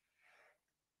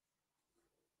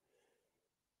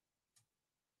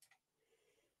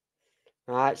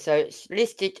 Right, so it's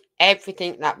listed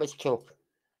everything that was took.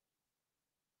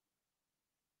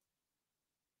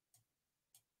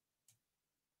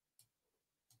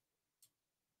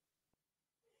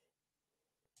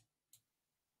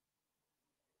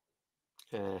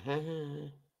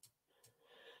 Right,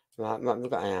 what have we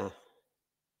got now?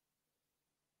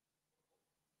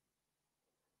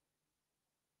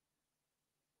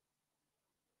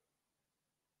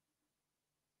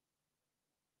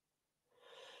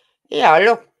 Yeah,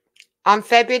 look, on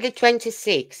February the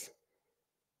 26th,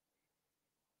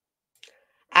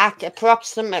 at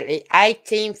approximately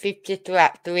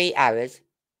 18:53 hours,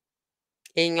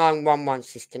 the 911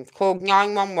 system called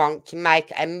 911 to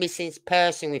make a missing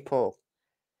person report.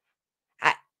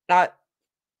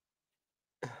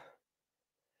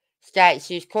 States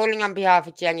she was calling on behalf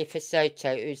of Jennifer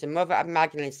Soto, who's the mother of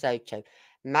Madeline Soto.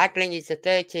 Madeline is a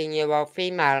 13-year-old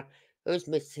female who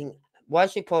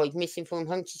was reported missing from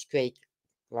Hunters Creek.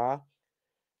 Right?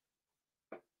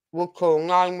 Would call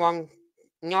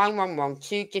 911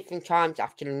 2 different times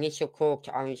after the initial call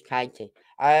to Orange County.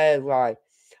 Oh, right.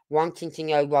 Wanting to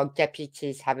know why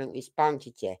deputies haven't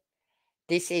responded yet.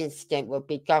 This incident will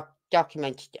be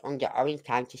documented under Orange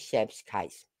County Sheriff's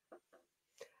case.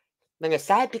 I'm going to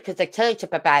say because they turned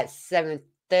up about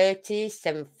 7:30,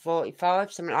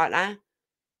 7:45, something like that.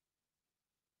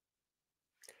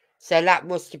 So that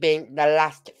must have been the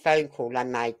last phone call I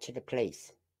made to the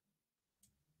police.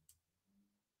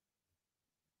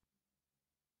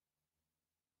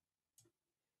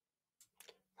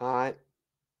 Alright.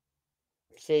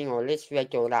 Seeing all this,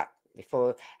 read all that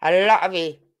before. A lot of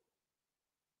it.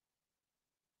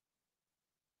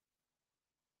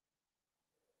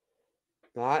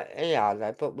 Right, here are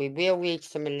they, but we will read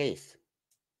some of this.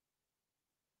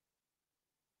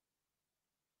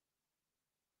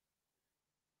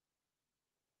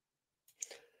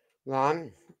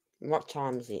 Right, what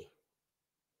time is it?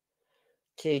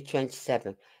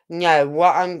 2:27. No,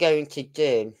 what I'm going to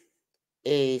do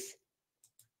is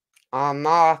I'll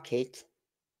mark it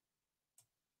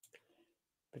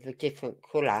with a different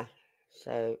colour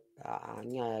so I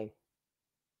know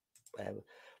where.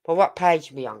 But what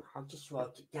page are we on? I'll just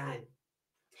write it down.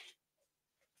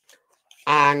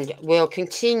 And we'll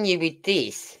continue with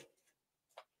this.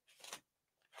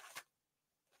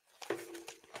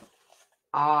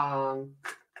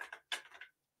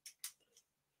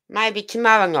 Maybe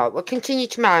tomorrow night. We'll continue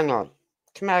tomorrow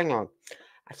night.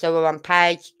 So we're on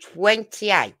page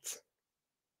 28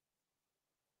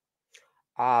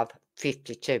 of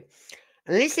 52.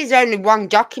 And this is only one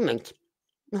document.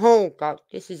 Oh, God,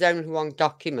 this is only one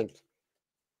document.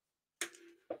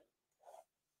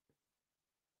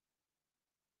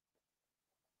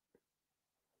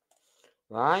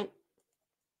 Right?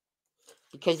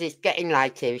 Because it's getting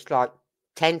late here. It's like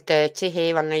 10:30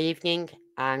 here on the evening.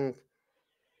 And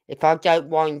if I don't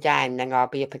wind down, then I'll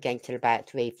be up again till about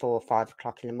 3, 4, 5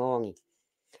 o'clock in the morning.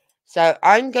 So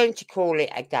I'm going to call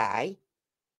it a day.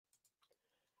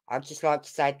 I'd just like to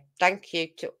say thank you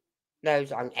to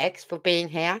those on X for being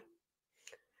here.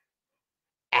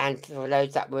 And for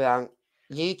those that were on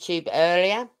YouTube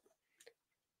earlier.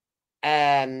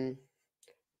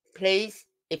 Please,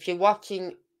 if you're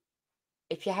watching,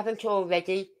 if you haven't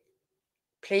already,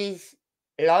 please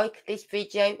like this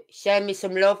video. Show me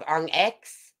some love on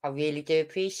X. I really do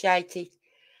appreciate it.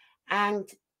 And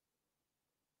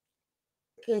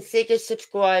consider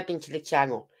subscribing to the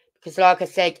channel. Because like I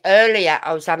said earlier,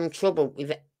 I was having trouble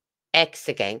with X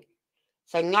again.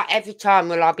 So not every time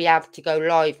will I be able to go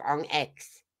live on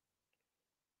X.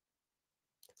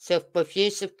 So if you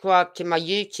subscribe to my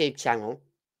YouTube channel,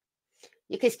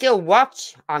 you can still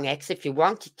watch on X if you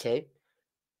wanted to.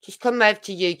 Just come over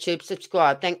to YouTube,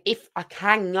 subscribe. Then if I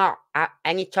cannot at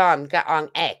any time get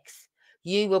on X,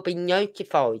 you will be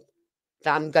notified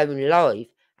that I'm going live.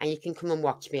 And you can come and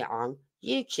watch me on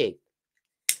YouTube.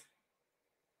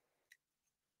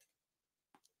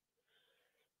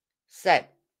 So,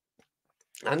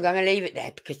 I'm going to leave it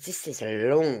there because this is a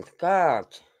long, God.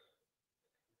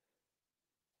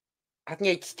 I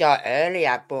need to start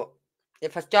earlier, but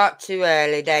if I start too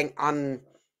early, then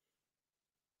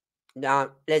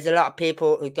no, there's a lot of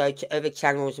people who go to other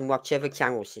channels and watch other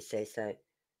channels, you see, so.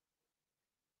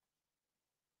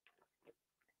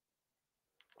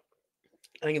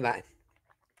 Anyway,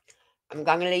 I'm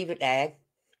going to leave it there.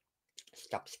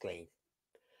 Stop screen.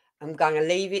 I'm going to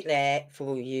leave it there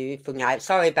for you for now.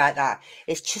 Sorry about that.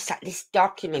 It's just that these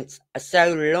documents are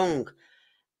so long.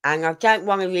 And I don't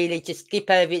want to really just skip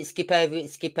over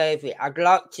it. I'd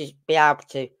like to be able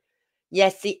to,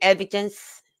 yes, the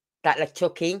evidence that they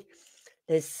took in.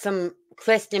 There's some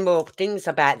questionable things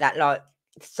about that, like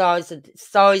the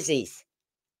sizes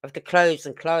of the clothes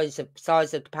and the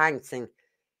size of the pants and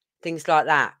things like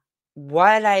that.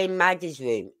 Why are they in Maddie's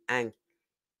room? And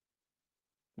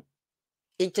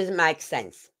it doesn't make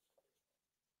sense.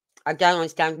 I don't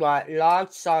understand why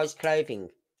large size clothing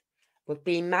would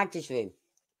be in Maddie's room.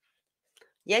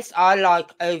 Yes, I like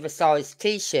oversized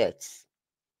t-shirts.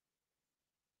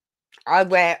 I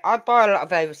buy a lot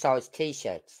of oversized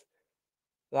t-shirts,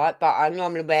 right? But I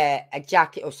normally wear a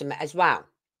jacket or something as well,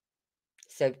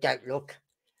 so don't look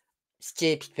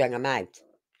stupid when I'm out.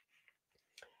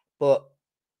 But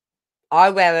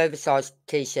I wear oversized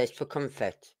t-shirts for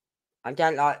comfort. I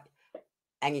don't like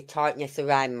any tightness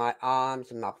around my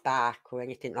arms and my back or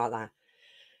anything like that.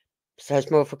 So it's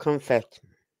more for comfort.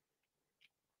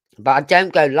 But I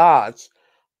don't go large.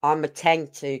 I'm a 10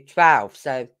 to 12,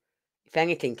 so if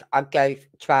anything, I'd go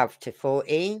 12 to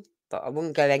 14, but I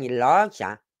wouldn't go any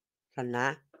larger than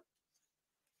that.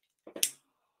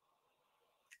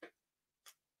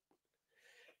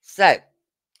 So,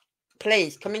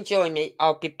 please come and join me.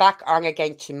 I'll be back on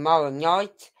again tomorrow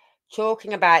night,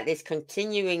 talking about this,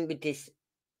 continuing with this,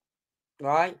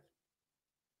 right?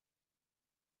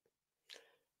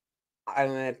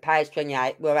 Page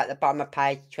 28. We're at the bottom of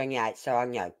page 28, so I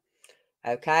know.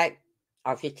 Okay?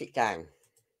 I've written it down.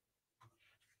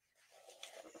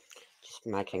 Just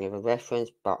making a reference,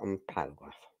 bottom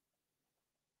paragraph.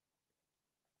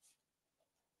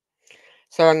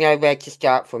 So I know where to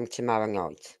start from tomorrow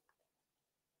night.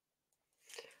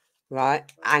 Right?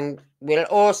 And we'll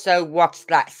also watch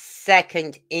that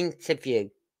second interview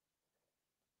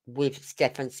with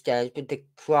stephensterns, with the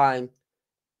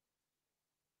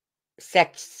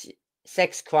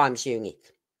sex crimes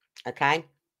unit. Okay?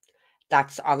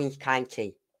 That's Orange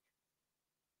County.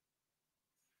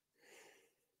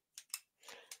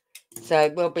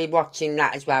 So we'll be watching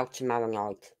that as well tomorrow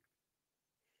night.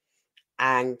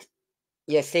 And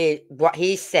you see what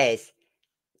he says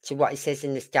to what he says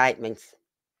in the statements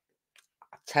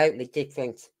are totally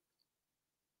different.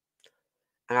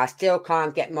 And I still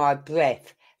can't get my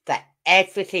breath that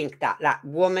everything that that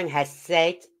woman has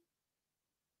said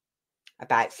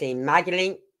about seeing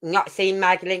Madeline, not seeing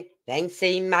Madeline, then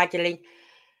seeing Madeline,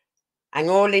 and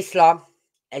all this lot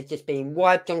has just been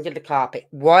wiped under the carpet.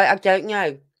 Why? I don't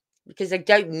know. Because they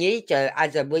don't need her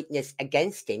as a witness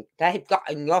against him. They've got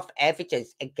enough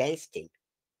evidence against him.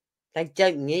 They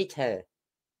don't need her.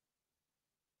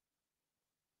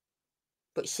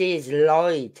 But she has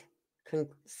lied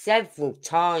several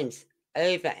times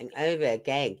over and over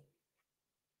again.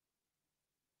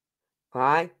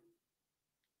 Right?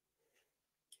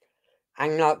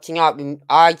 And like tonight,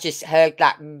 I just heard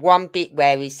that one bit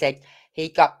where he said he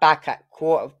got back at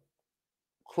quarter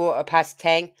past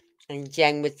 10 and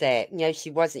Jen was there. No,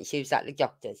 she wasn't. She was at the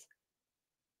doctor's.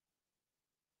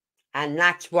 And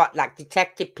that's what that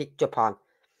detective picked up on.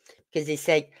 Because he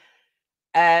said,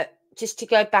 just to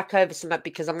go back over something,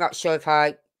 because I'm not sure if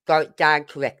I got it down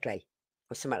correctly.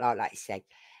 Or something like that, he said.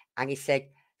 And he said,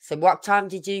 so what time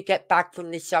did you get back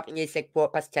from the shop? And he said,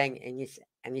 10:15.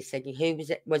 And he said, who was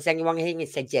it? Was anyone here? And he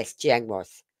said, yes, Jen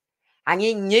was. And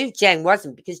he knew Jen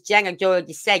wasn't, because Jen had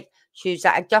already said she was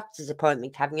at a doctor's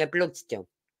appointment having her bloods done.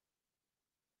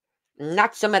 And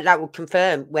that's something that will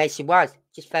confirm where she was.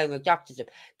 Just phone a doctor's up.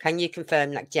 Can you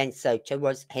confirm that jensoto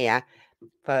was here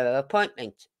for her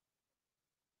appointment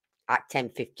at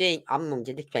 10:15 on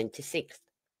Monday the 26th?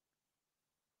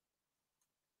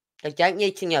 They don't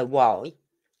need to know why.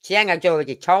 Jen had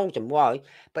already told them why,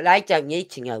 but they don't need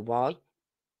to know why.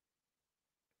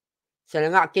 So they're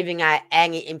not giving out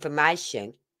any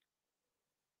information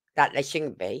that they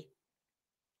shouldn't be.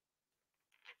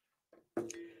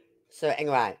 So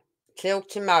anyway, till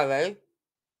tomorrow,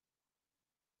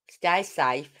 stay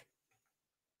safe.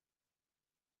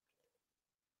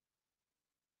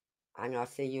 And I'll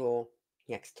see you all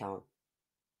next time.